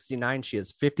in 1969. She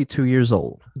is 52 years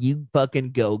old. You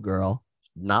fucking go, girl.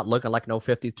 Not looking like no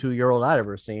 52-year-old I've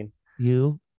ever seen.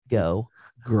 You go,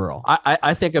 girl.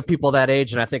 I think of people that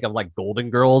age, and I think of like Golden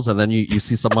Girls, and then you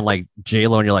see someone like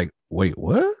J-Lo, and you're like, wait,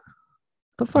 what?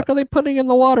 The fuck are they putting in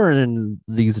the water in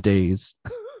these days?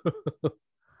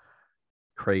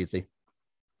 Crazy.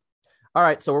 All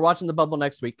right, so we're watching The Bubble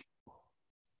next week.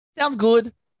 Sounds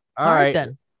good. All right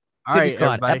then. All Goody right, Squad,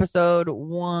 everybody. episode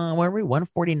 1. Where are we?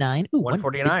 149. Ooh,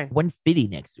 149. 150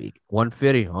 next week.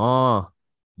 150. Oh,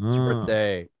 it's your Mm.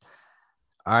 birthday.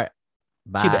 All right.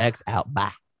 Bye. Chiba X out.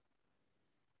 Bye.